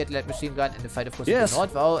 now if we had light machine gun in the fight, of course, we do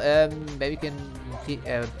not. Well, maybe we can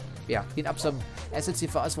clean up some assets here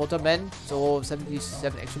for us, watermen. So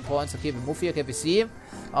 77 action points. Okay, we move here. Okay, we see.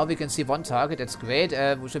 We can see 1 target. That's great.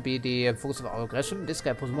 Which should be the focus of our aggression. This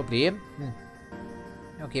guy, presumably.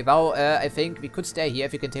 Okay, well, I think we could stay here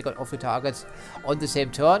if we can take out all 3 targets on the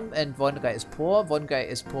same turn. And 1 guy is poor, 1 guy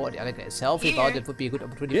is poor, and the other guy is healthy. Well, that would be a good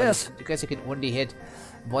opportunity. Yes. Because you can only hit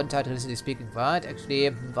 1 target, realistically speaking, right?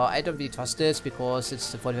 Actually, well, I don't really trust this because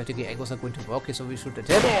it's the 45 degree angles are going to work. Okay, so we shoot at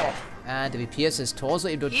him. And we pierce his torso.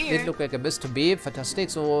 It did look like a miss to me.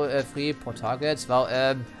 Fantastic. So 3 per targets. Well,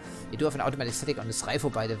 you do have an automatic setting on this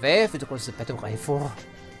rifle, by the way. Which of course is a better rifle.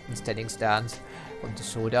 In standing stance on the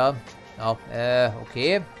shoulder. Oh,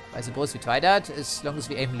 okay. I suppose we try that. As long as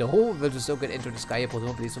we aim low, we'll just get into the sky,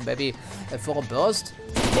 presumably. So maybe for a burst.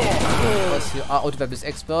 Because you are auto weapons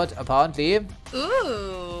expert, apparently.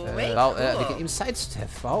 Ooh, wow, we can even sidestep.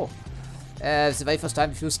 Wow. It's the very first time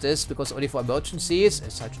we've used this because only for emergencies,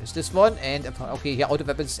 such as this one. And okay, here auto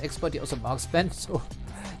weapons expert, here also marksman. So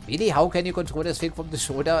really, how can you control this thing from the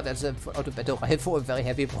shoulder? That's an auto battle rifle, a very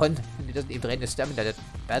heavy one. And it doesn't even drain the stamina that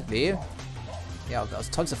badly. Yeah, there's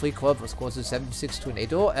tons of free crop, of course, 76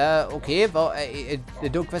 tornado. Okay, well, I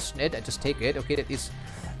don't question it, I just take it. Okay, that is,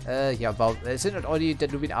 yeah, well, it's not only the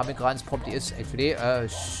Danubian army grants, probably is actually,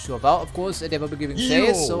 sure, well, of course, they will be giving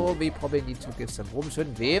chase, so we probably need to give some room,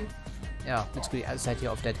 shouldn't we? Yeah, let's go the other side here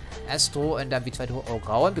of that Astro, and then we try to hold our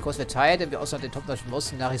ground, because we're tired, and we're also on the top-notch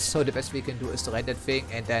mercenaries, so the best we can do is to rent that thing,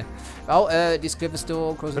 and then, well, this clip is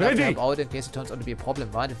still close enough to help out in case it turns out to be a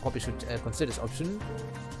problem, right? We probably should consider this option.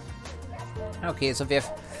 Okay, so we have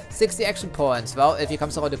 60 action points. Well, if he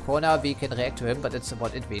comes around the corner, we can react to him, but that's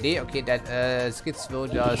about it, really. Okay, then skids will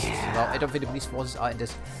just... Well, I don't think the police forces are in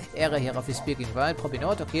this area here, roughly speaking, right? Probably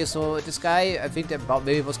not. Okay, so this guy, I think that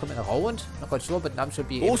maybe was coming around. Not quite sure, but Nam should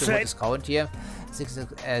be able to hold this count here.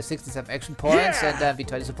 67 action points, and then we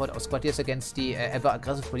try to support our squaddiers against the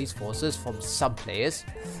ever-aggressive police forces from some place.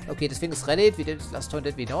 Okay, this thing is ready. We did it last turn,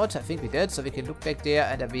 did we not? I think we did, so we can look back there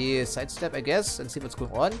and then we sidestep, I guess, and see what's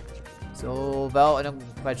going on. So, well, I'm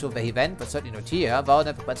not quite sure where he went, but certainly not here. Well,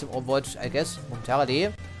 then we some Overwatch, I guess,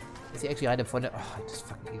 momentarily. Is he actually right in front of... Oh, this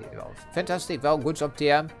fucking idiot. Well, fantastic. Well, good job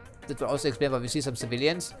there. That will also explain why we see some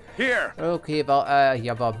civilians. Here! Okay, well,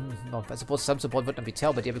 yeah, well, no, I suppose some support would not be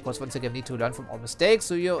terrible here, because once again, we need to learn from our mistakes.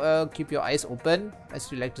 So you keep your eyes open,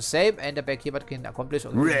 as you like to say, and back here, what can accomplish.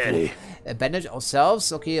 Ready! Bandage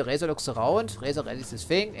ourselves. Okay, Razor looks around. Razor readies this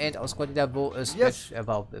thing, and our squad leader will scratch.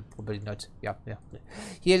 Well, probably not. Yeah.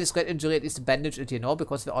 Here, the squad injury is the bandage it, you know,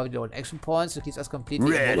 because we're already on action points. So keeps us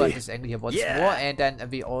completely over at this angle here once more, and then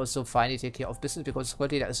we also finally take care of business because the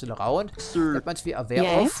squad leader is still around. That much we are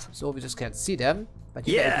aware of. So we just can't see them. But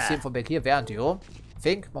you can see them from back here, weren't you?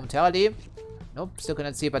 Think, momentarily. Nope, still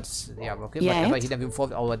cannot see, but yeah, okay. Whatever, here then we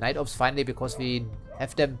informed our night ops finally because we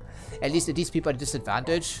have them, at least these people at a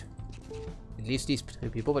disadvantage. At least these 3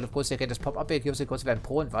 people, but of course they can just pop up here because we went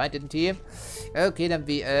pro and right, didn't he? Okay, then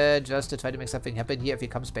we just try to make something happen here if he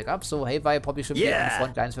comes back up. So Haywire probably should be on the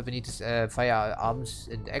front lines where we need to firearms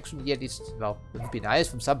in action here. At least, well, it would be nice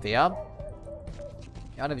from somewhere.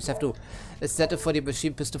 Yeah, then we just have to set up for the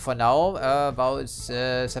machine pistol for now. Well, it's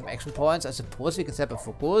some action points. I suppose we can set up a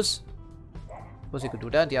focus. I suppose we could do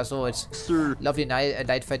that. Yeah, so it's lovely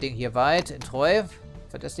night fighting here, right? In Troy.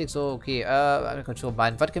 Fantastic. So, okay, I'm not quite sure,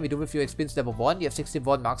 man. What can we do with your experience level 1? You have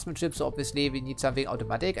 61 marksmanship, so obviously we need something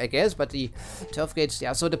automatic, I guess. But the turf gauge,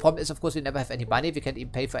 yeah, so the problem is, of course, we never have any money. We can't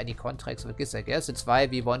even pay for any contracts with this, I guess. That's why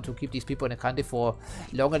we want to keep these people in the country for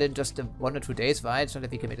longer than just 1 or 2 days, right? So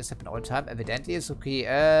that we can make this happen all the time, evidently. It's okay,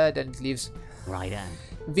 then it leaves... Right on.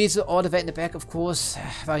 Visa all the way in the back, of course.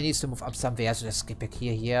 Well, he needs to move up somewhere, so let's get back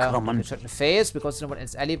here. Come on. Shot in the face, because no one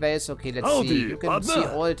else alleyways. Okay, let's see. You can see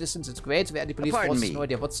all the distance, it's great. Where the police forces no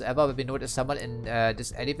idea whatsoever, but we know there's someone in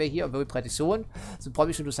this alleyway here very pretty soon. So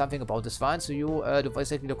probably should do something about this one. So you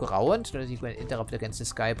voice likely look around. So that you can interrupt against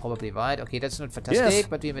this guy, probably, right? Okay, that's not fantastic,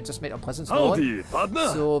 but we just made our presence known.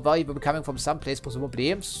 So well, he will be coming from someplace,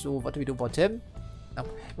 presumably. So what do we do about him?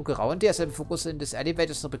 Look around here, so we focus in this alleyway,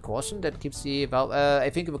 just a precaution that keeps the, well, I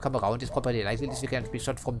think it will come around, it's probably likely, at least we can be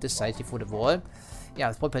shot from this side here for the wall. Yeah,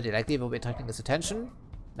 it's probably likely, we'll be attracting his attention.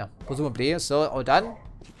 No, presumably, so, all done.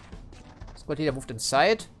 Squad leader moved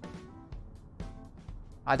inside.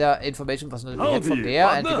 Other information was not had from there,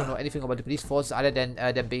 and we don't know anything about the police force other than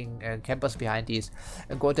them being campers behind these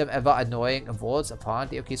goddamn ever annoying walls,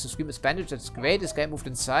 apparently. Okay, so Scream is bandaged, that's great. This guy moved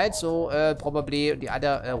inside, so probably the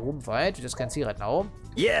other room, right? We just can't see right now.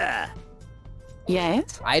 Yeah!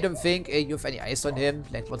 Yes? I don't think you have any eyes on him,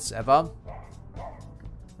 like whatsoever.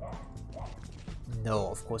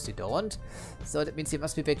 No, of course you don't. So that means he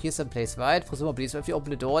must be back here someplace, right? Presumably. So if you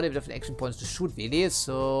open the door, they will have an action points to shoot, really.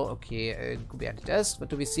 So, okay, could be anti desk. What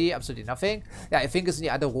do we see? Absolutely nothing. Yeah, I think it's in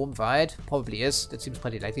the other room, right? Probably is. That seems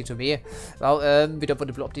pretty likely to me. Well, we don't want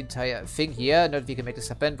to blow up the entire thing here. Not that we can make this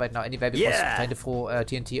happen right now anyway, because we're trying to throw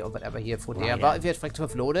TNT or whatever here through there. But if we had fracture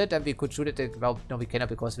loaded, then we could shoot it. Well, no, we cannot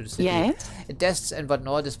because we're just desks and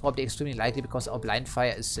whatnot. It's probably extremely likely because our blind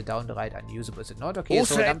fire is down the right unusable, is it not? Okay,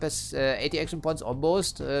 so numbers 80 action points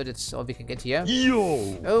almost. That's all we can get here.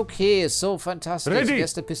 Yo! Okay, so fantastic. Ready.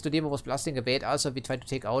 Yes, the pistol demon was blasting away at us, so we tried to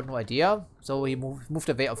take out, no idea. So he moved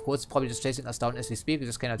away, of course, probably just chasing us down as we speak. We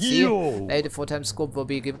just cannot see. The 4x scope will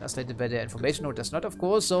be giving us later better information. No, that's not, of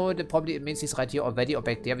course. So that probably means he's right here already or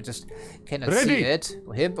back there. We just cannot see it.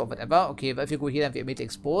 Or him or whatever. Okay, but if you go here, then we immediately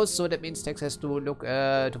expose. So that means Tex has to look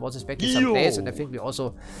towards his back in some place. And I think we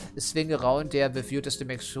also swing around there with you just to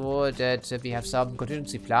make sure that we have some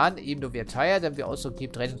contingency plan. Even though we are tired, and we also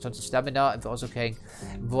keep draining tons of stamina. And we're also carrying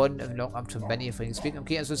one long up to many things speaking.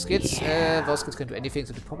 Okay, and so skids, those skids can do anything.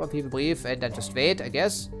 So the proper people brief and then just wait, I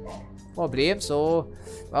guess. Probably. So,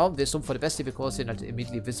 well, we assume for the best here because they're not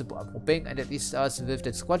immediately visible, I'm hoping. And at least us with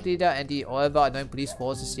the squad leader and the all the annoying police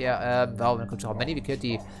forces here. Well, we're not sure how many we killed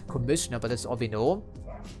the commissioner, but that's all we know.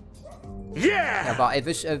 Yeah, but I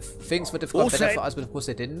wish things would have gone better for us, but of course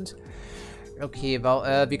they didn't. Okay,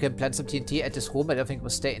 well, we can plant some TNT at this room. I don't think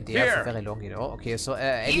we'll stay in there for very long, you know. Okay, so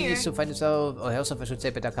Eddie needs to find himself, or herself, I should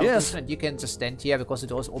say, better cover. And you can just stand here because the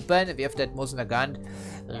door is open. We have that Mosin gun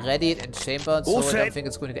ready and chambered, so I don't think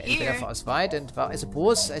it's going to get any better for us, right? And well, I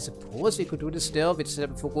suppose we could do this still. We just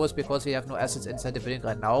have to focus because we have no assets inside the building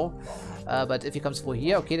right now. But if he comes through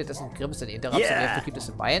here, okay, that doesn't grimace any interrupts, so we have to keep this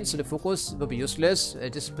in mind. So the focus will be useless.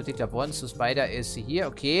 This particular one, so Spider is here,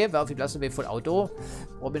 okay. Well, if we blast away full auto,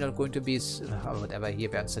 probably not going to be whatever here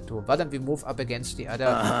Bernd said to. But then we move up against the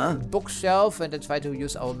other bookshelf and then try to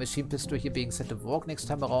use our machine pistol here being set to work next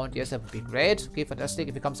time around. Yes, that would be great. Okay, fantastic.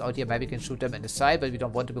 If he comes out here, maybe we can shoot them in the side, but we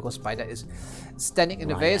don't want to because Spider is standing in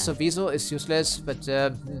the way. So Viso is useless, but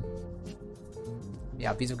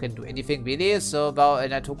yeah, Viso can do anything really. So, well,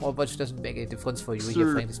 and I took Overwatch doesn't make a difference for you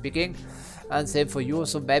here, frankly speaking. And same for you,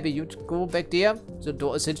 so maybe you go back there. The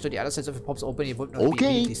door is hinged to the other side, so if it pops open, you would not be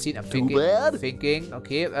immediately seen. I'm thinking,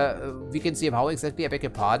 okay, we can see how exactly, I beg your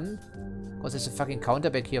pardon. Because there's a fucking counter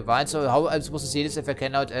back here, right? So how I'm supposed to see this if I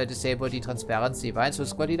cannot disable the transparency, right? So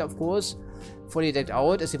squad leader, of course, fully decked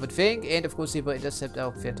out, as you would think, and of course he will intercept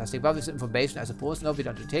our fantastic. But with information, I suppose, no, we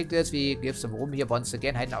don't take this. We give some room here once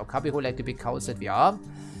again, hiding our cubbyhole like the big cows that we are.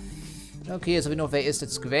 Okay, so we know where he is,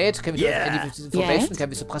 that's great. Can we do any information? Can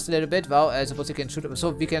we suppress a little bit? Well, I suppose we can shoot him. So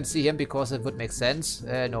we can see him because it would make sense.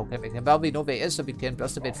 No, can we can. Well, we know where he is, so we can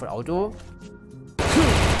burst a bit for auto.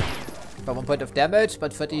 By 1 point of damage,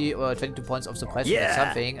 but 30 or 22 points of suppression or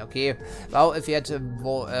something. Okay, well, if we had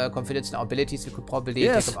more confidence in our abilities, we could probably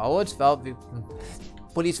take him out. Well,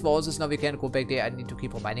 police forces, now we can go back there. I need to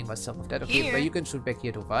keep reminding myself of that. Okay, but you can shoot back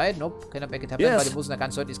here too, right? Nope, cannot make it happen. But the Mosin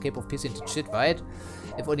gun certainly escape of piece into shit, right?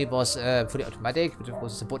 If only it was fully automatic, which of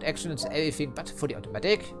course is a bolt action, it's everything but fully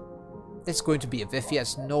automatic. It's going to be a whiff.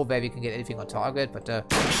 There's no way we can get anything on target, but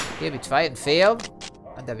here we try and fail.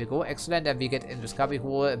 And there we go, excellent. And we get in this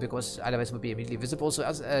cubbyhole because otherwise it would be immediately visible. So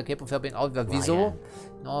as capable of helping out with Viso.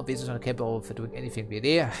 No, Viso is not capable of doing anything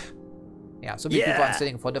really. Yeah, so many people are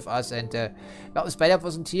standing in front of us, and well, Spider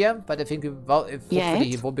wasn't here, but I think well, if hopefully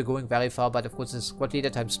he won't be going very far. But of course, the squad leader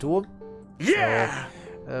times 2. Yeah.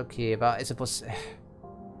 So, okay, but I suppose.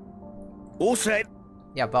 All set.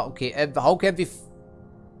 Yeah, but okay. How can we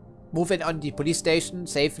move in on the police station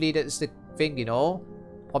safely? That is the thing, you know.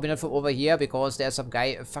 Probably not from over here because there's some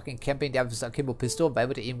guy fucking camping there with a Akimbo pistol. Why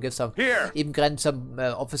would he even give some, even grant some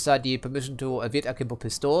officer the permission to wield Akimbo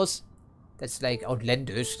pistols? That's like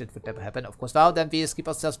outlandish. That would never happen, of course. Well, then we skip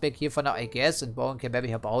ourselves back here for now, I guess, and Bowen can maybe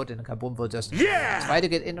help out, and Kaboom will just try to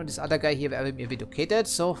get in on this other guy here, where we located.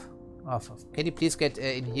 So, can you please get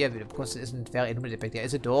in here? Of course, it isn't very illuminated back there.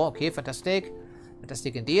 Is a door? Okay, fantastic.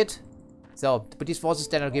 Fantastic indeed. So, the police forces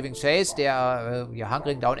then are giving chase. They are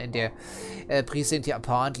hunkering down in their precinct here,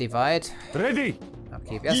 apparently, right? Ready!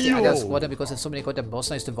 Okay, where's the other squadron? Because there's so many goddamn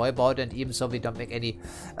mercenaries to worry about, and even so, we don't make any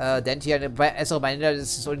dent here. And as a reminder,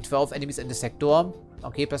 this is only 12 enemies in the sector.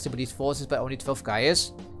 Okay, plus the police forces, but only 12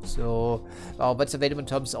 guys. So, what's available in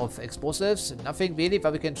terms of explosives? Nothing really,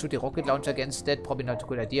 but we can shoot the rocket launcher against that. Probably not a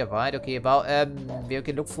good idea, right? Okay, well, we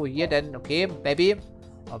can look for here then. Okay, maybe.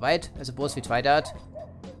 Alright, I suppose we try that.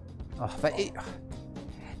 Oh, but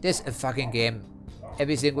this is a fucking game.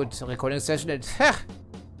 Every single recording session, and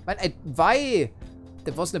why?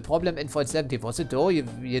 There wasn't a problem in 470, was it though?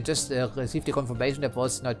 You just received the confirmation that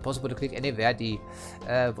was not possible to click anywhere. The,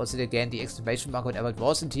 was it again, the exclamation mark, whatever it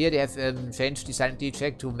was. And here they have changed the sanity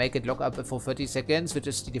check to make it lock up for 30 seconds, which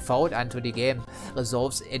is the default until the game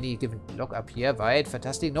resolves any given lock up here, right?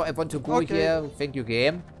 Fantastic. No, I want to go here. Thank you,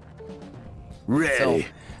 game. Ready. So,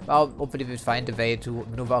 well, hopefully we'll find a way to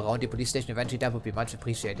maneuver around the police station eventually. That would be much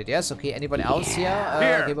appreciated. Yes, okay. Anyone else here?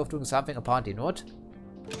 Capable of doing something? Apparently not.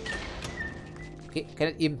 Okay, can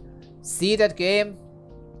I even see that game?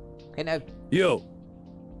 Can I... Yo,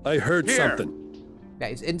 I heard something. Yeah,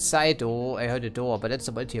 it's inside though. I heard a door, but that's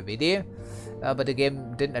about here really. But the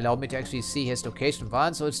game didn't allow me to actually see his location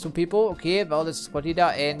one, so it's 2 people. Okay, well, this is squad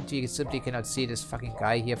leader, and we simply cannot see this fucking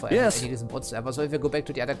guy here for any reason whatsoever. So if we go back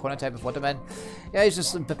to the other corner type of waterman, yeah, he's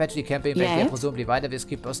just perpetually camping back here, presumably weiter. We just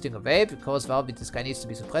keep bursting away, because, well, this guy needs to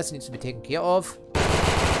be suppressed, needs to be taken care of.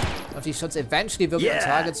 And these shots eventually will be on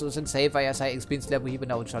target, so since save via high experience level, he will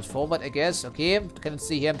now charge forward, I guess. Okay, cannot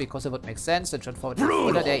see him because it would make sense. Then shot forward.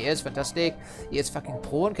 There he is, fantastic. He is fucking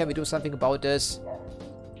prone. Can we do something about this?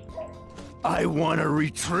 I want to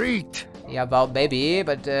retreat. Yeah, well, maybe,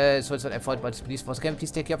 but so it's not effort, but police force. Can we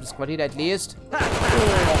please take care of the squad leader at least?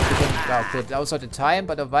 Good. That was not the time,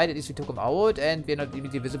 but alright, at least we took him out, and we're not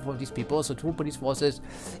immediately visible from these people. So 2 police forces,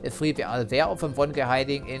 3 we are aware of, and 1 guy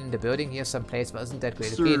hiding in the building here someplace. But isn't that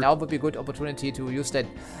great? Okay, now would be a good opportunity to use that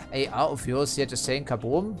AR of yours here, just saying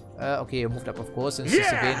kaboom. Okay, you moved up, of course, and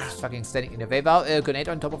it's fucking standing in the way. Well, grenade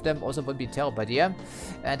on top of them also would be terrible idea.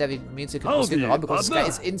 And that means you can also get around, because this guy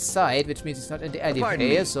is inside, which means it's not in the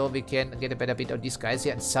alley, so we can get a better beat on these guys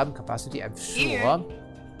here in some capacity, I'm sure.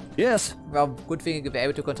 Yes. Well, good thing we'll be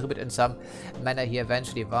able to contribute in some manner here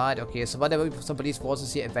eventually, right? Okay, so whatever we put some police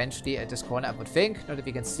forces here eventually at this corner, I would think. Not that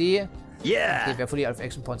we can see. Yeah. Okay, we're fully out of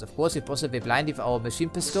action points, of course. We possibly blind with our machine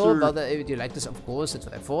pistol. Well, if you like this, of course, that's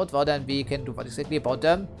what I thought. Well, then we can do what exactly about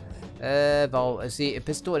them. Well, I see a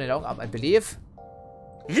pistol and a long arm, I believe.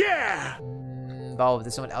 Yeah. Well,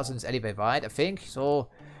 there's someone else in this alleyway, right? I think. So,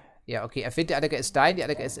 yeah, okay. I think the other guy is dying. The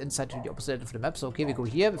other guy is inside to the opposite end of the map. So, okay, we go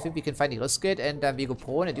here. I think we can finally risk it. And then we go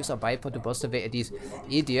prone and use our bipod to burst away at these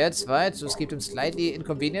idiots, right? So, keep them slightly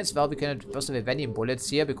inconvenienced. Well, we cannot burst away many bullets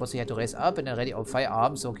here because he had to raise up and then ready our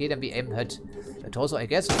firearms. So, okay, then we aim at the torso, I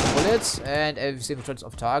guess, with the bullets. And every single shot's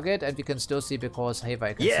off target. And we can still see because, hey,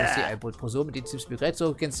 I can still see, I would presume it seems to be great. So,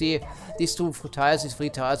 we can see these 2 tiles, these 3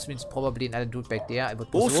 tiles, means probably another dude back there, I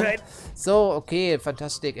would presume. So, okay,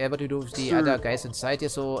 fantastic. What do we do with the other guys inside here?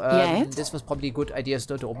 So, this was probably a good idea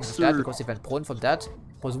still to open with that, because he went prone from that.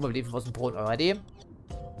 Presumably he wasn't prone already.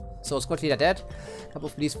 So, squad leader dead. Couple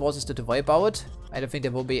of police forces to worry about. I don't think they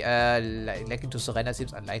will be lacking to surrender,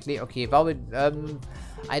 seems unlikely. Okay, well,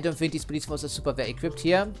 I don't think these police forces are super well equipped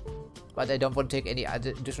here. But I don't want to take any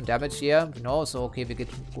additional damage here, you know. So, okay, we get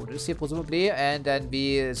good this here, presumably. And then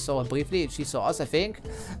we saw her briefly. She saw us, I think.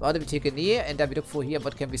 Well, then we take a knee, and then we look for here.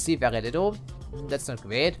 What can we see? Very little. That's not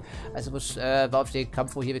great. I suppose, well, if they come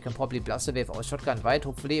through here, we can probably blast away with our shotgun, right?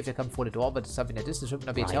 Hopefully, if they come through the door, but something like this should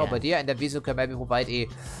not be a terrible idea. And then we can maybe provide a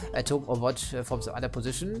token or watch from the other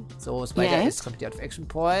position. So, Spider is completely out of action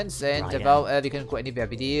points. And, well, we can go anywhere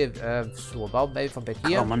we need. Sure, well, maybe from back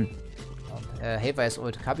here. Hava is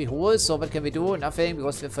old cubby holes, so what can we do? Nothing,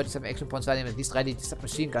 because we have 37 action points running at least ready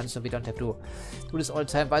submachine guns, so we don't have to do this all the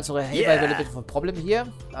time. But so Hava is a little bit of a problem here,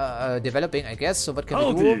 developing, I guess. So what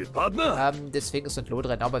can we do? This thing is not loaded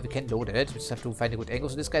right now, but we can load it. We just have to find a good angle.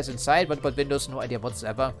 So this guy's inside, but Windows, no idea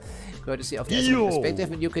whatsoever. Courtesy of the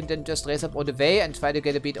perspective, and you can then just raise up all the way and try to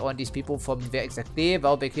get a beat on these people from where exactly.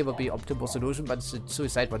 Well, back here will be optimal solution, but it's a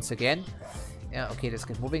suicide once again. Yeah, okay, let's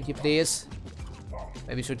get moving here, please.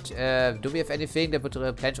 Maybe we should, do we have anything that would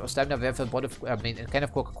replenish our stamina? We have a bottle of, a kind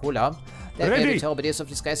of Coca-Cola. There may be terrible ideas of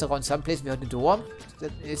these guys around someplace. We heard the door.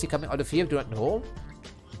 Is he coming out of here? We do not know.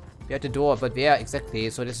 Yeah, the door, but where exactly?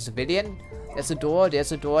 So this is a civilian. There's a door,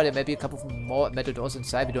 there may be a couple of more metal doors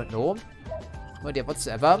inside, we don't know. No idea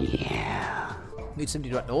whatsoever. Yeah. We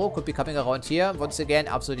simply don't know. Could be coming around here. Once again,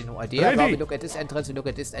 absolutely no idea. But we look at this entrance, we look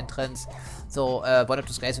at this entrance. So, one of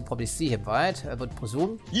those guys will probably see him, right? I would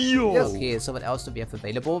presume. Yo! Okay, so what else do we have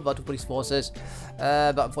available? What do police forces?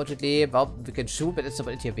 But unfortunately, well, we can shoot, but it's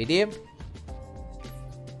about here video.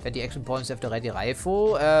 20 action points after ready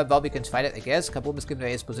rifle. Well, we can fight it, I guess. Kaboom is given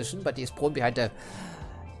away his position, but he's prone behind the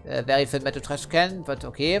very thin metal trash can. But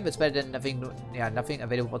okay, it's better than nothing. Yeah, nothing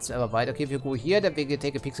available whatsoever. Right? Okay, if you go here, then we can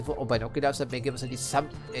take a pixel for binoculars. That may give us at least some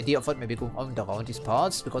idea of what may be going on around these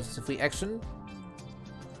parts, because it's a free action.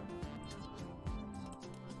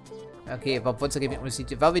 Okay, but once again, we only see.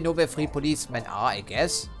 Well, we know where free policemen are, I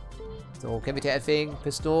guess. So, can we take anything?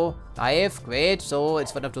 Pistol, knife, great. So,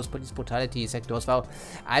 it's one of those police brutality sectors. Well,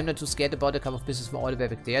 I'm not too scared about a couple of business from all the way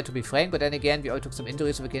back there, to be frank. But then again, we all took some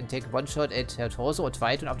injuries, so we can take one shot at her torso or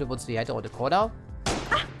try to, and afterwards we hide around the corner.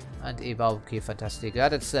 And wow, okay, fantastic. Yeah,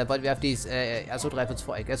 that's but we have these assault rifles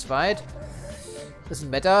for, I guess, right?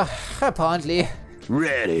 Doesn't matter, apparently.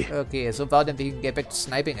 Ready. Okay, so well, then we can get back to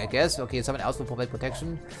sniping, I guess. Okay, someone else will provide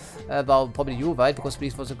protection. Well, probably you, right? Because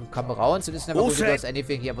police forces could come around, so this is never going to do us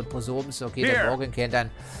anything here, but presumes. Okay, then Morgan can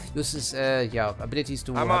then use his, yeah, abilities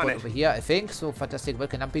to help out over here, I think. So, fantastic.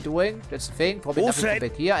 What can I be doing? That's the thing. Probably nothing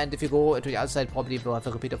back here. And if you go to the other side, probably we'll have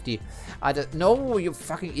a repeat of the other. No, you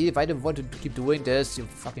fucking idiot. I don't want to keep doing this, you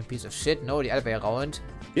fucking piece of shit. No, the other way around.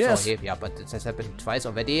 Yes. Sorry, yeah, but this has happened twice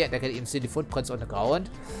already, and I can even see the footprints on the ground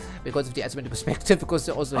because of the isometric perspective, because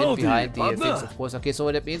they're also hidden behind the things, of course. Okay, so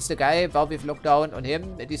that means the guy, well, we've locked down on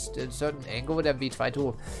him at least a certain angle, then we try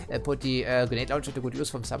to put the grenade launcher to good use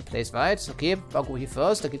from some place, right? Okay, we'll go here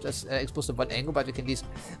first. That gives us exposed to one angle, but we can at least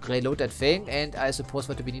reload that thing, and I suppose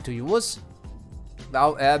what do we need to use?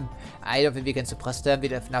 Now, I don't think we can suppress them. We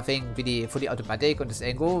have nothing really fully automatic on this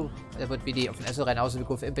angle. That would be the of an SL right now, so we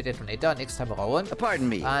go for Impact Detonator next time around. Pardon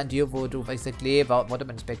me. And you will do basically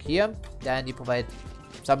Waterman is back here. Then you provide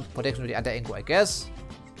some protection to the other angle, I guess.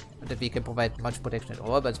 Not that we can provide much protection at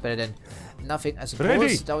all, but it's better than nothing, I suppose.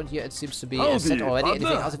 Ready. Down here it seems to be set already. Anything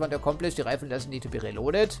else you want to accomplish? The rifle doesn't need to be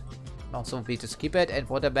reloaded. No, so we just keep it. And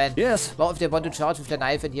Waterman. Yes. Well, if they want to charge with the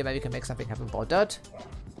knife in here, maybe we can make something happen about that.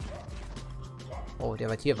 Oh, they're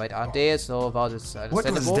right here, right, aren't they? So, well, that's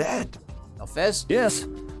understandable. What was that? Northwest? Yes.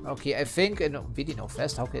 Okay, I think in really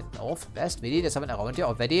northwest. How can northwest? Really? There's someone around here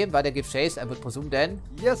already, but I give chase, I would presume then.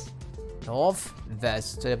 Yes.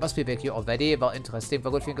 Northwest. So they must be back here already. Well, interesting.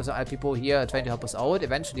 But good thing because there are people here trying to help us out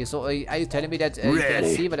eventually. So are you telling me that you can't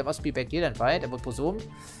see, but they must be back here then, right? I would presume.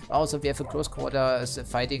 Also, we have a close quarters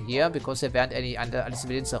fighting here because there weren't any other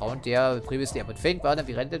civilians around there previously, I would think. But then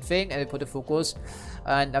we ran that thing and we put the focus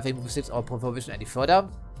and nothing moves our provision any further.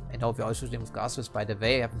 And now we're also shooting with gases, by the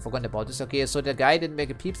way. I haven't forgotten about this. Okay, so the guy didn't make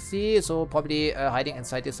a peep see, so probably hiding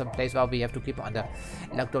inside is some place where we have to keep him under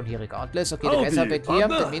lockdown here regardless. Okay, the guys are back here.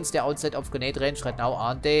 That means they're outside of grenade range right now,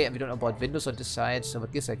 aren't they? And we don't know about windows on this side. So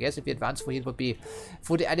what gives, I guess, if we advance for here, it would be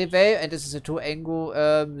through the alleyway. And this is a two-angle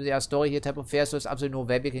yeah, story here type of affair, so there's absolutely no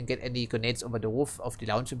way we can get any grenades over the roof of the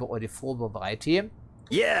lounge or the floor variety.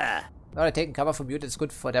 Yeah. Well, they're taking cover from you. That's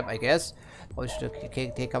good for them, I guess. Or we should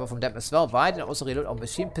take cover from them as well, right? And also reload our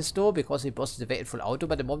machine pistol because we busted the way in full auto.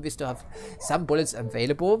 But at the moment, we still have some bullets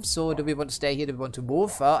available. So, do we want to stay here? Do we want to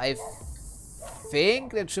move? I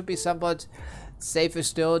think that should be somewhat safer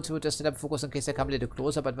still to just set up focus in case they come a little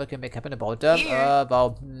closer. But what can make happen about them?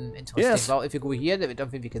 Well, interesting. Yes. Well, if you go here, then we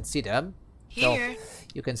don't think we can see them. So,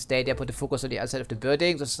 you can stay there, put the focus on the other side of the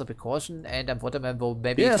building. This is a precaution. And Waterman will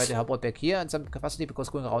maybe try to help out back here in some capacity because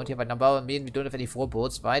going around here by number, I mean, we don't have any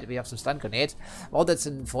floorboards, right? We have some stun grenades. Well, that's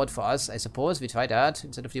a fault for us, I suppose. We try that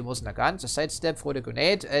instead of using a gun. Just sidestep, throw the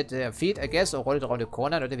grenade at their feet, I guess, or roll it around the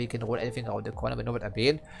corner. Not that we can roll anything around the corner, we know what I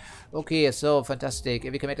mean. Okay, so fantastic.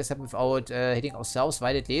 If we can make this happen without hitting ourselves,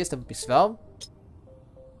 right, at least, that would be swell.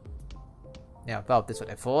 Yeah, well, that's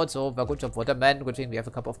what I thought. So, well, good job, Waterman. Good thing we have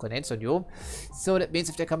a couple of grenades on you. So, that means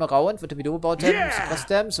if they come around, what do we do about them? Suppress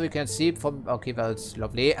them so we can see from... Okay, well, it's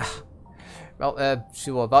lovely. Well,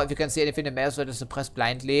 sure. Well, if you can see anything in the mail, so to suppress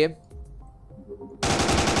blindly.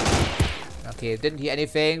 Okay, didn't hear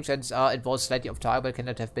anything. Chances are it was slightly off target, but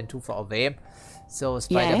cannot have been too far away. So,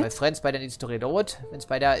 Spider, my friend, Spider needs to reload. When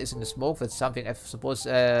Spider is in the smoke with something, I suppose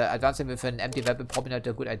advancing with an empty weapon probably not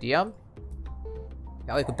a good idea.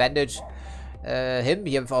 Now we can bandage him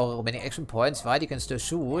here with our remaining action points, right? He can still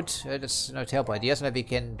shoot. That's not a terrible idea, so that we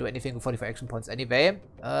can do anything with 44 action points anyway.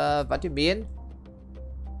 What do you mean?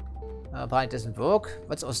 Apparently it doesn't work.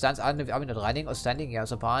 What's our stance? Are we not running or standing? Yeah,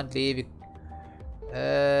 so apparently we...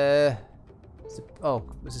 oh,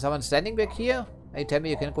 is there someone standing back here? Hey, tell me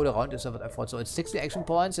you can go around this what I thought. So it's 60 action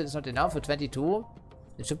points, and it's not enough for 22.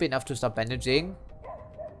 It should be enough to start bandaging.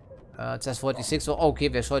 It says 46, so okay,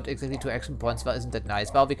 we're short exactly 2 action points. Well, isn't that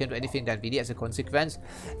nice? Well, we can do anything then really as a consequence.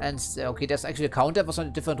 And okay, there's actually a counter. It was on a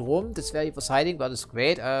different room. That's where he was hiding. Well, that's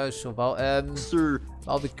great. Sure, well, Sir.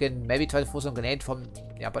 well, we can maybe try to throw some grenade from,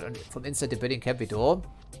 yeah, but from inside the building can we do?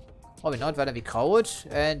 Or we not, then we crouch,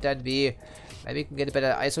 and then we maybe can get a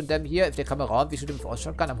better eyes on them here. If they come around, we shoot them with our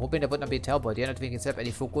shotgun. I'm hoping they would not be terrible. They're not thinking it's have any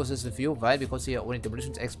focuses with you, right? Because you're only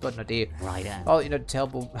demolitions expert, not the... Right on. Oh, you're not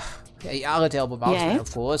terrible... yeah, you are a terrible marksman,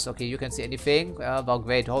 of course. Okay, you can see anything. Well,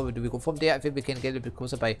 great. How do we go from there? I think we can get a bit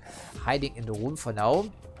closer by hiding in the room for now.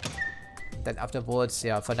 Then afterwards,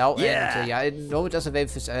 yeah, for now, Yeah. and yeah, I know it doesn't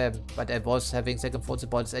but I was having second thoughts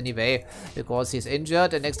about this anyway, because he's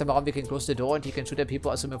injured, and next time around we can close the door and he can shoot at people,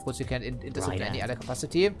 assuming of course we can intercept in any other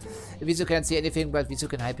capacity. Vizu can't see anything, but Vizu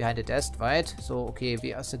can hide behind the desk, right? So, okay,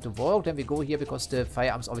 we are set to work, then we go here because the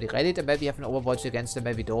firearm's already ready, and maybe we have an overwatch against them,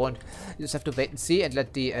 maybe we don't. You just have to wait and see and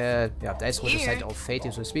let the, yeah, dice roll decide of fate, so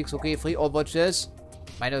to speak. So, okay, 3 overwatches.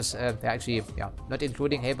 Minus, actually, yeah, not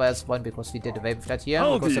including Haver's one because we did away with that here.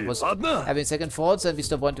 Because it was having second thoughts, and we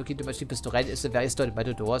still want to keep the machine pistol ready. It's a very sturdy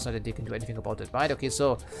metal door, so that they can do anything about it, right? Okay,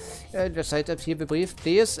 so just side up here, be brief,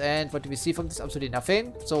 please. And what do we see from this? Absolutely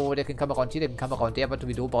nothing. So they can come around here, they can come around there. What do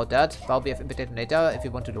we do about that? Well, we have impact detonator if we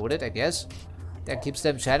want to load it, I guess. That keeps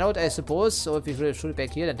them channeled, I suppose. So if we shoot it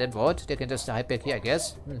back here, then what? They can just hide back here, I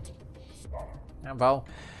guess. Well.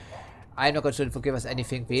 I'm not going to forgive us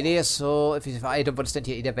anything really, so if I don't want to stand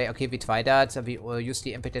here either way, okay, we try that. So we use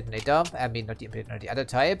the impact detonator, I mean not the impact detonator, the other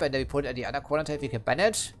type, and then we put it at the other corner type we can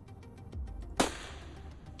manage.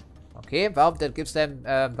 Okay, well, that gives them,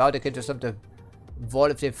 well, they can just the wall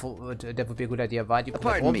if they, that would be a good idea, right? You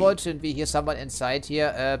put overwatch and we hear someone inside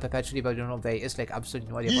here, perpetually, but you don't know where he is, like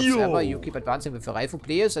absolutely no idea whatsoever. You keep advancing with the rifle,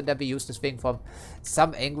 please, and then we use this thing from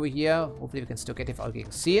some angle here. Hopefully we can still get it without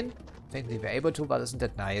getting seen. Thankfully we're able to, but isn't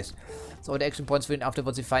that nice? So the action points win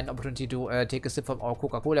afterwards we find an opportunity to take a sip from our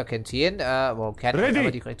Coca-Cola canteen. Well, can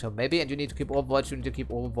whatever the correct term maybe, and you need to keep overwatch,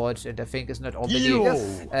 and I think it's not already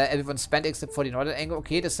everyone's spent except for the northern angle.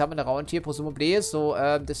 Okay, there's someone around here presumably,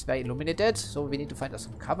 so this is very illuminated, so we need to find us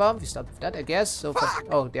some cover. We start with that, I guess. So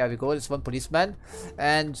oh, there we go, there's one policeman,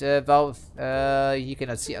 and well, he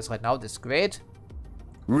cannot see us right now. That's great.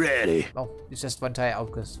 Ready. Oh, it's just one tire out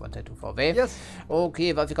because one tire too far away. Yes.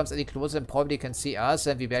 Okay, well, if he comes any closer, then probably can see us,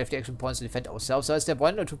 and we barely have the action points to defend ourselves. So is there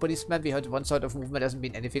 1 or 2 policemen? We heard one sort of movement, doesn't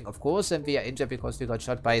mean anything, of course, and we are injured because we got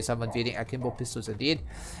shot by someone wielding akimbo pistols indeed.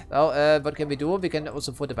 Well, what can we do? We can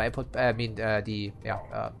also for the bipod,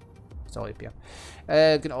 sorry,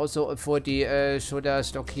 yeah. Can also afford the shoulder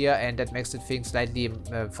stock here, and that makes the thing slightly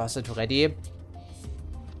faster to ready.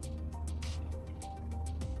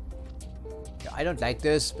 I don't like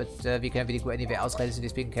this, but we can't really go anywhere else. Relatively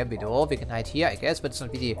speaking, can we do? We can hide here, I guess, but it's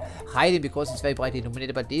not really hiding because it's very brightly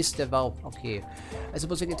illuminated. But this, well, okay. I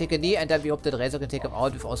suppose we can take a knee, and then we hope that Razor can take him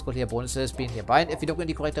out without clear bonuses being nearby. And if we look in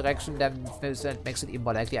the correct direction, then that makes it even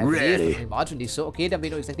more likely, I believe, marginally so. Okay, then we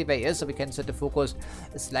know exactly where he is, so we can set the focus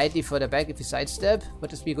slightly further back if we sidestep.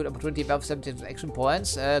 Would this be a good opportunity? We have 17 action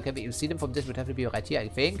points. Can we even see them from this? Would have to be right here, I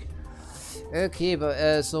think. Okay,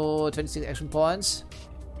 but so 26 action points.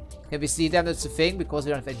 Can we see them? That's the thing, because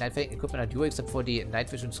we don't have any night vision equipment on you except for the night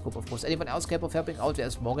vision scope, of course. Anyone else capable of helping out?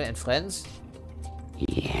 There's Morgan and friends.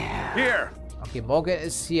 Yeah. Here. Okay, Morgan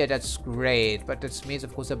is here. That's great. But that means,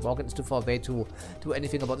 of course, that Morgan is too far away to do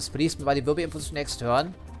anything about this policeman, but he will be in position next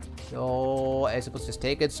turn. So, I suppose just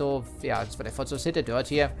take it. So, yeah, that's what I thought. So, sit the dirt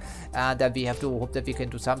here. And then we have to hope that we can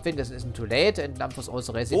do something. This isn't too late. And Lamp was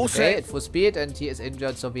also racing away at full speed. And he is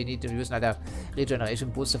injured. So, we need to use another regeneration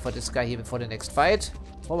booster for this guy here before the next fight.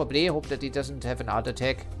 Probably. Hope that he doesn't have an heart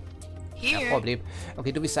attack. Here. Yeah, probably.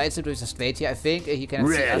 Okay, do we sidestep? Do we just wait here? I think he cannot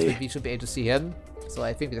see us, but we should be able to see him. So,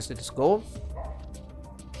 I think we just let this go.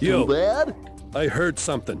 Yo, I heard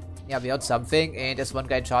something. Yeah, we heard something, and there's one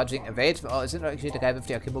guy charging. Wait, oh, isn't it actually the guy with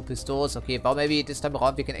the akimbo pistols? Okay, well, maybe this time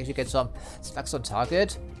around we can actually get some slugs on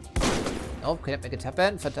target. Nope, can't make it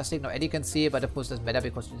happen. Fantastic, no Eddie can see, but of course it doesn't matter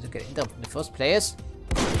because we didn't get interrupted in the first place.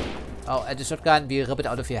 Oh, and the shotgun, we rip it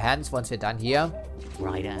out of your hands once we're done here.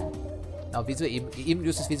 Right on. Now, Vizu even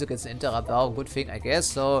uses Vizu gets an interrupt. Oh, good thing, I guess.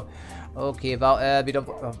 So, okay, well, we don't.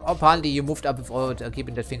 Apparently, you moved up without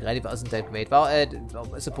keeping that thing ready, but isn't that great? Well,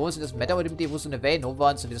 I suppose it doesn't matter what he was in the way. No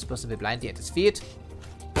one, so we just person will blindly at his feet.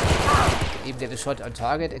 Even get a shot on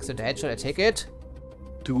target. Excellent headshot. I take it.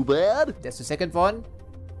 Too bad. There's the second one.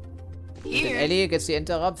 Here. Then Ellie gets the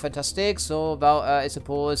interrupt. Fantastic. So, well, I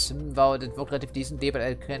suppose, well, that worked relatively decently, but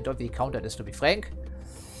I can't really counter this, to be frank.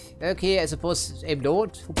 Okay, I suppose aim low.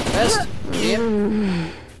 Hope for the best.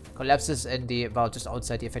 Okay. collapses in the, well, just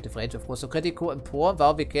outside the effective range, of course. So critical and poor,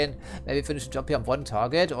 well, we can maybe finish the job here on one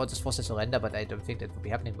target, or just force a surrender, but I don't think that will be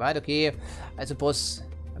happening, right? Okay, I suppose,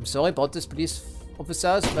 I'm sorry about this police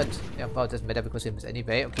officers, but yeah, well, it doesn't matter because he missed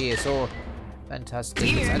anyway. Okay, so, fantastic.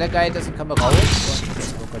 This other guy doesn't come around, so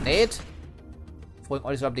there's no grenade. Throwing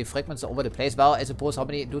all these lovely fragments all over the place. Well, I suppose how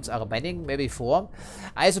many dudes are remaining? Maybe 4.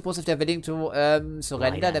 I suppose if they're willing to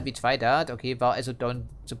surrender, then we try that. Okay, well, I also don't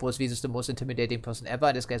suppose this is the most intimidating person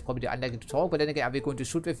ever. This guy is probably unlikely to talk, but then again, are we going to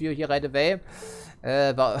shoot with you here right away?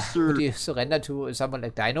 Well, would you surrender to someone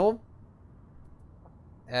like Dino?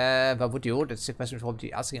 But would you? That's the question we're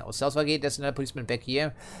probably asking ourselves. Okay, there's another policeman back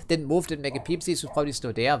here. Didn't move, didn't make a peep. He's probably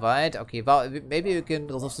still there, right? Okay, well, maybe we can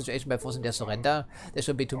resolve the situation by forcing their surrender. There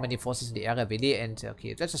shouldn't be too many forces in the area, really. And,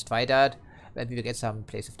 okay, let's just try that. Maybe we get some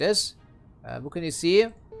place of this. What can you see?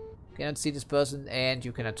 Cannot see this person, and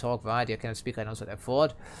you cannot talk, right? You cannot speak right now, so I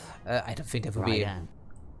thought. I don't think that would be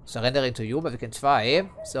surrendering to you, but we can try.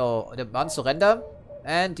 So, the man surrender.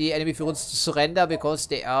 And the enemy feels to surrender because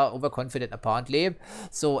they are overconfident apparently.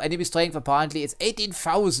 So enemy strength apparently is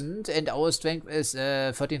 18,000 and our strength is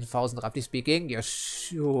 13,000 roughly speaking. Yeah,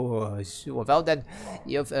 sure. Well then,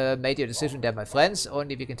 you've made your decision there, my friends.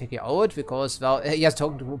 Only we can take you out because, well, yes,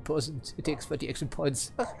 talking to one person, it takes 30 action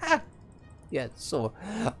points. Yeah, so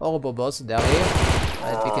horrible mercenary.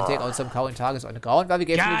 But we can take out some current targets on the ground. Well, we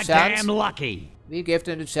gave them a chance. Goddamn lucky. We gave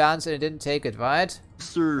them the chance and they didn't take it, right?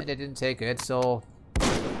 Sir. And they didn't take it, so...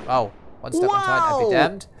 Wow, one step on time and be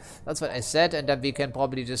damned. That's what I said, and then we can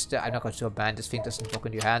probably just, I'm not quite sure, man, this thing doesn't work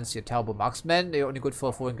in your hands, you're terrible marksman, you're only good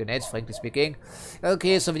for throwing grenades, frankly speaking.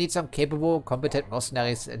 Okay, so we need some capable, competent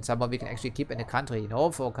mercenaries, and someone we can actually keep in the country, you know,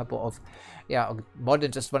 for a couple of, yeah, more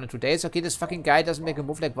than just 1 or 2 days. Okay, this fucking guy doesn't make a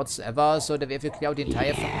move like whatsoever, so that we have to clear out the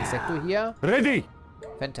entire fucking sector here. Ready!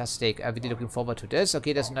 Fantastic. Really looking forward to this.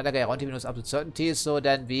 Okay, there's another guy around here who knows absolute certainty, so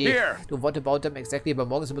then we do what about them exactly, but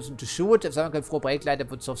morgen is a person to shoot. If someone can throw brake light, that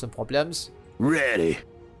would solve some problems. Ready.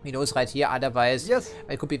 He knows right here, otherwise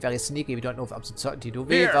it could be very sneaky. We don't know with absolute certainty, do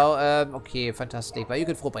we? Well, okay, fantastic. Well, you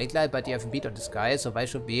can throw brake light, but you have a beat on this guy, so why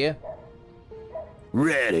should we?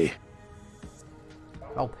 Ready.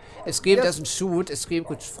 Oh, a Scream doesn't shoot. A Scream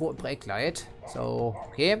could throw a brake light, so,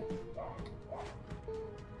 okay.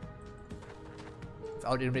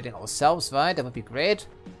 Without eliminating ourselves, right? That would be great.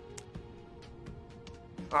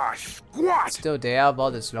 Ah, squat! Still there, well,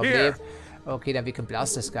 that's lovely. Okay, then we can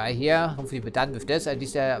blast this guy here. Hopefully we're done with this. At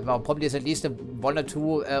least well, probably there's at least 1 or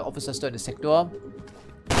 2 officers still in the sector.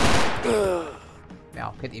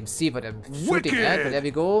 Yeah, can't even see what I'm shooting at, but there we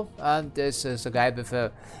go. And this is a guy with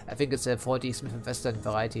a, I think it's a 40 Smith & Wesson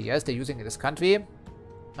variety. Yes, they're using it in this country.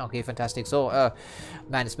 Okay, fantastic. So,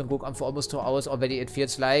 man, it's been going on for almost 2 hours already, it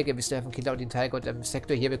feels like. And we still haven't killed out the entire goddamn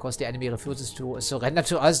sector here because the enemy refuses to surrender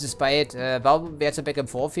to us despite, well, we had some back and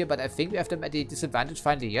forth here, but I think we have them at the disadvantage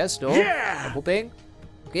finally, yes? No? Yeah! I'm hoping.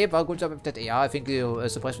 Okay, well, good job with that AR. I think the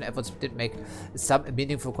suppression efforts did make some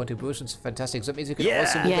meaningful contributions. Fantastic. So, it means you can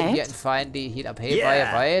also move in here and find the heal up haywire,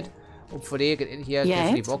 right? Hopefully, get in here,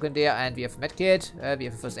 definitely walk in there, and we have a med kit, we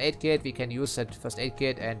have a first aid kit, we can use that first aid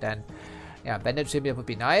kit, and then... yeah, bandage him here would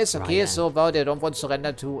be nice. Okay, so well, they don't want to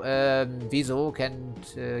surrender to Viso.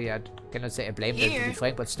 Yeah, cannot say I blame them, to be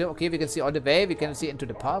frank, but still, okay, we can see on the way. We can see into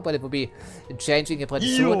the park, but it will be changing here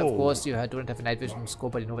pretty soon. Of course, you don't have a night vision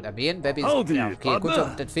scope, but you know what I mean. Maybe yeah, okay, good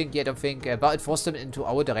job. That thing, yeah, I don't think, well, it forced them into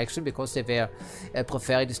our direction because they were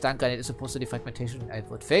preferring the stun grenade as opposed to the fragmentation, I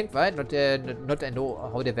would think, right? Not I know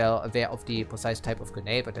how they were aware of the precise type of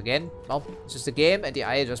grenade, but again, well, it's just a game, and the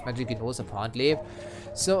eye just magically knows apparently.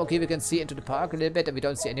 So, okay, we can see into the park a little bit, and we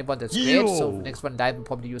don't see anyone. That's great. So, next one live will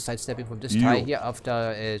probably use sidestepping from this tie here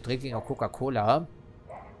after drinking a Coca-Cola.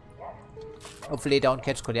 Hopefully, don't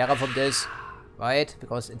catch cholera from this, right?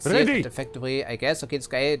 Because it's safe at the factory, I guess. Okay, this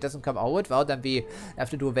guy doesn't come out. Well, then we have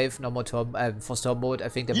to do a wave normal term for storm mode. I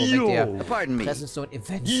think that will make their presence known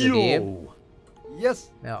eventually.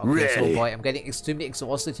 Yes. Yeah, okay, so boy, I'm getting extremely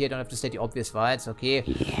exhausted here. Don't have to say the obvious, right? Okay.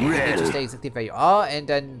 You need to stay exactly where you are, and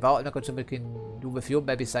then, well, I'm not going to we can do with you.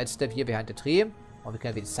 Maybe sidestep here behind the tree. Or we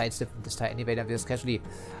can maybe sidestep from this time anyway. Then we just casually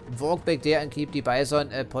walk back there and keep the bison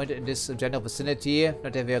pointed in this general vicinity.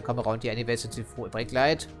 Not that we'll come around here anyway since we throw a brake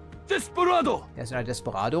light. Desperado! There's another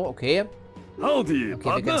Desperado, okay. Howdy,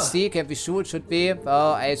 okay, we can see. Can we shoot? Should we?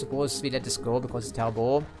 Well, I suppose we let this go because it's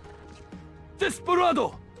terrible.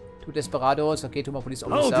 Desperado! 2 Desperados, okay, 2 more police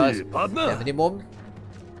officers. Yeah, minimum.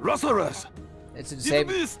 Rossaras! It's the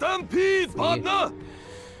same. Stampede, partner!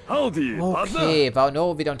 Howdy, Okay, well,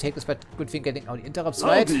 no, we don't take this, but good thing getting out the interrupts,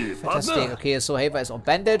 right? Howdy, Fantastic. partner. Okay, so Haver is all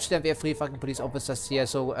bandaged, then we have 3 fucking police officers here,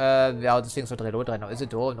 so, well, this thing's not reload right now, is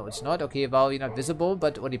it? Oh, no, it's not. Okay, well, you're not visible,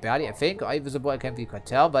 but only barely, I think. Are you visible? I can't really quite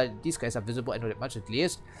tell, but these guys are visible, I know that much at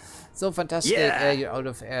least. So, fantastic. Yeah. You're out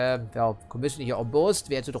of, well, commission here almost.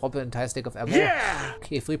 We had to drop an entire stack of ammo. Yeah.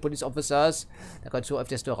 Okay, 3 police officers. I'm not sure if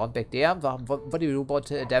they're still around back there. What do we do about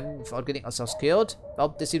them without getting ourselves killed?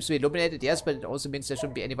 Well, this seems to be illuminated, yes, but it also means there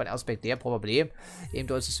shouldn't be anyone else back there, probably. Even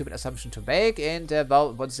though it's a stupid assumption to make. And,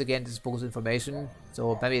 well, once again, this is bogus information.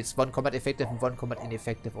 So, maybe it's 1 combat effective and 1 combat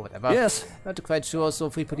ineffective or whatever. Yes. Not quite sure. So,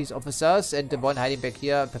 3 police officers and the one hiding back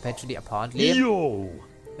here perpetually, apparently. Yo!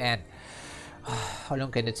 Man. How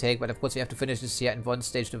long can it take? But of course we have to finish this here in 1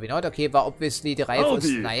 stage, do we not? Okay, well obviously the rifle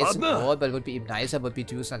is nice and all, but it would be even nicer would be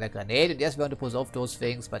to use another grenade. And yes, we want to pull off those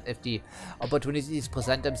things, but if the opportunities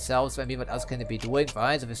present themselves, I mean, what else can it be doing?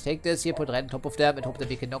 Fine, so let's take this here, put right on top of them, and hope that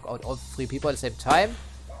we can knock out all 3 people at the same time.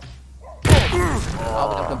 We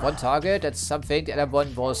knocked on 1 target, that's something. The other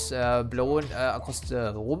one was blown across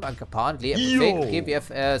the room, apparently. Okay, we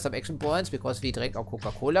have some action points because we drank our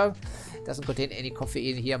Coca-Cola. Doesn't contain any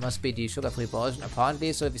coffee in here, must be the sugar-free version,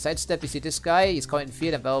 apparently. So if we sidestep, we see this guy, he's coming in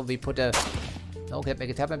field, and well, we put a... No, can't make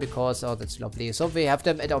it happen because, oh, that's lovely. So we have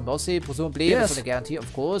them at our mercy, presumably, yes. For the guarantee,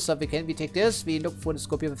 of course. So we take this, we look for the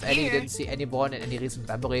Scorpion with any, didn't see anyone in any recent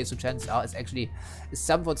memory, so chances are it's actually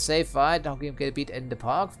somewhat safe, right? Now we can get a beat in the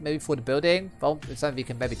park, maybe for the building. Well, it's something we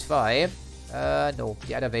can maybe try. No,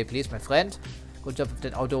 the other way, please, my friend. Good job with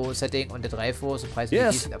the auto setting on the drive-for, surprisingly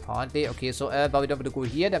decent, apparently. Okay, so, but we don't want to go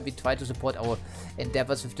here, then we try to support our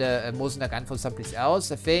endeavors with the Mosener gun from someplace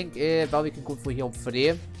else, I think. But we can go for here,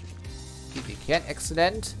 hopefully. If we can,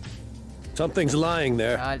 excellent. Something's lying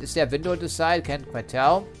there. Is there a window on the side? Can't quite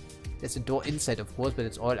tell. There's a door inside, of course, but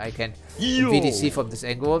it's all I can really see from this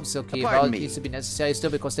angle. So, okay, well, it needs to be necessary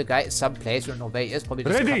still because the guy is someplace. We don't know where he is. Probably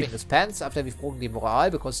just covering his pants after we've broken the morale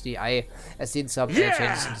because the eye has seen some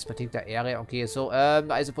changes in this particular area. Okay, so,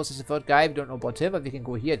 I suppose there's a 3rd guy. We don't know about him, but we can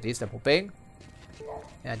go here at least, I'm hoping.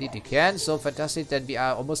 Yeah, indeed we can. So fantastic. Then we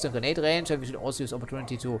are almost in grenade range, and we should also use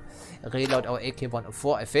opportunity to reload our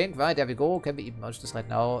AK-104, I think. Right, there we go. Can we even launch this right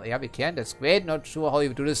now? Yeah, we can. That's great. Not sure how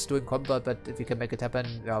you do this doing combat, but if we can make it happen,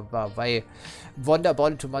 why wonder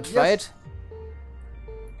about it too much, right?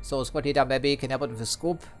 So squad leader maybe can help out with the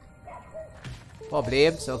scope.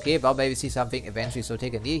 Probably. So okay, well maybe see something eventually. So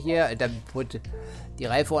take a knee here and then put the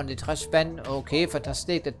rifle on the trash bin. Okay,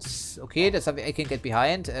 fantastic. That's okay. That's something I can get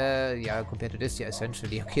behind. Yeah, compared to this here,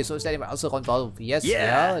 essentially. Okay, so is there anyone else around? Well, yes,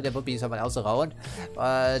 yeah, there will be someone else around.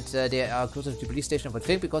 But they are closer to the police station, I would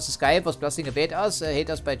think, because this guy was blasting about us, hit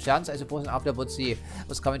us by chance, I suppose, and afterwards he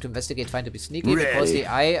was coming to investigate, trying to be sneaky. Because the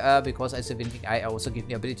eye, because as a willing eye, also gives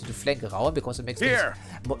me the ability to flank around, because it makes things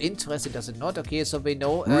more interesting, does it not? Okay, so we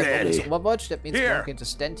know it's Overwatch. That means we can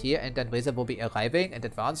just stand here, and then Razor will be arriving and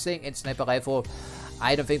advancing, and sniper rifle.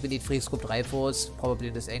 I don't think we need 3 scoped rifles, probably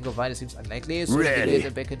in this angle, right? It seems unlikely. So we can get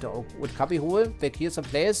it back into our wood cubby hole, back here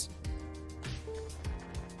someplace.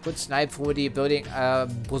 Could snipe through the building,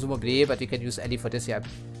 presumably, but we can use Ellie for this here.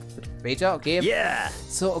 Major, okay. Yeah.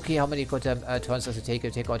 So, okay, how many turns does it take?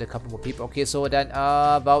 Take out a couple more people. Okay, so then,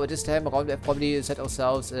 well, this time around, we'll probably set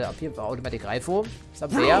ourselves up here with our automatic rifle.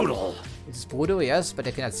 Somewhere. This is brutal, yes, but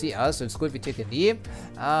they cannot see us, so it's good we take a knee.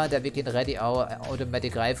 Then we can ready our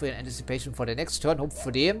automatic rifle in anticipation for the next turn,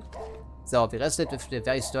 hopefully. So, we rested with the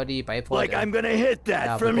very sturdy bipod. Like I'm gonna hit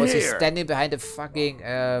that from because here. He's standing behind the fucking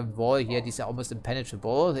wall here. These are almost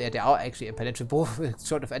impenetrable. Yeah, they are actually impenetrable,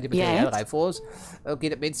 short of anti-material rifles. Okay,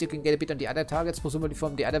 that means you can get a bit on the other targets, presumably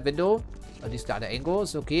from the other window. At least the other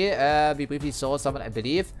angles. Okay, we briefly saw someone, I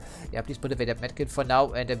believe. Yeah, please put away that medkit for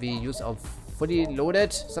now. And then we use our fully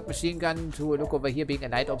loaded submachine gun to look over here, being a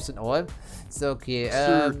night ops and all. So, okay,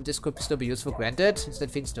 this could still be used for granted. Is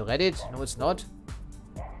that thing still ready? No, it's not.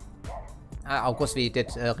 Of course we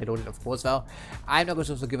did reload it, of course. Well, I'm not going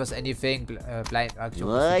to give us anything blind.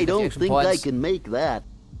 I don't think I can make that.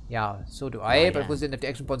 Yeah, so do I, but of course then if the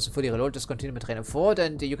action points are fully reloaded, just continue with train of thought,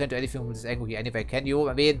 and you can do anything with this angle here anyway, can you?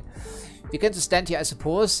 I mean, we can just stand here, I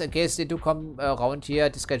suppose, in case they do come around here,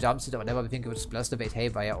 this guy jumps it or whatever, we think it would just blast the weight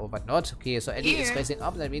haywire or whatnot. Okay, so Eddie is racing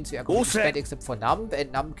up, that means we are going to spend except for Numb,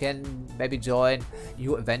 and Numb can maybe join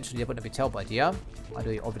you eventually, but we tell about here.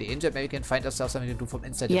 Although you're already injured, maybe we can find ourselves something to do from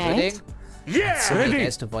inside the building. Yeah! So many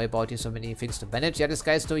guys to worry about, here, so many things to manage. Yeah, this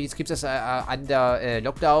guy still he keeps us under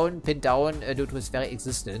lockdown, pinned down due to his very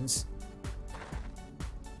existence.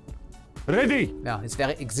 Ready. Yeah, it's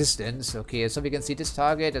very existence. Okay, so we can see this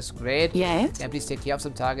target. That's great. Yes. And please take care of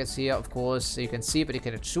some targets here. Of course, you can see, but you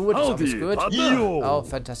cannot shoot. It's always good. Oh,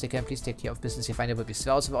 fantastic. And please take care of business. You find it will be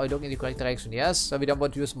swell. So we're looking in the correct direction. Yes. So we don't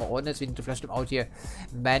want to use more ordnance. We need to flush them out here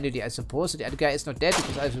manually, I suppose. So the other guy is not dead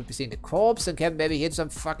because I will be seeing the corpse and can maybe hit some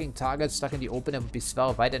fucking targets stuck in the open and would be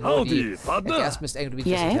swell. Right? And know the gas mist angle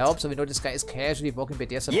doesn't help. So we know this guy is casually walking by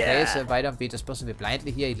there someplace. Why don't we just possibly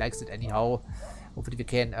blindly here? He likes it anyhow. Hopefully we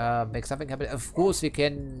can make something happen. Of course we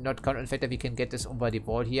can not count on the fact that we can get this over the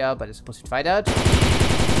wall here, but it's supposed to try that.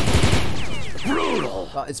 Brutal!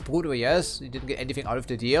 Well, it's brutal, yes. You didn't get anything out of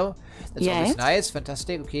the deal. That's always nice.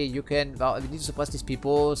 Fantastic. Okay, you can... Well, we need to suppress these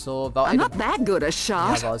people, so... Well, I'm not that good a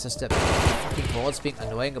shot. Yeah, well, it's just the fucking walls being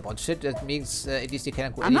annoying about shit. That means at least they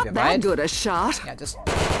cannot go anywhere, right? I'm not that good a shot. Yeah, just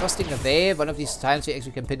busting away. One of these times we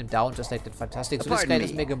actually can pin him down just like that. Fantastic. So this guy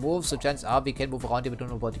doesn't make a move, so chances are we can move around here. We don't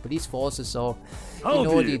know about the police forces, so... You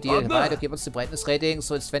know the deal, right? Okay, what's the brightness rating?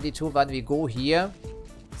 So it's 22 when we go here.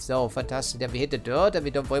 So, fantastic. Then we hit the dirt and we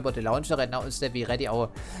don't worry about the launcher. Right now instead we ready our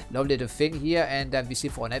lovely little thing here and then we see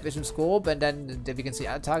for our night vision scope and then we can see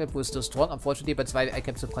our target who is still strong, unfortunately, but I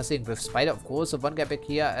kept suppressing with Spider, of course. So one guy back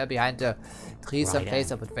here behind the tree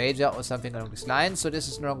someplace up with Ranger or something along this line. So this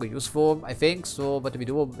is no longer useful, I think. So what do we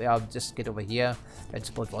do? Yeah, just get over here and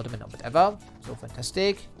support Waterman or whatever. So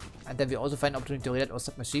fantastic. And then we also find an opportunity to reload our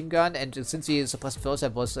submachine gun. And since we suppressed first, I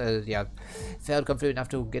was, fairly confident enough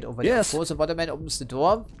to get over there. Of course, the Waterman opens the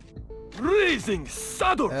door. Raising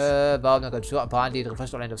saddles! Well, I'm not sure. Apparently, it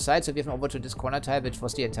refreshed all line of sight. So we have over to this corner tile, which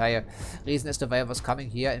was the entire reason as to why I was coming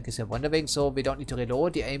here, in case you're wondering. So we don't need to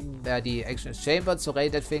reload. The aim, the action is chambered. So ready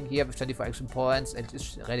that thing here with 24 action points. And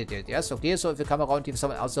it's ready did. Yes, okay. So if we come around, if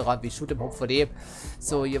someone else around, we shoot him, hopefully.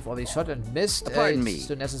 So you've already shot and missed. It's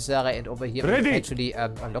still necessary. And over here, we actually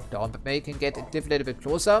unlock down. But maybe you can get a little bit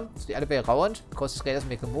closer. It's the other way around. Because this guy doesn't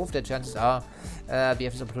make a move. The chances are we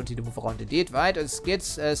have this opportunity to move around indeed, right? And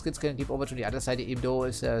skids can keep over to the other side, even though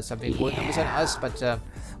it's something going on us, but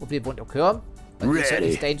hopefully it won't occur. But it's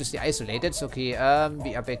certainly dangerously isolated. So, okay,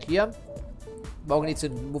 we are back here. Morgan needs to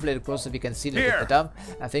move a little closer so we can see a little bit better.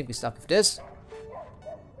 I think we start with this.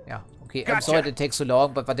 Yeah, okay. I'm sorry it takes so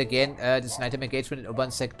long, but again, this is an item engagement in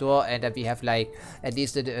urban sector, and we have like at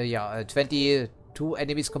least 22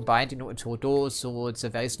 enemies combined, in total, so it's a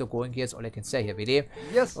very slow going here. That's all I can say here, really.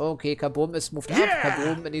 Yes. Okay, Kaboom is moved up.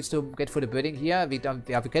 Kaboom needs to get for the building here. We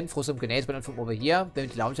can throw some grenades, but not from over here. Then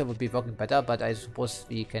the launcher would be working better, but I suppose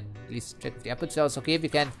we can at least check with the apertures. Okay, we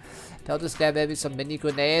can tell this guy maybe some mini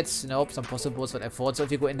grenades. Nope, some possibles, what I thought. So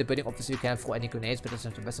if you go in the building, obviously you can throw any grenades, but that's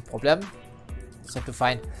not a massive problem. Just have to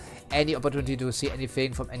find any opportunity to see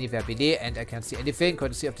anything from anywhere really, and I can't see anything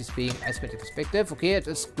courtesy of this being isometric perspective. Okay, it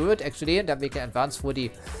is good actually, and then we can advance through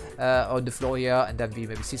the on the floor here, and then we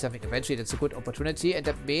maybe see something eventually. That's a good opportunity, and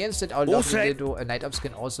that means that our lovely little night ops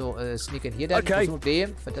can also sneak in here then. Presumably.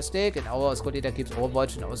 Fantastic, and our squad leader keeps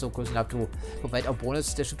overwatch and also close enough to provide our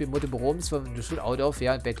bonus. There should be multiple rooms for to shoot out of,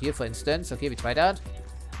 yeah, back here for instance. Okay, we try that.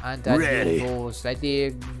 And then we go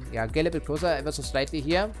slightly, yeah, get a little bit closer, ever so slightly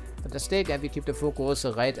here. Fantastic, and we keep the focus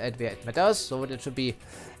right at where it matters. So that should be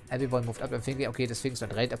everyone moved up. I'm thinking, okay, this thing's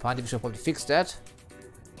not right. Apparently, we should probably fix that.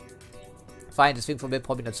 Fine, this thing for me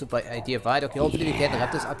probably not super idea, right? Okay, hopefully we can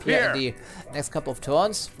wrap this up here in the next couple of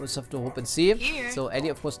turns. We'll just have to hope and see. So Ellie,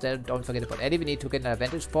 of course, don't forget about Ellie. We need to get an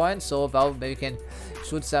advantage point. So well, maybe we can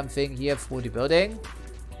shoot something here through the building,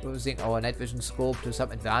 using our night vision scope to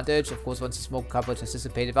some advantage. Of course, once the smoke coverage has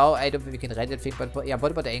dissipated, well, I don't think we can read that thing, but yeah,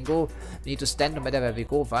 what about the angle? We need to stand no matter where we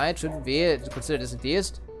go, right? Shouldn't we consider this at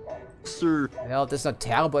least? Sir. Well, that's not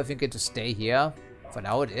terrible. I think it to stay here. For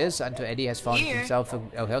now it is, until Eddie has found himself,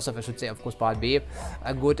 or herself, I should say, of course, part B,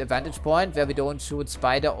 a good advantage point where we don't shoot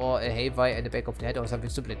Spider or a Haywire in the back of the head or something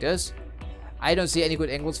stupid like this. I don't see any good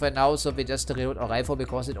angles right now, so we just reload our rifle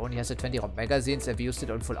because it only has a 20 round magazines and we used it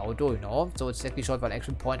on full auto, you know. So it's exactly short one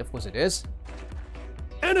action point, of course it is.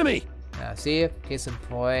 Enemy! Yeah, see? Case in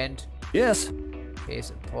point. Yes.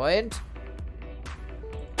 Case in point.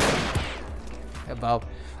 About,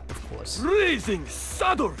 of course. Raising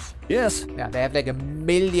saddles! Yes. Yeah, they have like a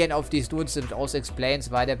million of these dudes, and it also explains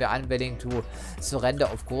why they were unwilling to surrender,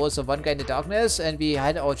 of course. So one guy in the darkness, and we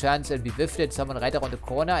had our chance, and we whiffed it. Someone right around the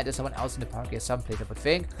corner, and there's someone else in the park here someplace, I would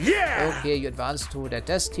think. Yeah! Okay, you advance to the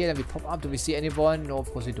test here, then we pop up. Do we see anyone? No, of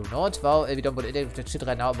course we do not. Well, we don't want to interact with that shit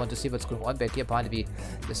right now. We want to see what's going on back here. Apparently,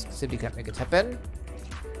 we just simply can't make it happen.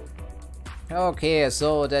 Okay,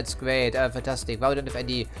 so that's great. Fantastic. Well, we don't have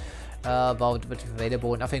any about what's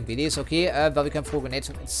available, nothing really is okay. But we can throw grenades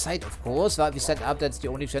from inside, of course. Well, we set up, that's the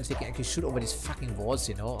only chance we can actually shoot over these fucking walls,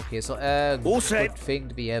 you know. Okay, so good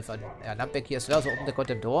thing we have a number here as well. So open the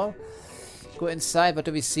goddamn door. go inside. What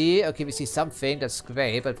do we see? Okay, we see something. That's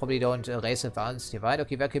great, but probably don't raise advanced here, right?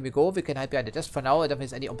 Okay, where can we go? We can hide behind the desk for now. I don't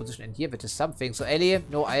think there's any opposition in here, but there's something. So, Ellie,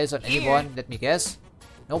 no eyes on anyone. Let me guess.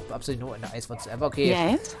 Nope, absolutely no eyes whatsoever. Okay.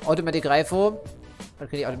 Yes. Automatic rifle. What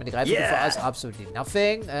can the automatic rifle do for us? Absolutely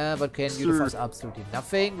nothing. What can you do for us? Absolutely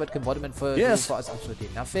nothing. What can Waterman do for us? Absolutely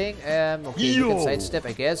nothing. Okay, we can sidestep,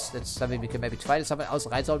 I guess. That's something we can maybe try. Someone else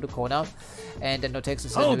right around the corner. And then no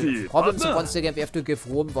Texas problems. So once again, we have to give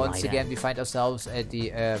room. Once again, we find ourselves at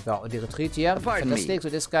the retreat here. Fantastic. So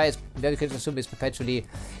this guy is very good to assume is perpetually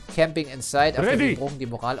camping inside. After we broken the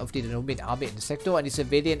morale of the Danubian army in the sector. And the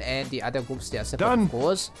civilian and the other groups, they are separate, of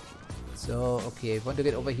course. So, okay, want to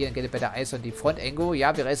get over here and get a better eyes on the front angle.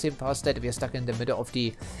 Yeah, we're racing past that. We're stuck in the middle of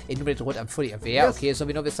the invalid road. I'm fully aware. Okay, so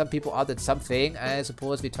we know that some people are that something. I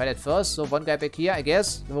suppose we try that first. So, one guy back here, I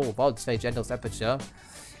guess. Oh, wow, it's very generous aperture.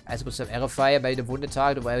 I suppose some arrow fire by the wounded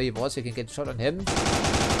target, where he was. You can get a shot on him.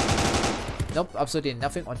 Nope, absolutely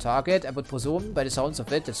nothing on target. I would presume, by the sounds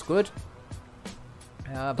of it, that's good.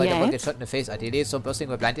 But I won't get shot in the face ideally. So, bursting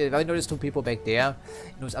with blind. I noticed two people back there.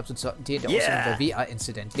 Knows absolute certainty. They're also where we are,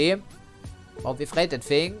 incidentally. Well, we've read that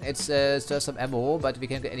thing. It's still some ammo, but we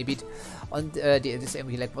can't get any beat on this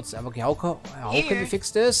ammo. Like, what's okay? How can we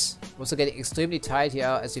fix this? Also getting extremely tight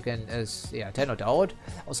here, as you can, tell no doubt.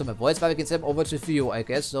 Also my voice, but we can send them over to view, I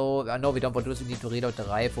guess. So no, we don't want to do this. We need to reload the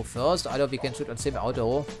rifle first. Either we can shoot on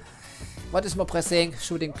semi-auto. What is more pressing?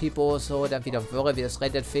 Shooting people, so then we don't worry. We just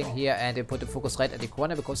read that thing here and they put the focus right at the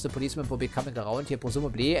corner because the policemen will be coming around here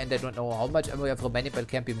presumably and they don't know how much ammo we have remaining, but it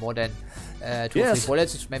can't be more than 2 or 3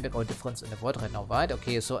 bullets, which may make no difference in the world right now, right?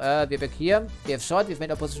 Okay, so we're back here. We have shot, we've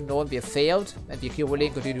made our position known, we have failed, and we're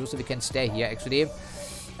rolling, continue, so we can stay here actually.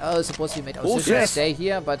 Suppose we made our decision stay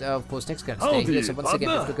here, but of course next can stay here, so once again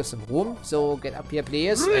we have to give some room. So get up here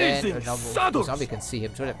please, and now we can see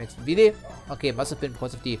him. So that makes really okay, must have been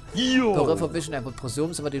because of the peripheral vision, I would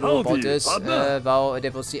presume. So what do you know about this? Well, they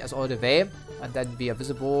will see us all the way, and then we are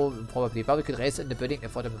visible probably, but we can raise in the building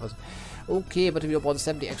for them. Okay, what do you know about the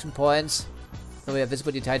 70 action points? So we are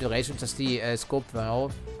visible the entire duration, just the scope now.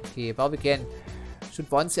 Okay, well we can shoot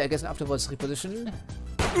once, I guess, and afterwards reposition.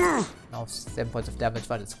 Now 7 points of damage,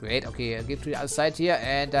 but it's great. Okay, get to the other side here,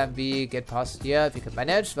 and then we get past here if we can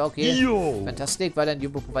manage. Well, okay, fantastic. Well, then you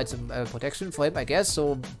will provide some protection for him, I guess.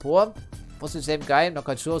 So, poor. Was the same guy? I'm not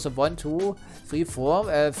quite sure. So, 1, 2, 3,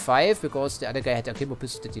 4, 5, because the other guy had a chemo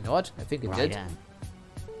pistol, did he not? I think it did.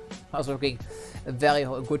 I was looking very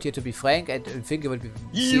good here, to be frank, and I think it would be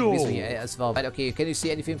seen this way as well. Right, okay, can you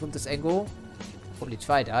see anything from this angle? Probably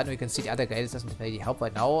try that. We can see the other guy. This doesn't really help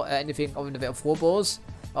right now. Anything on the way of robots?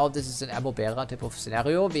 Oh, this is an ammo bearer type of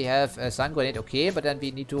scenario. We have a stun grenade, okay, but then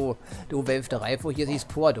we need to do away with the rifle. Here he's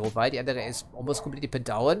poor though, right? The other guy is almost completely pinned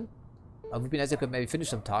down. Would be nice if I could maybe finish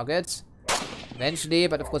some targets eventually,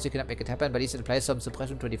 but of course you cannot make it happen. But he should apply some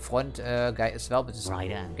suppression to the front guy as well, which is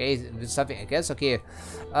okay, with something I guess. Okay,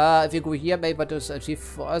 if you go here, maybe what does achieve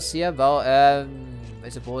for us here? Well, I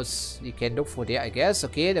suppose you can look for there, I guess.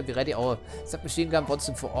 Okay, then we ready our submachine gun once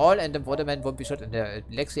and for all, and the waterman won't be shot in the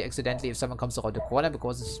legs here accidentally if someone comes around the corner,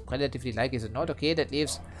 because it's relatively likely, is it not? Okay, that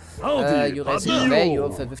leaves you racing away. You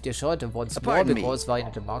with your shot once more, because well,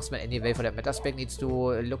 the marksman anyway for that meta spec needs to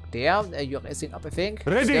look there. You're racing up, I think.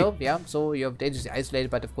 Still, yeah, so you're dangerously isolated,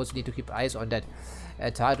 but of course you need to keep eyes on that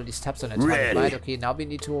target, or these tabs on the target, right? Okay, now we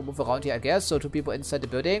need to move around here, I guess. So 2 people inside the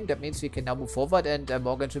building. That means we can now move forward, and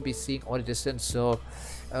Morgan should be seeing all the distance. So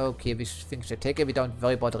okay, we think we should take it. We don't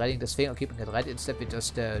worry about reading this thing or keeping it right. Instead, we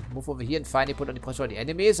just move over here and finally put on the pressure on the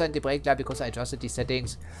enemies and the break line, because I adjusted the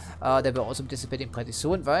settings. They will also be dissipating pretty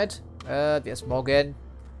soon, right? There's Morgan.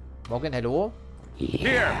 Morgan, hello?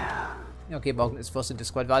 Here! Okay, Morgan is first in the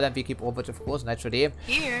squad. Well, then we keep over, of course, naturally.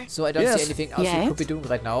 Here. So I don't see anything else we could be doing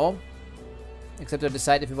right now. Except to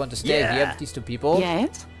decide if we want to stay here with these 2 people.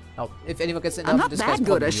 Now, if anyone gets enough, this guy's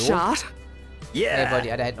probably you. Shot. But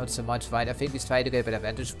the other hand, not so much, right? I think we try to get a better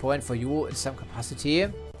vantage point for you in some capacity.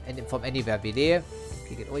 And from anywhere, really.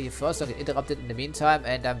 Okay, get over here first, don't get interrupted in the meantime.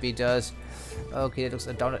 And then we just... Okay, that looks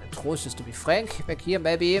down atrocious, to be frank. Back here,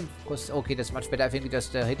 maybe. Because, okay, that's much better. I think we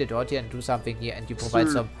just hit the door here and do something here. And you provide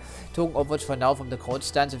some token overwatch for now from the crowd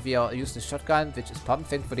stance. If we use the shotgun, which is pumped,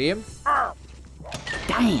 thankfully.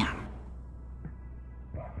 Damn.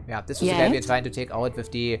 Yeah, this was the guy we're trying to take out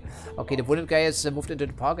with the... Okay, the wounded guy is moved into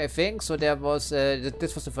the park, I think. So there was...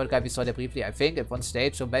 this was the third guy we saw there briefly, I think, at one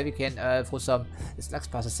stage. So maybe we can throw some... This Lux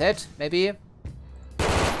pass a set, maybe?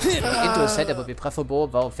 Into a set, that would be preferable.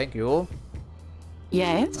 Well, thank you.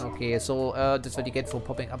 Yes. Okay, so that's what you get for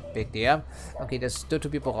popping up back there. Okay, there's still 2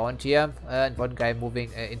 people around here, and 1 guy moving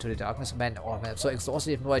into the darkness. Man, oh man, I'm so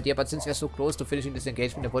exhausted, I have no idea. But since we're so close to finishing this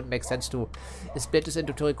engagement, it wouldn't make sense to split this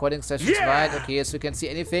into 2 recording sessions, right? Okay, so you can see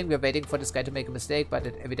anything. We're waiting for this guy to make a mistake, but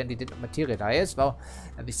it evidently did not materialize. Well,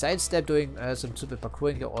 and besides that, doing some stupid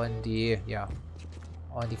parkouring here on the,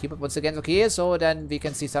 on the keyboard once again. Okay, so then we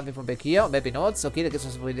can see something from back here, or maybe not. Okay, that gives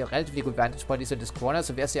us a really relatively good vantage point in this corner.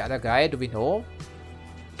 So where's the other guy? Do we know?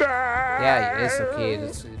 Yeah, he is. Okay,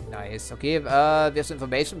 that's nice. Okay, we have some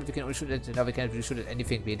information, but we can only shoot it. No, we can't really shoot at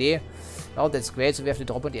anything, really. Oh, that's great. So we have to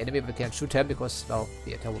drop on the enemy, but we can't shoot him because, well,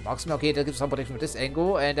 we are terrible marksmen. Okay, that gives some protection with this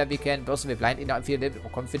angle, and then we can burst away blind enough. I feel a little bit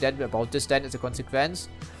more confident about this then as a consequence.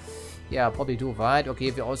 Yeah, probably do, right? Okay,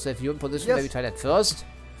 we also have you in position. Yes. Maybe try that first.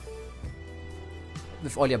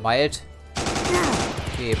 With all your might.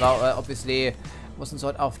 Okay, well, obviously, wasn't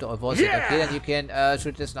sort after all, was it? Okay, then you can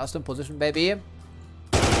shoot this last in position, baby.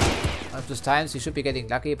 Of those times, you should be getting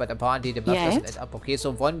lucky, but apparently the map doesn't add up. Okay,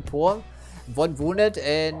 so 1 poor, 1 wounded,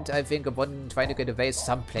 and I think 1 trying to get away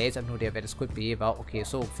someplace. I have no idea where this could be. Well, okay,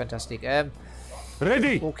 so fantastic.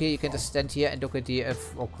 Ready? Okay, you can just stand here and look at the...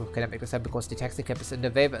 can I make this happen? Because the taxi cab is in the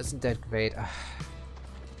way, but isn't that great?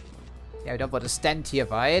 Yeah, we don't want to stand here,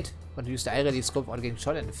 right? Want to use the eye release scope or getting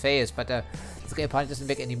shot in the face, but this guy apparently doesn't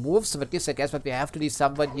make any moves, so that gives a guess, but we have to leave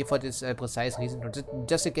someone here for this precise reason.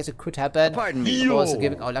 Just in case it could happen. Pardon me. Of course,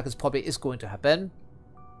 giving our luck, it probably is going to happen.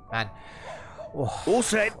 Man. Oh. All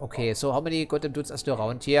set. Okay, so how many goddamn dudes are still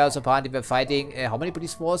around here? So apparently we're fighting how many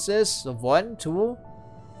police forces? So 1, 2,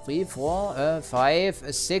 3, 4,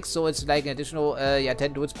 5, 6. So it's like an additional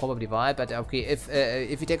 10 dudes probably, right? But okay, if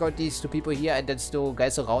we take out these 2 people here and then still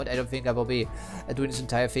guys around, I don't think I will be doing this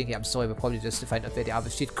entire thing here. I'm sorry, we'll probably just find out where the other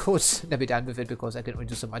cheat codes and be done with it because I can only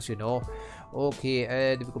do so much, you know. Okay,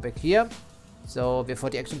 then we go back here. So we're for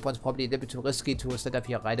the action points probably a little bit too risky to set up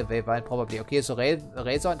here right away, right? Probably. Okay, so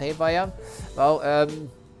Razor and Haywire. Well,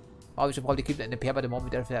 we should probably keep that in the pair by the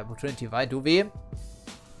moment we don't have the opportunity, right? Do we?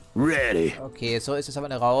 Ready. Okay, so is there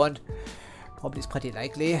someone around? Probably is pretty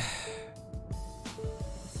likely.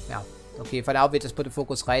 Yeah. Okay, for now we just put the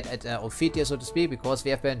focus right at our feet here, so to speak, because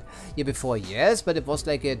we have been here before, yes, but it was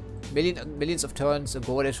like a millions of turns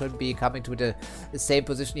ago. They shouldn't be coming to the same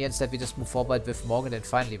position here. Instead, we just move forward with Morgan and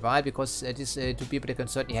finally, right? Because these 2 people, they can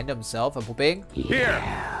certainly handle themselves. I'm hoping. Here.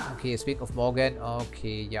 Okay, speaking of Morgan.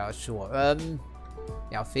 Okay, yeah, sure.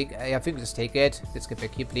 Yeah, I think we just take it. Let's get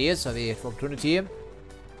back here, please. So we have opportunity.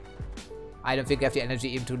 I don't think I have the energy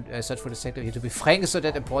even to search for the sector here. To be frank, it's not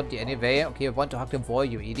that important anyway. Okay, I want to hug them for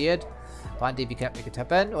you, idiot. Apparently we can't make it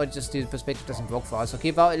happen, or just the perspective doesn't work for us.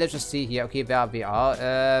 Okay, well, let's just see here. Okay, where we are.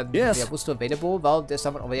 Yes. We are booster available. Well, there's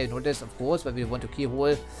someone over here noticed, of course, but we want to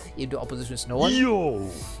keyhole into opposition is known. Yo.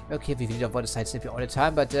 Okay, we really don't want to sidestep here all the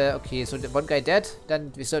time, but okay, so the 1 guy dead.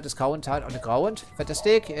 Then we saw this count on the ground.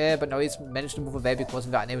 Fantastic. But now he's managed to move away because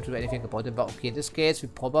we are unable to do anything about it. But okay, in this case, we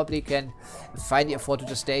probably can finally afford to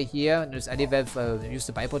just stay here. And anyway, use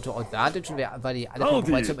the bipod to our advantage. And we are the other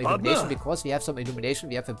provide some illumination because we have some illumination.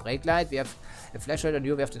 We have a brake light. We have a flashlight on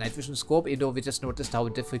you. We have the night vision scope. You know, we just noticed how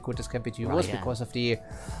difficult this can be to use because of the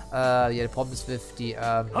problems with the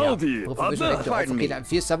vision vector. Okay, I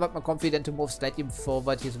feel somewhat more confident to move slightly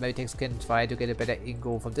forward here, so maybe Tex can try to get a better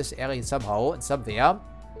angle from this area somehow and somewhere.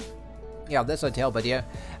 Yeah, that's not terrible, but yeah,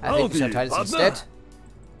 I think we should try this instead.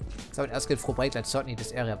 Someone else can throw brake lights certainly in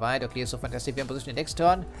this area, right? Okay, so fantastic. We're in position the next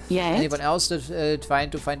turn. Yes. Anyone else trying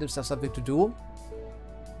to find themselves something to do?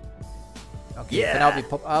 Okay, for now we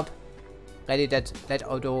pop up. Ready that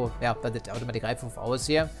auto, but that automatic rifle of ours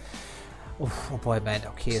here. Oh boy, man.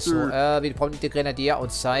 Okay, so we probably need the Grenadier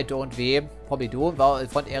outside, don't we? Probably do. Well,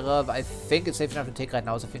 front area, I think it's safe enough to take right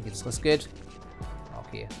now, so I think it's risk it.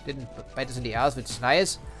 Okay, didn't bite us in the ass, which is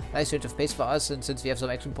nice. Nice change of pace for us, and since we have some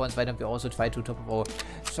action points, why don't we also try to top of our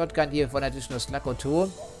shotgun here with 1 additional slug or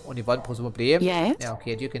 2? Only 1, presumably. Yeah. Yeah,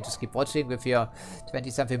 okay, and you can just keep watching with your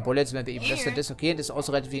 20-something bullets, maybe even less than this. Okay, and this is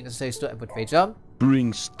also relatively necessary to avoid wager.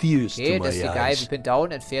 Brings tears to my eyes. Okay, that's the guy we pinned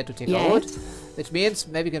down and fair to take out. Which means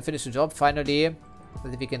maybe we can finish the job finally.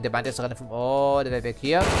 But if we can demand this run from all the way back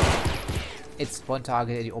here. It's 1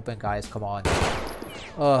 target in the open, guys. Come on.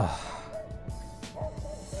 Oh.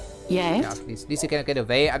 Yes. Yeah, please. At least you can get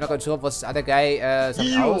away. I'm not quite sure if was the other guy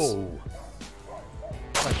something else.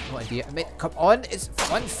 No idea. I mean, come on. It's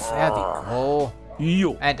unfair. We go.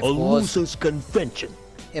 Yo, and of a course, loser's convention.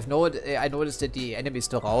 I noticed that the enemy is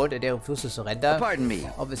still around and they refuse to surrender. Pardon me.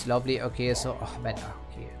 Obviously, lovely. Okay, so, oh man,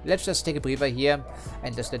 okay. Let's just take a breather here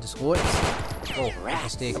and just let this roll. Oh,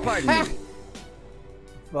 mistake. Pardon me.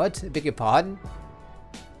 What? I beg your pardon?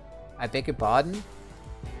 I beg your pardon?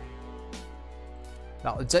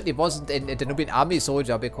 Now, it certainly wasn't a Danubian army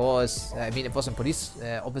soldier because, I mean, it wasn't police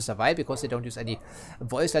officer. Why? Because they don't use any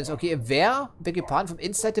voice lines. Okay, where? Beg your pardon, from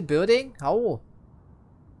inside the building? How?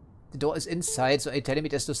 The door is inside, so are you telling me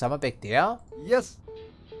there's no someone back there? Yes.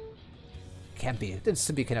 Can't be. That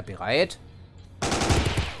simply cannot be right.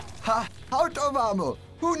 Ha! Out of ammo!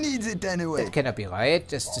 Who needs it anyway? That cannot be right.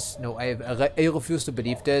 That's just no. I refuse to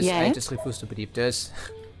believe this. Yeah? I just refuse to believe this.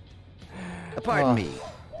 Pardon me.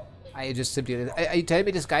 I just simply. Are you telling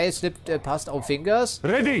me this guy slipped past our fingers?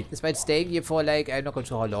 Ready! Despite staying here for like I'm not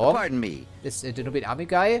sure how long. Pardon me. This Danubian army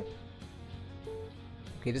guy.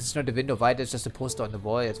 Okay, this is not the window, right? It's just a poster on the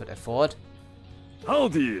wall. That's what I thought.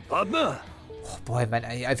 Howdy, partner. Oh boy, man,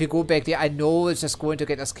 if we go back there, I know it's just going to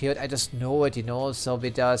get us killed. I just know it, you know. So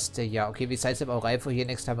we just, yeah, okay, we sidestep our rifle here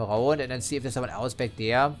next time around and then see if there's someone else back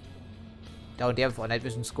there. Down there for a night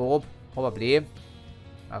vision scope, probably.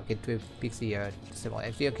 Okay, 12 pixie here.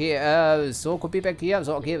 Actually, okay, so could be back here.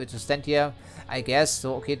 So, okay, we just stand here, I guess.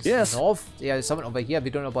 So, okay, this is north. Yeah, there's someone over here.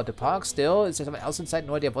 We don't know about the park still. Is there someone else inside?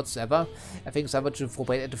 No idea whatsoever. I think someone should throw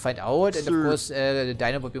Braidlet to find out. And, of course, the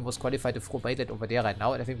Dino would be most qualified to throw Braidlet over there right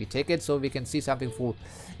now. And I think we take it so we can see something through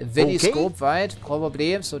the Vinny scope, right?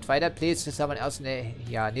 Probably. So, try that, please. There's someone else near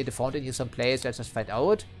the fountain here someplace. Let's just find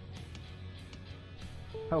out.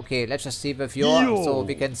 Okay, let's just see with your, so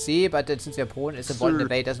we can see, but since your pawn is important in the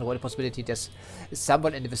way, doesn't hold the possibility there's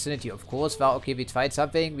someone in the vicinity, of course. Well, okay, we tried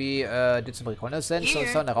something, we did some reconnaissance, so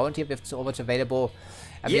someone around here, we have so much available.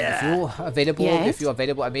 I mean, if you're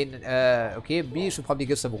available, I mean, okay, we should probably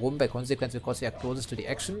give some room by consequence because we are closest to the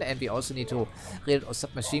action, and we also need to reload our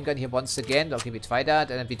submachine gun here once again. Okay, we try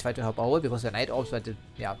that, and then we try to help out because the night orbs, but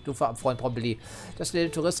yeah, too far up front probably just a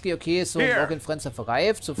little too risky. Okay, so Morgan friends have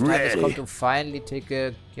arrived, so time has come to finally take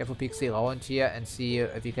a careful pixie around here and see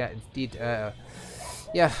if we can indeed,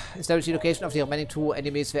 yeah, establish the location of the remaining two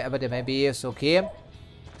enemies wherever they may be. So okay.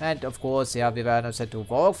 And of course, yeah, we were not set to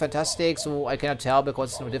walk. Fantastic. So I cannot tell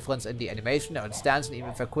because there's no difference in the animation or the stance. And even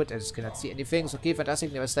if I could, I just cannot see anything. So okay,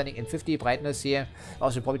 fantastic. They were standing in 50 brightness here. I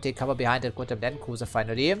should probably take cover behind that quantum land cruiser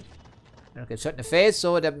finally. Okay, shot in the face.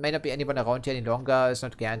 So there may not be anyone around here any longer. It's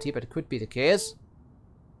not guaranteed, but it could be the case.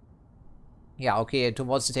 Yeah, okay.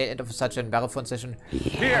 Towards the tail end of such a marathon session,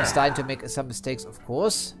 I'm starting to make some mistakes, of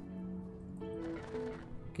course.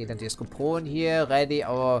 Okay, then the Scopone here, ready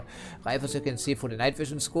our rifles you can see for the night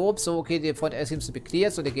vision scope. So okay, the front air seems to be clear,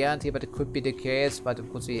 so they guarantee, but it could be the case, but of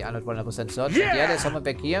course we are not 100% certain. Yeah, there's someone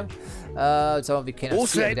back here. Someone we cannot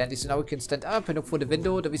see evidently, so now we can stand up and look for the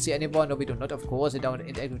window. Do we see anyone? No, we do not, of course. They don't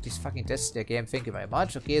interact with these fucking tests their game. Thank you very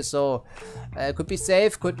much. Okay, so could be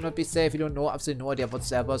safe, could not be safe. We don't know, absolutely no idea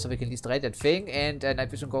whatsoever, so we can at least try that thing. And night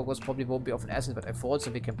vision goggles probably won't be of an asset, but I thought, so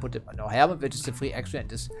we can put it on our helmet, which is a free action in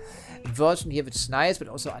this version here, which is nice, but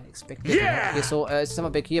also unexpected. Okay, so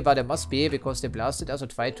someone back here, but there must be because they blasted us or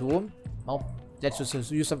tried to. Oh, let's just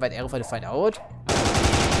use some white arrow to find out.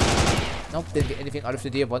 Nope, didn't get anything out of the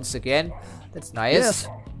deal once again. That's nice. Yes.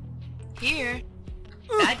 Here.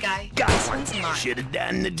 Bad guy. Got This one. one's mine. Should have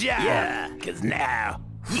done the job. Yeah, cause now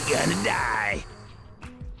you're gonna die.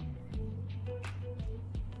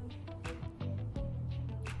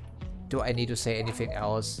 Do I need to say anything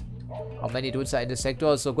else? How many dudes are in the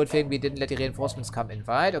sector? So good thing we didn't let the reinforcements come in,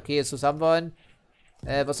 right? Okay, so someone...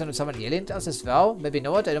 was there someone yelling at us as well? Maybe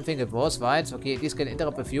not, I don't think it was, right? Okay, these can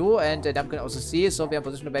interrupt with you, and Dam can also see, so we are in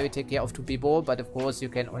position to maybe take care of two people, but of course you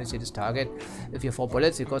can only see this target with your 4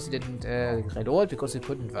 bullets, because he didn't reload, because he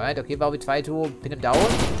couldn't, right? Okay, well we try to pin him down.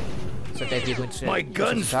 So that we could My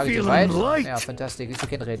gun's target feeling right. light. Yeah, fantastic. If you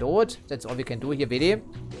can reload, that's all we can do here, really.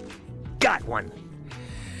 Got one.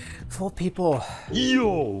 4 people.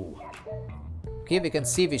 Yo! Okay, we can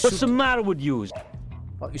see we What's the should... matter with you?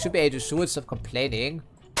 Well, we should be able to shoot, stop complaining.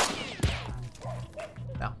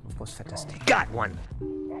 Yeah, of course, fantastic. Got one.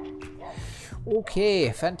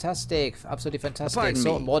 Okay, fantastic. Absolutely fantastic. Pardon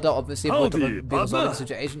So, me. Mortar obviously Howdy, would be resolving the partner.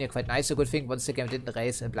 situation here quite nice. A good thing. Once again, we didn't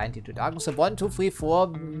raise a blind into darkness. So, 1, 2, 3, 4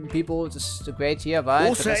 people. This is great here, right?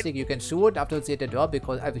 All set. Fantastic. You can shoot after you see the door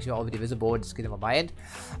because I think you're already visible. Just keep in mind.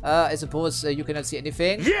 I suppose you cannot see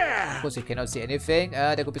anything. Yeah. Of course, you cannot see anything.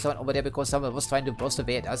 There could be someone over there because someone was trying to burst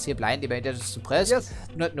away at us here blindly, but they're just suppressed. Yes.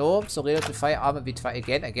 Do not know. So, reload the firearm and we try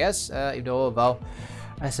again, I guess. Even though, well,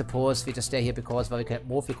 I suppose we just stay here because, well, we can't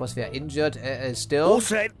move because we are injured still. All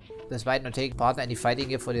set. Despite not taking part in any fighting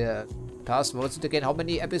here for the past, what's it again? How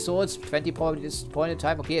many episodes? 20 probably this point in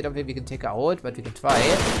time. Okay, I don't think we can take her out, but we can try.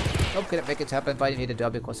 Nope, cannot make it happen by the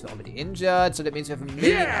door because we're already injured. So that means we have a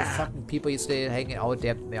million of fucking people still hanging out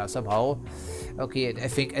there, yeah, somehow. Okay, I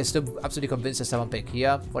think I'm still absolutely convinced there's someone back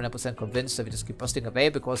here. 100% convinced, so we just keep busting away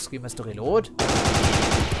because Scream has to reload.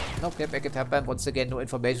 Okay, back at happened. Once again, no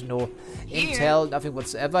information, no intel, nothing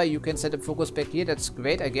whatsoever. You can set up focus back here. That's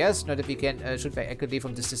great, I guess. Not that we can shoot back accurately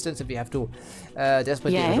from this distance, and we have to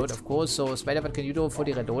desperately reload, of course. So, Spider, what can you do?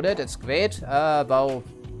 Fully reloaded. That's great. About...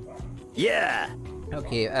 Yeah.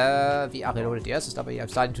 Okay, we are reloaded, yes, but I'm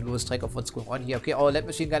starting to lose track of what's going on here. Okay, our lead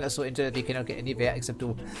machine gun is so into that we cannot get anywhere except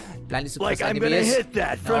to blindly suppress Like I'm enemies. gonna hit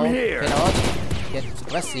that from here. Cannot get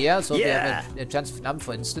suppressed here, so we have a chance of numb,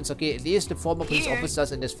 for instance. Okay, at least the former police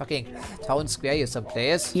officers in this fucking town square here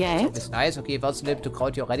someplace. Yeah. It's nice. Okay, well, it's a little bit too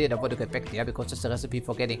crowded already, and I want to get back there because that's the recipe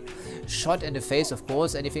for getting shot in the face, of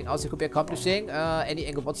course. Anything else you could be accomplishing? Any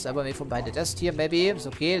angle whatsoever made from behind the desk here, maybe. It's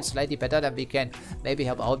okay, it's slightly better than we can maybe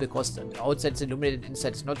help out because the outside is illuminated,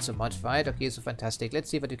 inside is not so much, right? Okay, so fantastic. Let's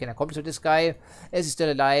see what you can accomplish with this guy. Is he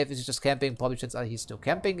still alive? Is he just camping? Probably chances are he's still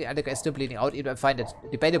camping. The other guy is still bleeding out. Even I find it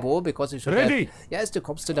debatable because we should have... Yeah, is the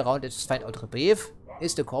corpse still around? Let's just find out reprieve.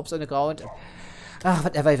 Is the corpse on the ground?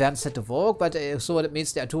 Whatever, we haven't set to work, but so that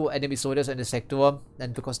means there are 2 enemy soldiers in the sector,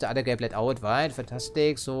 and because the other guy bled out, right?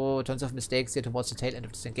 Fantastic. So, tons of mistakes here towards the tail end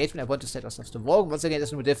of this engagement. I want to set ourselves to work. Once again,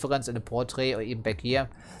 there's no difference in the portrait or even back here.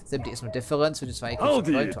 Simply is no difference, which is why it keeps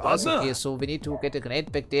going to us. Okay, so we need to get a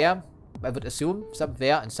grenade back there. I would assume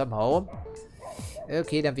somewhere and somehow.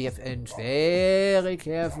 Okay, then we have very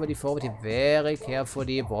carefully forward, very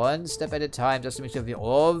carefully, one step at a time, just to make sure we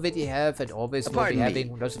already have and always will be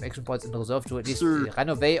having lots of action points in reserve to at least run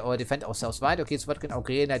away or defend ourselves, right? Okay, so what can our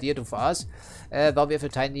grenadier do for us? Well, we have a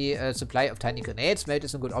tiny supply of tiny grenades. Maybe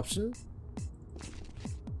that's a good option.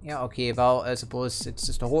 Yeah, okay, well, I suppose it's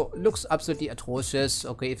just looks absolutely atrocious.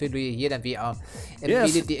 Okay, if we do it here, then we are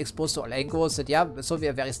immediately exposed to all angles. And yeah, so we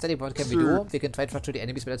are very static. What can we do? We can try to frustrate the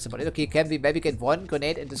enemies, but that's about it. Okay, can we maybe get one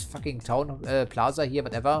grenade in this fucking town plaza here,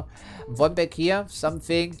 whatever. One back here,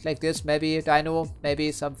 something like this, maybe, Dino,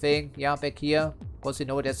 maybe something, yeah, back here. Because you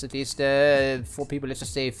know there's at least 4 people, let's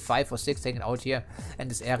just say 5 or 6 hanging out here in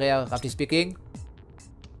this area, roughly speaking.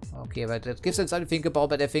 Okay, but that gives us something to think about,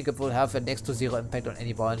 but I think it will have a next to 0 impact on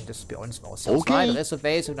anyone, just to be honest with ourselves. Okay. The rest of the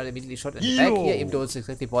ways, we're not immediately shot in the back here, even though it's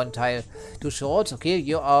exactly 1 tile too short. Okay,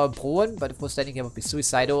 you are prone, but of course standing here would be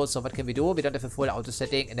suicidal, so what can we do? We don't have a full auto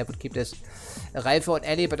setting, and I would keep this rifle on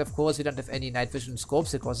alley, but of course we don't have any night vision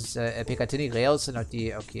scopes, because it's a Picatinny rails, and not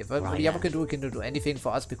the... Okay, but what we can do anything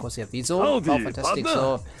for us, because we have Viso. Oh, fantastic,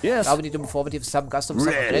 so now we need to move forward with some custom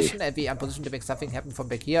aggression, and we are positioned to make something happen from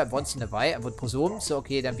back here once in a while, I would presume. So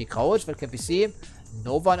okay, then we crouch. What can we see?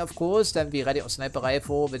 No one, of course. Then we ready our sniper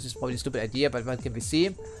rifle, which is probably a stupid idea, but what can we see?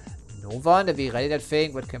 No one. Then we ready that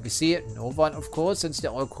thing. What can we see? No one, of course, since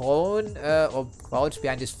they're all prone or crouched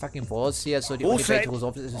behind these fucking walls here. So the only way to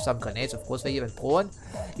resolve this is with some grenades. Of course, we're even prone.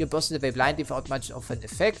 You're bursting away blindly without much of an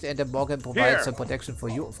effect, and the Morgan provides some protection for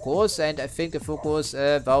you, of course. And I think the focus,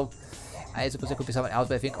 well, I suppose there could be someone else,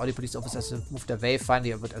 but I think all the police officers have moved away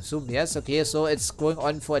finally, I would assume. Yes, okay, so it's going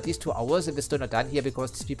on for at least 2 hours, and we're still not done here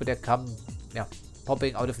because these people that come, yeah,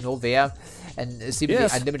 popping out of nowhere, and seemingly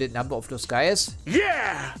unlimited number of those guys.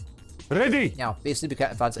 Yeah! Ready? Yeah, we simply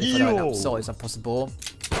can't advance any further now, so it's impossible.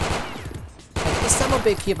 And is someone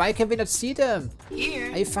back here? Why can we not see them?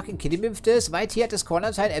 Here. Are you fucking kidding me with this? Right here at this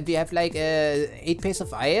corner side, and we have like 8 pairs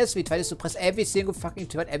of eyes. We try to suppress every single fucking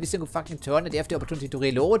turn, and they have the opportunity to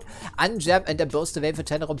reload, unjab, and then burst away for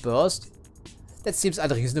 10 round burst. That seems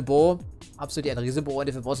unreasonable. Absolutely unreasonable. And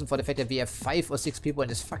if it wasn't for the fact that we have 5 or 6 people in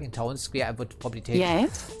this fucking town square, I would probably take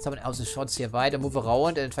someone else's shots here, right? And move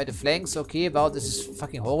around and fight the flanks. Okay, well, this is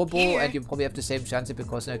fucking horrible. And you probably have the same chance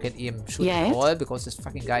because you can even shoot at all, because this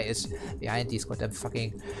fucking guy is behind these goddamn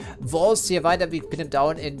fucking walls here, right? And we pin him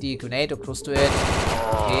down in the grenade or close to it.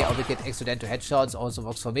 Okay, or we get accidental headshots. Also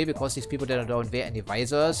works for me because these people that don't wear any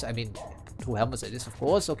visors. I mean, 2 helmets it is, of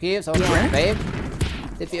course. Okay, so away.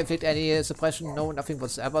 Did we inflict any suppression? No, nothing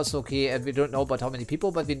whatsoever. So, okay, and we don't know about how many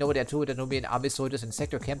people, but we know there are 2 Danubian army soldiers in the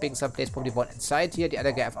sector camping someplace, probably 1 inside here. The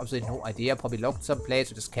other guy, I have absolutely no idea, probably locked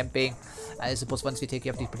someplace or just camping. I suppose once we take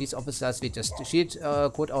care of these police officers, we just cheat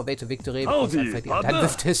code our way to victory, because I'm done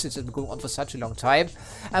with this. It's been going on for such a long time.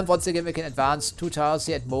 And once again, we can advance 2 tiles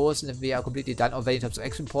here at most, and then we are completely done already in terms of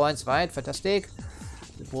action points, right? Fantastic.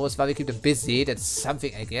 Because, well, we keep them busy, that's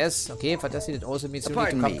something, I guess. Okay, fantastic, that also means you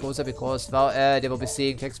need to come closer because, well, they will be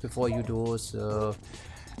seeing text before you do, so...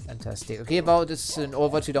 Fantastic. Okay, well, this is an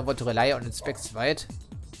Overwatch, you don't want to rely on inspects, right?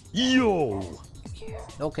 Yo!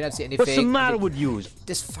 No, cannot see anything. What's the matter with you?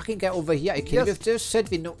 This fucking guy over here, I kill with this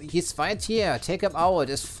shit, we know, he's right here, take him out,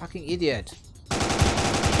 this fucking idiot.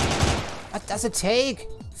 What does it take?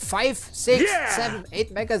 5, 6, 7,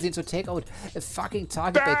 8 magazines to take out a fucking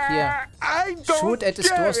target back here. Shoot at the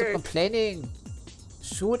store, stop complaining.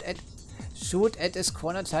 Shoot at this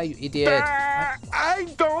corner tile, you idiot. I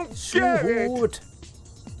don't Shoot.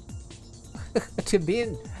 What do you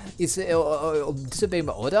mean? Is disobeying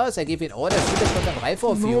my orders? I gave you an order. Shoot this one on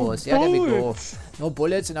rifle of yours. Yeah, there we go. No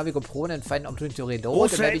bullets, and now we go prone and find an opportunity to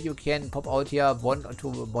reload. And maybe you can pop out here 1 or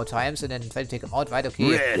 2 more times and then try to take them out, right?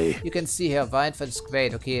 Okay. Ready. You can see here, right? That's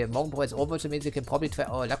great. Okay, Morgan provides overwatch, means you can probably try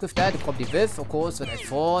our luck with that. Probably with, of course, when I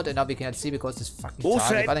fought. And now we cannot see because this fucking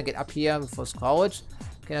target. If I get up here, first crouch.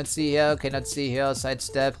 Cannot see here,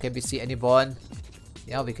 sidestep. Can we see anyone?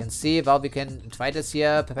 Yeah, we can see. Well, we can try this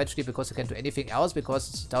here perpetually because we can't do anything else because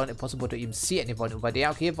it's down impossible to even see anyone over there.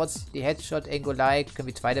 Okay, what's the headshot angle like? Can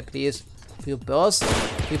we try that, please? 3 bursts,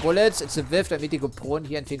 3 bullets. It's a whiff. I need to go prone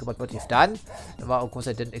here and think about what you've done. Well, of course,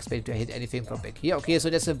 I didn't expect to hit anything from back here. Okay, so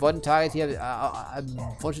there's a 1 target here.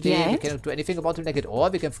 Unfortunately, we cannot do anything about him like at all.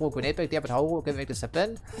 We can throw a grenade back there, but how can we make this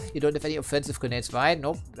happen? You don't have any offensive grenades, right?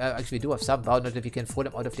 Nope. Actually, we do have some. Not that we can throw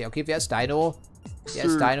them out of there. Okay, where's Dino?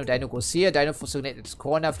 Yes, Dino goes here. Dino throws a grenade at his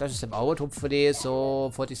corner, flushes them out, hopefully. So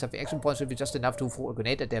 40 something action points should be just enough to throw a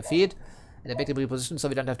grenade at their feet. And then make them reposition so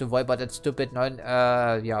we don't have to worry about that stupid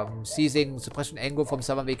seizing suppression angle from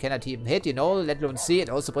someone we cannot even hit, you know, let alone see. And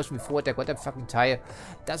also suppression before they got that fucking tire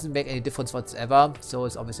doesn't make any difference whatsoever. So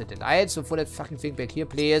it's obviously a delight. So for that fucking thing back here,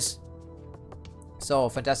 please. So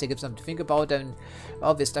fantastic, gives something to think about, and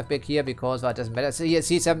well, we're stuck back here because it doesn't matter. So here,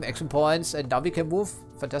 see some action points, and now we can move.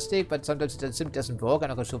 Fantastic, but sometimes it simply doesn't work.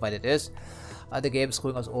 I'm not sure why that is. The game is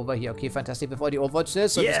screwing us over here. Okay, fantastic. With all the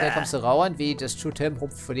overwatches, so this guy comes around, we just shoot him,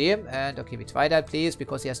 hopefully. And okay, we try that, please,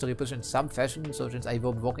 because he has to reposition in some fashion. So since I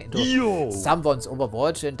will be walking into someone's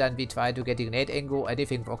overwatch, and then we try to get the grenade angle,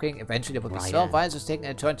 anything working. Eventually, it would be so fine. So it's taking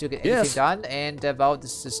a turn to get anything done. And well,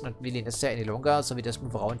 this is not really necessary any longer. So we just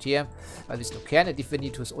move around here, but we still can. And if we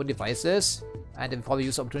need to his own devices, and then we probably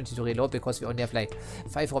use the opportunity to reload because we only have like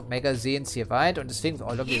 5 round magazines here, right? And this thing with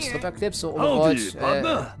all of these stripper clips. So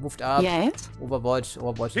Overwatch moved up. Yes. Overwatch,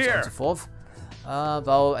 and so on and so forth.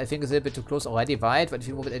 Well, I think it's a little bit too close already, right? But if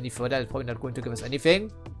you move it any further, it's probably not going to give us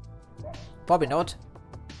anything. Probably not.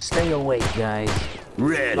 Stay awake, guys.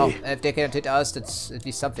 Ready. Well, if they cannot hit us, that's at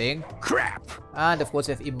least something. Crap. And of course,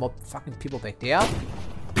 we have even more fucking people back there.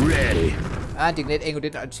 Ready. And the grenade angle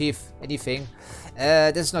didn't achieve anything.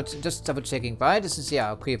 This is not just double checking, right? This is,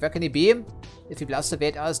 yeah, okay. Where can he be? If he blasts away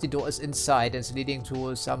at us, the door is inside and it's leading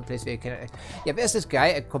to some place where you can. Yeah, where's this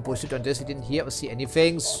guy? I composed on this. We didn't hear or see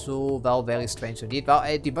anything. So, well, very strange indeed. Well,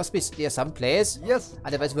 there must be there someplace. Yes.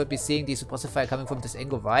 Otherwise, we'll be seeing the suppressor fire coming from this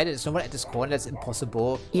angle, right? There's no one at this corner. That's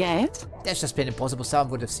impossible. Yes. That's just plain impossible.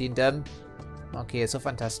 Someone would have seen them. Okay, so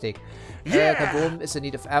fantastic. Kaboom is in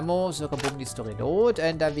need of ammo, so Kaboom needs to reload.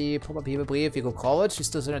 And then we pop up here brief, we go crouch. We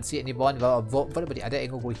still don't see anyone. Well, what about the other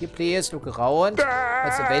angle? Go here, please. Look around.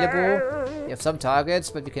 What's available? We have some targets,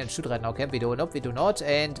 but we can't shoot right now, can we? Nope, we do not.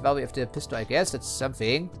 And well, we have the pistol, I guess. That's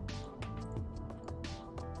something.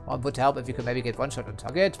 One would help if we could maybe get one shot on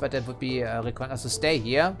target, but that would be requiring us to stay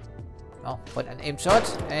here. Well, for an aim shot,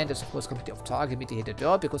 and that's of course completely off target, immediately hit the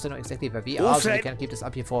door because I know exactly where we are, so we can keep this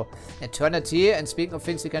up here for eternity. And speaking of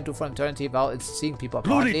things we can do for eternity, well, it's seeing people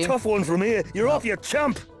apparently. Bloody tough one from here. You're off, you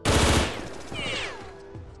chump.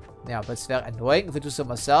 Yeah, but it's very annoying if we do so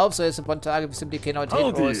myself. So it's a 1 target we simply cannot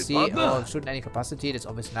hit or see or shoot in any capacity. That's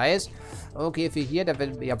always nice. Okay, if we're here,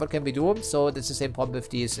 then yeah, what can we do? So that's the same problem with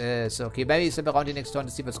these. So okay, maybe step around the next turn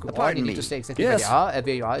to see what's going on. You need to stay exactly where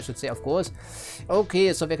you are, I should say, of course.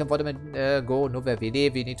 Okay, so we can bottom and go nowhere really.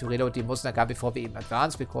 We need to reload the Musnaga before we even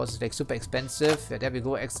advance because it's like super expensive. Yeah, there we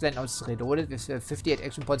go. Excellent. Now it's reloaded with 58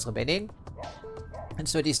 action points remaining. And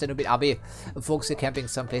so these Danubia army focus camping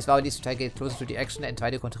someplace. Well, at least to try to get closer to the action and try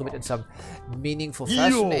to contribute in some meaningful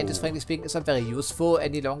fashion. And this, frankly speaking, is not very useful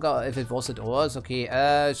any longer if it was at all. So, okay,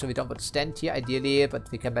 so we don't want to stand here ideally, but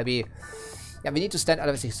we can maybe. Yeah, we need to stand,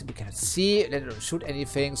 otherwise we cannot see, let alone shoot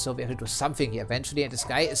anything, so we have to do something here eventually. And this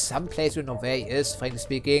guy is someplace, we don't know where he is, frankly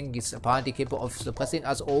speaking. He's apparently capable of suppressing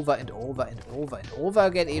us over and over and over and over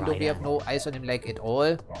again, even though we have no eyes on him like at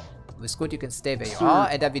all. It's good you can stay where you are,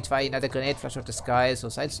 and then we try another grenade flash out the sky, so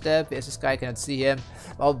sidestep. Where's this guy? Cannot see him.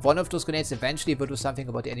 Well, one of those grenades eventually will do something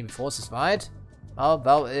about the enemy forces, right? Oh,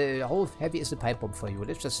 well, how heavy is the pipe bomb for you?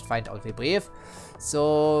 Let's just find out very brief.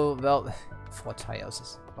 So, well, 4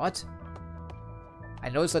 tires. What? I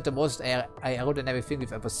know it's not the most aerodynamic thing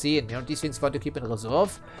we've ever seen. You know, these things want to keep in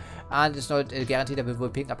reserve. And it's not guaranteed that we will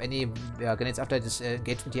pick up any grenades after this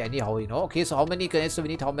engagement here anyhow, you know. Okay, so how many grenades do we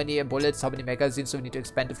need? How many bullets? How many magazines do we need to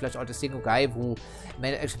expand to flash out a single guy who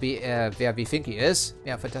may actually be where we think he is?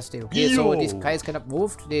 Yeah, fantastic. Okay, so these guys cannot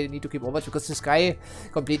move. They need to keep over because this guy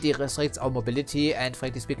completely restricts our mobility. And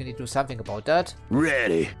frankly speaking, we need to do something about that.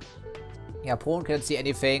 Ready. Yeah, pawn can't see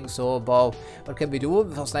anything, so, well, what can we do?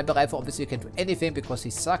 With our sniper rifle, obviously, we can do anything because we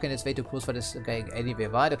suck and it's way too close for this guy anyway,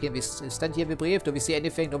 right? Okay, we stand here, we brief. Do we see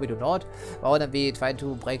anything? No, we do not. Well, then we try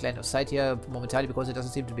to break line of sight here momentarily because it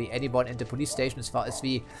doesn't seem to be anyone in the police station as far as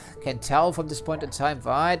we can tell from this point in time,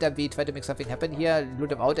 right? Then we try to make something happen here, loot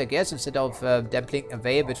them out, I guess, instead of them playing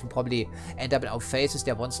away, which will probably end up in our faces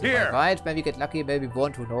there once in a while, right? Maybe get lucky, maybe we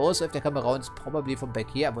won't, who knows? So if they come around, it's probably from back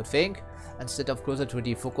here, I would think, instead of closer to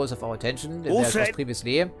the focus of our attention than there was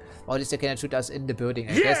previously. Or at least they cannot shoot us in the building,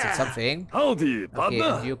 I guess that's something. Howdy, Okay,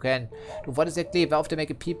 and you can do what exactly? Well, if they make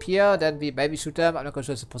a peep here, then we maybe shoot them. I'm not quite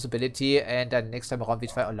sure it's a possibility. And then next time around we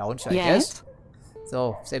try a launcher, I guess.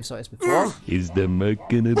 So, same story as before. Is the Merc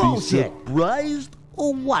gonna be surprised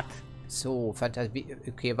or what? So, fantastic.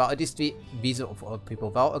 Okay, well, at least we so of all people.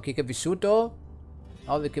 Well, okay, can we shoot though?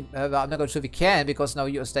 Oh, we can, well, I'm not quite sure we can because now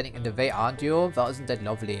you're standing in the way, aren't you? Well, isn't that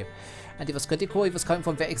lovely? And he was critical. He was coming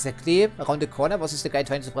from where exactly? Around the corner? Was this the guy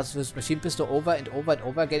trying to suppress his machine pistol over and over and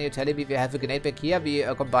over again? You're telling me we have a grenade back here? We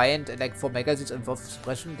combined like 4 magazines and 4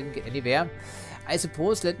 suppression. Didn't get anywhere. I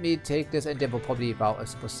suppose let me take this and then we'll probably... Wow, I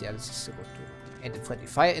suppose, yeah, this is so good too. And the friendly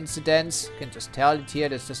fire incidents. Can just tell it here.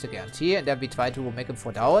 That's just a guarantee. And then we try to make him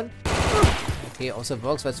fall down. Okay, also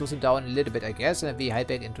works. Let's lose him down a little bit, I guess. And then we hide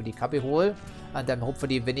back into the cubby hole. And then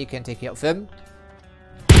hopefully Vinny can take care of him.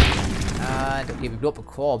 And okay, we blew up a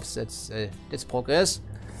corpse. That's progress.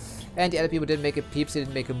 And the other people didn't make a peep, they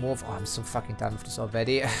didn't make a move. Oh, I'm so fucking done with this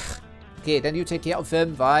already. Okay, then you take care of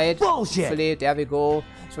him, right? Bullshit! Hopefully, there we go.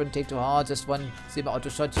 Shouldn't take too hard. Just one simple auto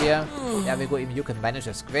shot here. There we go. Even you can manage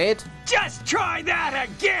this. Great. Just try that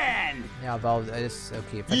again! Yeah, well, that is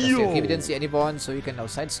okay. Fantastic. Okay, we didn't see anyone, so you can now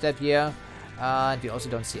sidestep here. And we also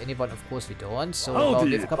don't see anyone. Of course, we don't. So, well,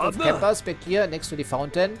 we have a couple of campers back here next to the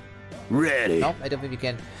fountain. Ready. No, I don't think we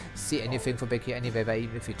can see anything from back here anyway, but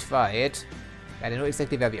even if we try it. I don't know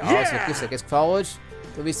exactly where we are, so at least I guess crouch.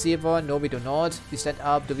 Do we see one? No, we do not. We stand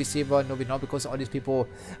up. Do we see one? No, we don't, because all these people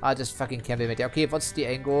are just fucking camping with it. Okay, what's the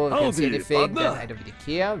angle? We can't see anything. Then I don't really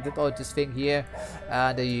care. Whip out this thing here.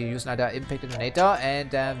 And then you use another impact detonator.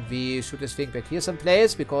 And then we shoot this thing back here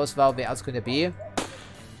someplace, because, well, where else could it be?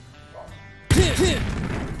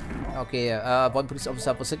 Okay, one police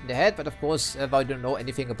officer was hit in the head, but of course, we don't know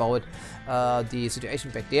anything about the situation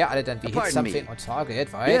back there, other than we hit something on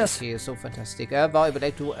target, right? Yes. Okay, so fantastic. Well, I would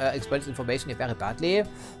like to explain this information here very badly.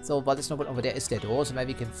 So, what is not over there is that door, so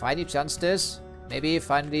maybe we can finally chance this. Maybe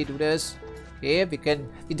finally do this. Okay,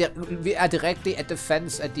 we are directly at the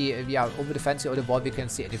fence, we are over the fence here, or the wall, we can't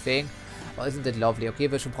see anything. Oh, isn't that lovely? Okay,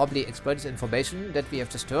 we should probably exploit this information that we have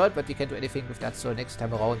just heard, but we can't do anything with that, so next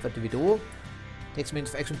time around, what do we do? Takes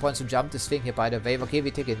minutes of action points to jump this thing here, by the way. Okay,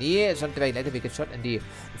 we take a knee. It's not very later we get shot in the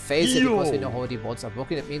face here because we know how the boards are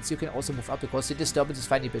working. That means you can also move up because the disturbance is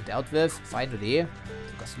finally been dealt with. Finally. It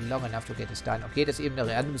took us long enough to get this done. Okay, there's even a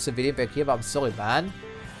random civilian back here, but I'm sorry, man.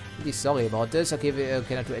 Really sorry about this. Okay, we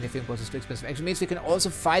cannot do anything because it's too expensive. Action means we can also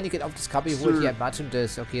finally get off this cubby hole here and imagine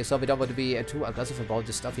this. Okay, so we don't want to be too aggressive about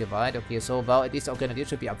this stuff here, right? Okay, so, well, at least our grenadier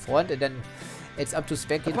should be up front, and then it's up to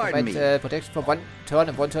Spec to provide protection for one turn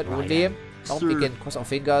and one turn only. Now we can cross our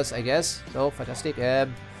fingers, I guess. So, fantastic.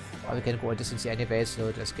 We can go a distance here anyway,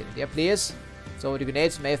 so just get in there, please. So, the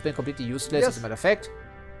grenades may have been completely useless, as a matter of fact.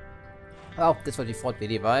 Oh, that's what we thought,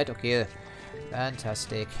 really, right? Okay.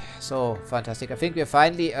 Fantastic. So, fantastic. I think we have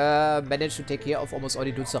finally managed to take care of almost all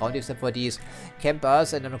the dudes around, except for these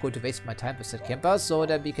campers, and I'm not going to waste my time with that campers, so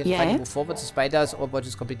that we can finally move forward to spiders, or what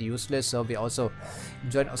is completely useless, so we also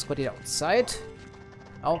join our squad here outside.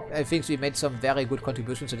 Oh, I think we made some very good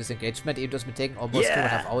contributions to this engagement, even though it's been taking almost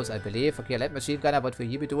 2.5 hours, I believe. Okay, light machine gunner, what will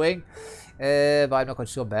he be doing? But I'm not quite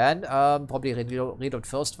sure, man. Probably reload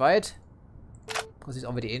first, right? Because he's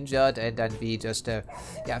already injured, and then we just, yeah,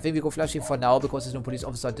 I think we go flushing for now, because there's no police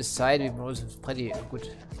officer on this side. We also pretty good,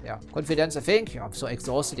 yeah, confidence, I think. Yeah, I'm so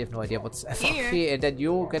exhausted, you have no idea what's okay, and then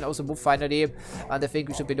you can also move finally, and I think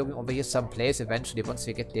we should be looking over here someplace eventually, once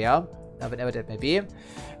we get there, whenever that may be.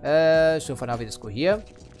 So for now, we just go here.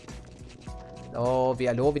 Oh, we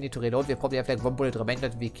are low, we need to reload. We probably have like 1 bullet remaining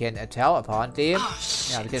that we can tell, apparently.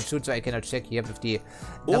 Yeah, we can shoot, so I cannot check here with the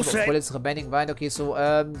number of bullets remaining. Right, okay, so,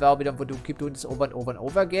 well, we don't want to keep doing this over and over and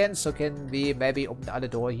over again. So can we maybe open the other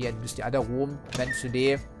door here and use the other room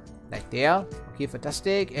eventually? Like there. Okay,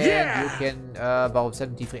 fantastic. And you can, about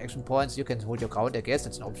 73 action points. You can hold your ground, I guess.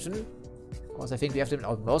 That's an option. Because I think we have them in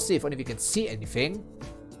our mercy, if only we can see anything.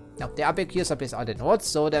 Now, they are back here, someplace out the north,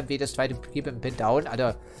 so then we just try to keep them pinned down.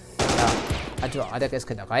 Other Other guys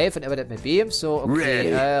can arrive whenever that may be. So,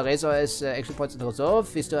 okay, Razor is action points in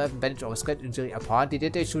reserve. We still have advantage over scratch injury. Apparently,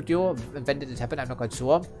 did they shoot you? And when did it happen? I'm not quite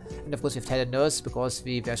sure. And of course, we have tetanus because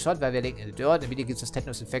we were shot while we were laying in the dirt. And really gives us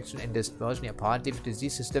tetanus infection in this version, apparently, with the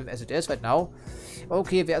disease system as it is right now.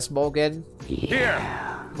 Okay, where's Morgan? Here!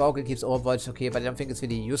 Morgan keeps Overwatch, okay, but I don't think it's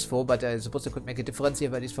really useful. But I suppose it could make a difference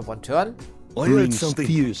here, at least for one turn. I read something.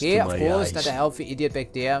 Okay, of course, not a healthy idiot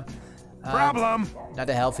back there. Problem! Not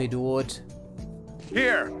a healthy dude.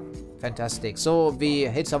 Here! Fantastic. So we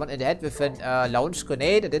hit someone in the head with a launch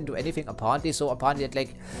grenade. I didn't do anything apparently. So apparently had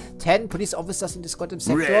like 10 police officers in this goddamn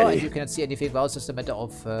sector. And you cannot see anything. Well, it's just a matter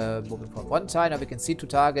of moving from one time. Now we can see 2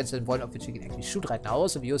 targets and one of which we can actually shoot right now.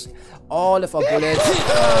 So we use all of our bullets.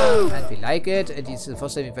 And we like it. And this is the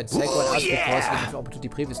first time we went psycho on us because we had an opportunity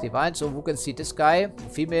previously, right? So who can see this guy?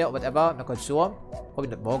 Female or whatever. I'm not quite sure. Probably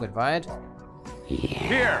not Morgan, right?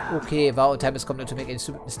 Here. Okay, wow, time has come not to make any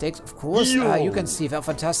stupid mistakes. Of course, you can see, well,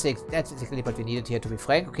 fantastic. That's exactly what we needed here, to be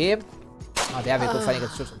frank. Okay. There we go, finding a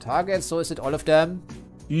on target. So is it all of them?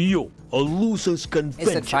 Yo, a loser's convention.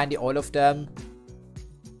 Is it finally all of them?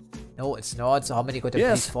 No, it's not. So how many goddamn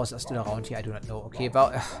police forces are still around here? I do not know. Okay,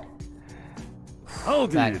 well.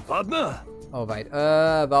 Howdy, partner. All right.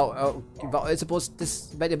 Well, I suppose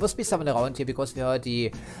there must be someone around here because we heard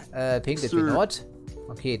the ping, did we not?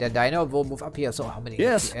 Okay, then Dino will move up here. So how many?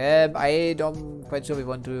 Yes. I don't quite sure we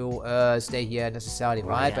want to stay here necessarily,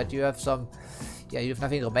 right? But you have some. Yeah, you have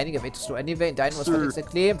nothing remaining of it to do anyway. Dino was not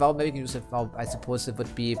exactly. Well, maybe we can use it. Well, I suppose it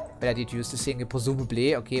would be better to use this thing,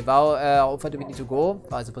 presumably. Okay, well, how far do we need to go?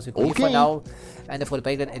 Well, I suppose we go here for now. And for the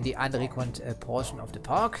breakdown in the unreckoned portion of the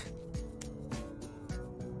park.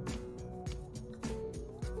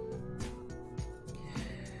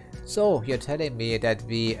 So, you're telling me that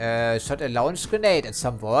we shot a launch grenade at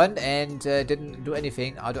someone and didn't do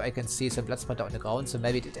anything, although I can see some blood splatter on the ground, so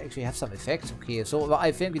maybe it did actually have some effect. Okay, so well,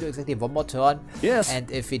 I think we do exactly one more turn. Yes. And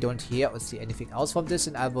if we don't hear or see anything else from this,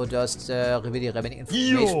 then I will just reveal the remaining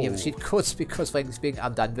information here with cheat codes, because frankly speaking,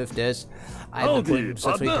 I'm done with this. I'm not going to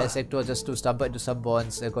search the sector just to stumble into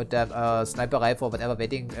someone's goddamn sniper rifle or whatever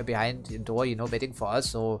waiting behind the door, you know, waiting for us.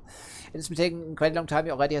 So it's been taking quite a long time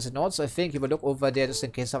already as a note, so I think you will look over there just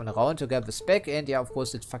in case someone around to grab the spec. And yeah, of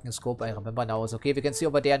course, the fucking scope I remember now is okay. We can see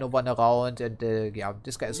over there no one around, and yeah,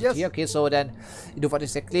 this guy is here. Okay, so then you know what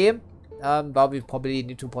exactly. Well, we probably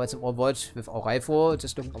need to provide some overwatch with our rifle,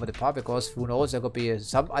 just looking over the park, because who knows, there could be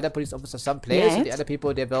some other police officers someplace, and the other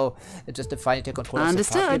people, they will just finally take control of the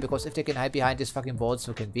park here, because if they can hide behind these fucking walls,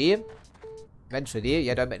 so can we. Eventually,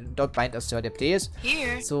 yeah, don't mind us further, please.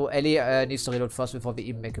 Here. So Ellie needs to reload first before we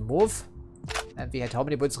even make a move. And we had how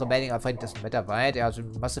many bullets remaining? I find it doesn't matter, right? Yeah, so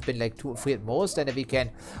it must have been like 2 or 3 at most. And then we can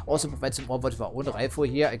also provide some overwatch with our own rifle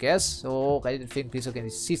here, I guess. So, ready to think, please, okay,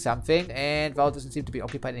 see something. And well, it doesn't seem to be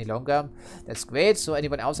occupied any longer. That's great. So,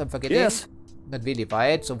 anyone else I'm forgetting? Yes. Not really,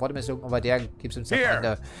 right? So, Bottom is looking over there, keeps himself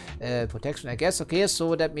under protection, I guess. Okay,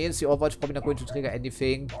 so that means the overwatch probably not going to trigger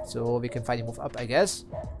anything. So, we can finally move up, I guess.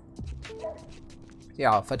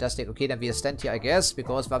 Yeah, fantastic. Okay, then we stand here, I guess,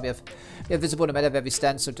 because well, we are visible no matter where we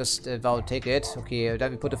stand, so just well, take it. Okay,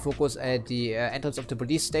 then we put the focus at the entrance of the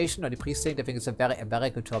police station, or the precinct. I think it's a very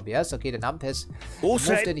American term, yes. Okay, the nump has moved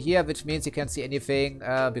in here, which means you can't see anything,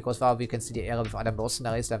 because well, we can see the area with other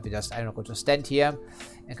mercenaries. Then we just, I don't know, go to stand here,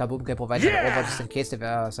 and Kaboom can provide an over just in case there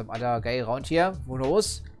were some other guy around here. Who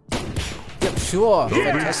knows? Yep, sure,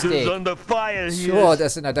 fantastic. Under fire sure,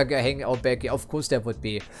 there's another guy hanging out back here. Of course there would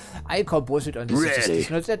be. I call bullshit on this.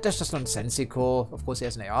 That's just nonsensical. Of course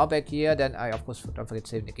there's an AR back here. Then I, of course, don't forget to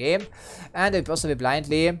save the game. And I burst away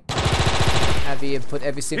blindly. And we put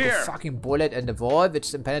every single fucking bullet in the wall, which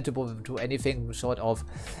is impenetrable to anything short of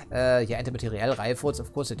yeah, anti-material rifles.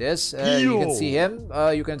 Of course it is. You can see him.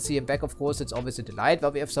 You can see him back, of course. It's always in the light.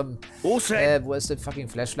 Well, we have some where's the fucking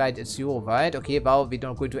flashlight? It's you, right? Okay, well, we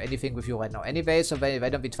don't go into anything with you right now anyway. So why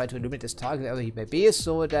don't we try to illuminate this target wherever he may be?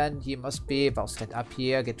 So then he must be, well, stand up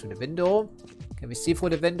here, get to the window. Can we see through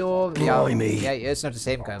the window? Yeah, it's not the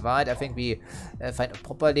same guy, right? I think we find it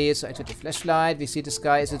properly. So I took the flashlight. We see this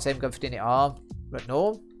guy is the same guy with the AR. But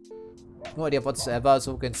no idea whatsoever.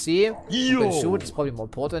 So we can see. We can shoot. It's probably more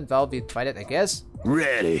important. Well, we try that, I guess.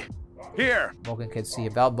 Ready. Here. Morgan can see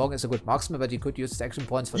him. Well, Morgan is a good marksman, but he could use his action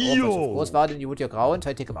points for offense. Of course, well, then you would your ground.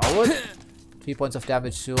 Try to take him out. 3 points of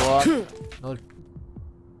damage, sure. No.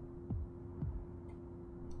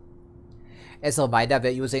 As a reminder,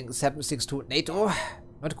 we're using 7.62 NATO.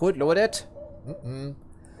 Not good, loaded. And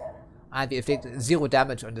we inflict 0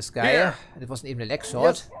 damage on this guy. And it wasn't even a leg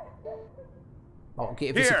shot. Oh, okay,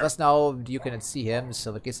 if you see us now, you cannot see him.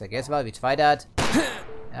 So it gets, I guess, well, we try that.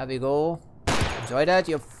 There we go. Enjoy that,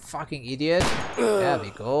 you fucking idiot. There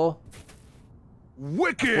we go.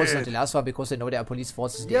 Wicked! course, not the last one because they know there are police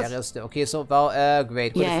forces in the Yes. areas. Okay, so, well,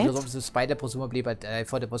 great. Good Yes. if you're spider, presumably, but I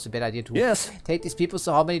thought it was a better idea to Yes. take these people.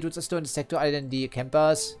 So, how many dudes are still in the sector other than the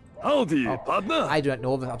campers? Howdy, partner. I do not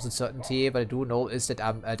know with absolute certainty, but I do know is that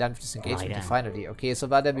I'm done with this engagement down. finally. Okay, so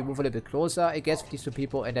then we move a little bit closer, I guess, with these two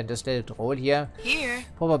people, and then just let it roll here. Here.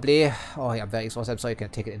 Probably. Oh, yeah, I'm very exhausted. I'm sorry, I can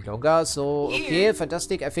take it in longer. So, okay, Here.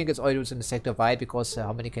 fantastic. I think it's all dudes in the sector wide because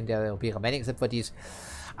how many can there be remaining except for these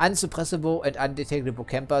unsuppressible and undetectable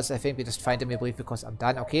campers? I think we just find them in brief because I'm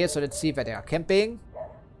done. Okay, so let's see where they are camping.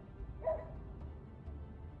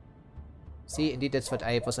 See, indeed, that's what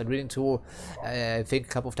I was alluding to, I think, a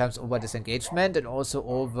couple of times over this engagement and also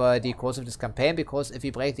over the course of this campaign, because if we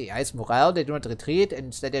break the AI's morale, they do not retreat, and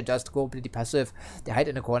instead they just go completely passive. They hide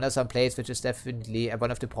in a corner someplace, which is definitely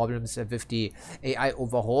one of the problems with the AI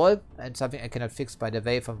overhaul, and something I cannot fix, by the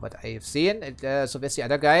way, from what I have seen. And, so where's the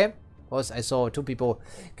other guy? Of course, I saw two people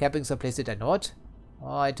camping someplace that are not.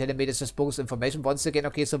 Oh, and telling me this is bogus information once again.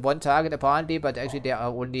 Okay, so one target apparently, but actually there are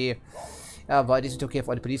only... why this is okay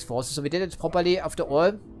for the police forces, so we did it properly after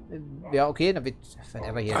all. Yeah, okay, then we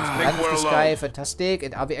whatever here. This guy, fantastic.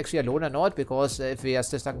 And are we actually alone or not? Because if we are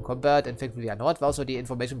still stuck in combat, in fact we are not. Well, so the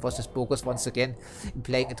information was just bogus once again in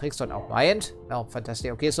playing a trick on our mind. Oh,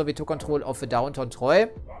 fantastic. Okay, so we took control of the downtown Troy.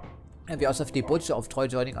 And we also have the Butcher of Troy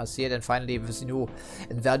joining us here. Then finally with the new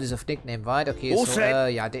Inverdis nickname, right? Okay, so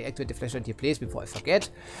yeah, they activate the flashlight here, please, before I forget.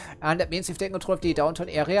 And that means if they take control of the downtown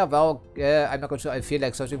area, well, I'm not quite sure. I feel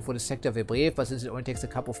like searching for the sector very brief, but since it only takes a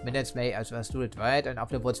couple of minutes, may as well do it, right? And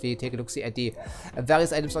afterwards we take a look see at the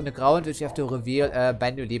various items on the ground, which you have to reveal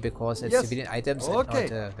manually because it's civilian items and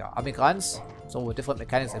not army grunts. So different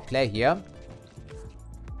mechanics at play here.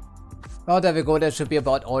 Oh, there we go. That should be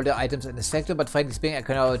about all the items in the sector, but frankly speaking, I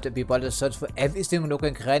cannot be bothered to search for everything nook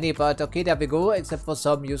and cranny, but okay, there we go, except for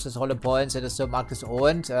some useless hollow points that are still marked as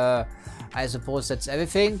owned. I suppose that's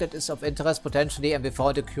everything that is of interest potentially, and we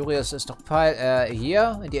found a curious stockpile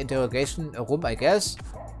here in the interrogation room, I guess.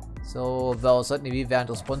 So, well, certainly we weren't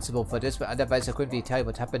responsible for this, but otherwise I couldn't really tell you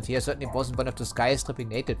what happened here. Certainly it wasn't one of those guys stripping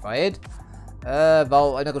naked, right?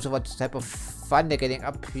 Well, I'm not sure what type of fun they're getting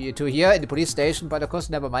up to here in the police station, but of course,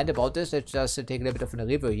 never mind about this. Let's just take a little bit of a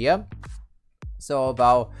review here. So,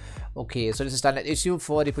 well, okay, so this is a standard issue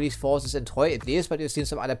for the police forces in Troy at least, but you've seen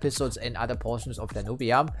some other pistols in other portions of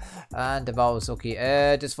Danubia. And well, it's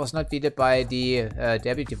okay. This was not needed by the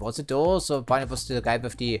deputy, was it though? So, apparently it was the guy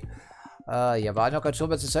with the, yeah, well, I'm not quite sure,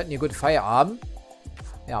 but it's certainly a good firearm.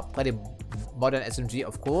 Yeah, pretty modern SMG,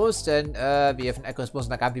 of course. Then we have an accurate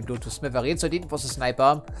Mosin gun, we blew to smithereens. So indeed it was a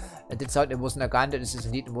sniper. And it sounded it wasn't a gun, that is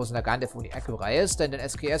indeed it wasn't a gun, that only accurate. Then an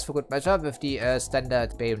SKS for good measure with the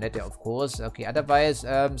standard bayonet, of course. Okay, otherwise,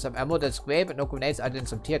 some ammo, that's great, but no grenades other than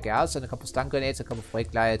some tear gas and a couple of stun grenades, a couple of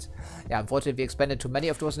brake lights. Yeah, unfortunately we expended too many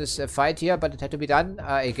of those in this fight here, but it had to be done,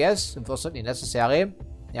 I guess. It was certainly necessary.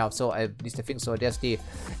 Yeah, so at least I think so. There's the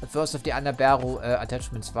first of the underbarrel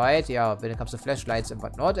attachments, right? Yeah, when it comes to flashlights and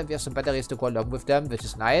whatnot. And we have some batteries to go along with them, which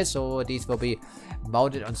is nice. So these will be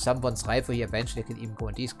mounted on someone's rifle here. Eventually, they can even go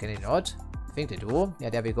on these, can they not? I think they do. Yeah,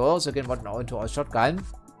 there we go. So again, one now into our shotgun.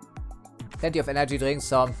 Plenty of energy drinks,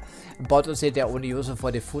 some bottles here, they're only useful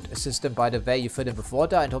for the food system, by the way. You fill them with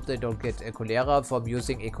water and hope they don't get cholera from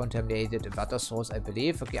using a contaminated water source, I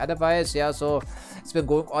believe. Okay, otherwise, yeah, so it's been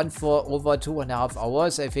going on for over 2.5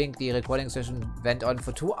 hours. I think the recording session went on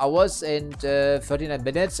for 2 hours and 39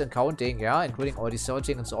 minutes and counting, yeah, including all the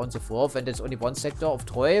searching and so on and so forth. And there's only one sector of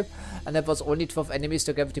Troy, and there was only 12 enemies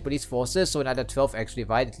to get with the police forces, so another 12 actually,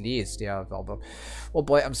 right, at least, yeah. Oh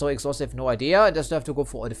boy, I'm so exhausted, I have no idea. I just have to go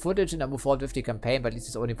for all the footage and I move forward with the campaign, but at least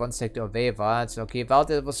it's only one sector away, right? So, okay, well,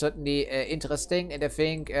 that was certainly interesting, and I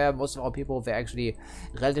think most of our people were actually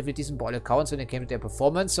relatively decent ball accounts when it came to their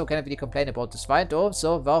performance, so can't really complain about this fight though.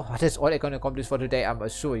 So, well, that's all I can accomplish for today, I'm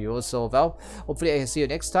assure you. So, well, hopefully I see you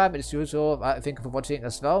next time, and as usual, thank you for watching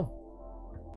as well.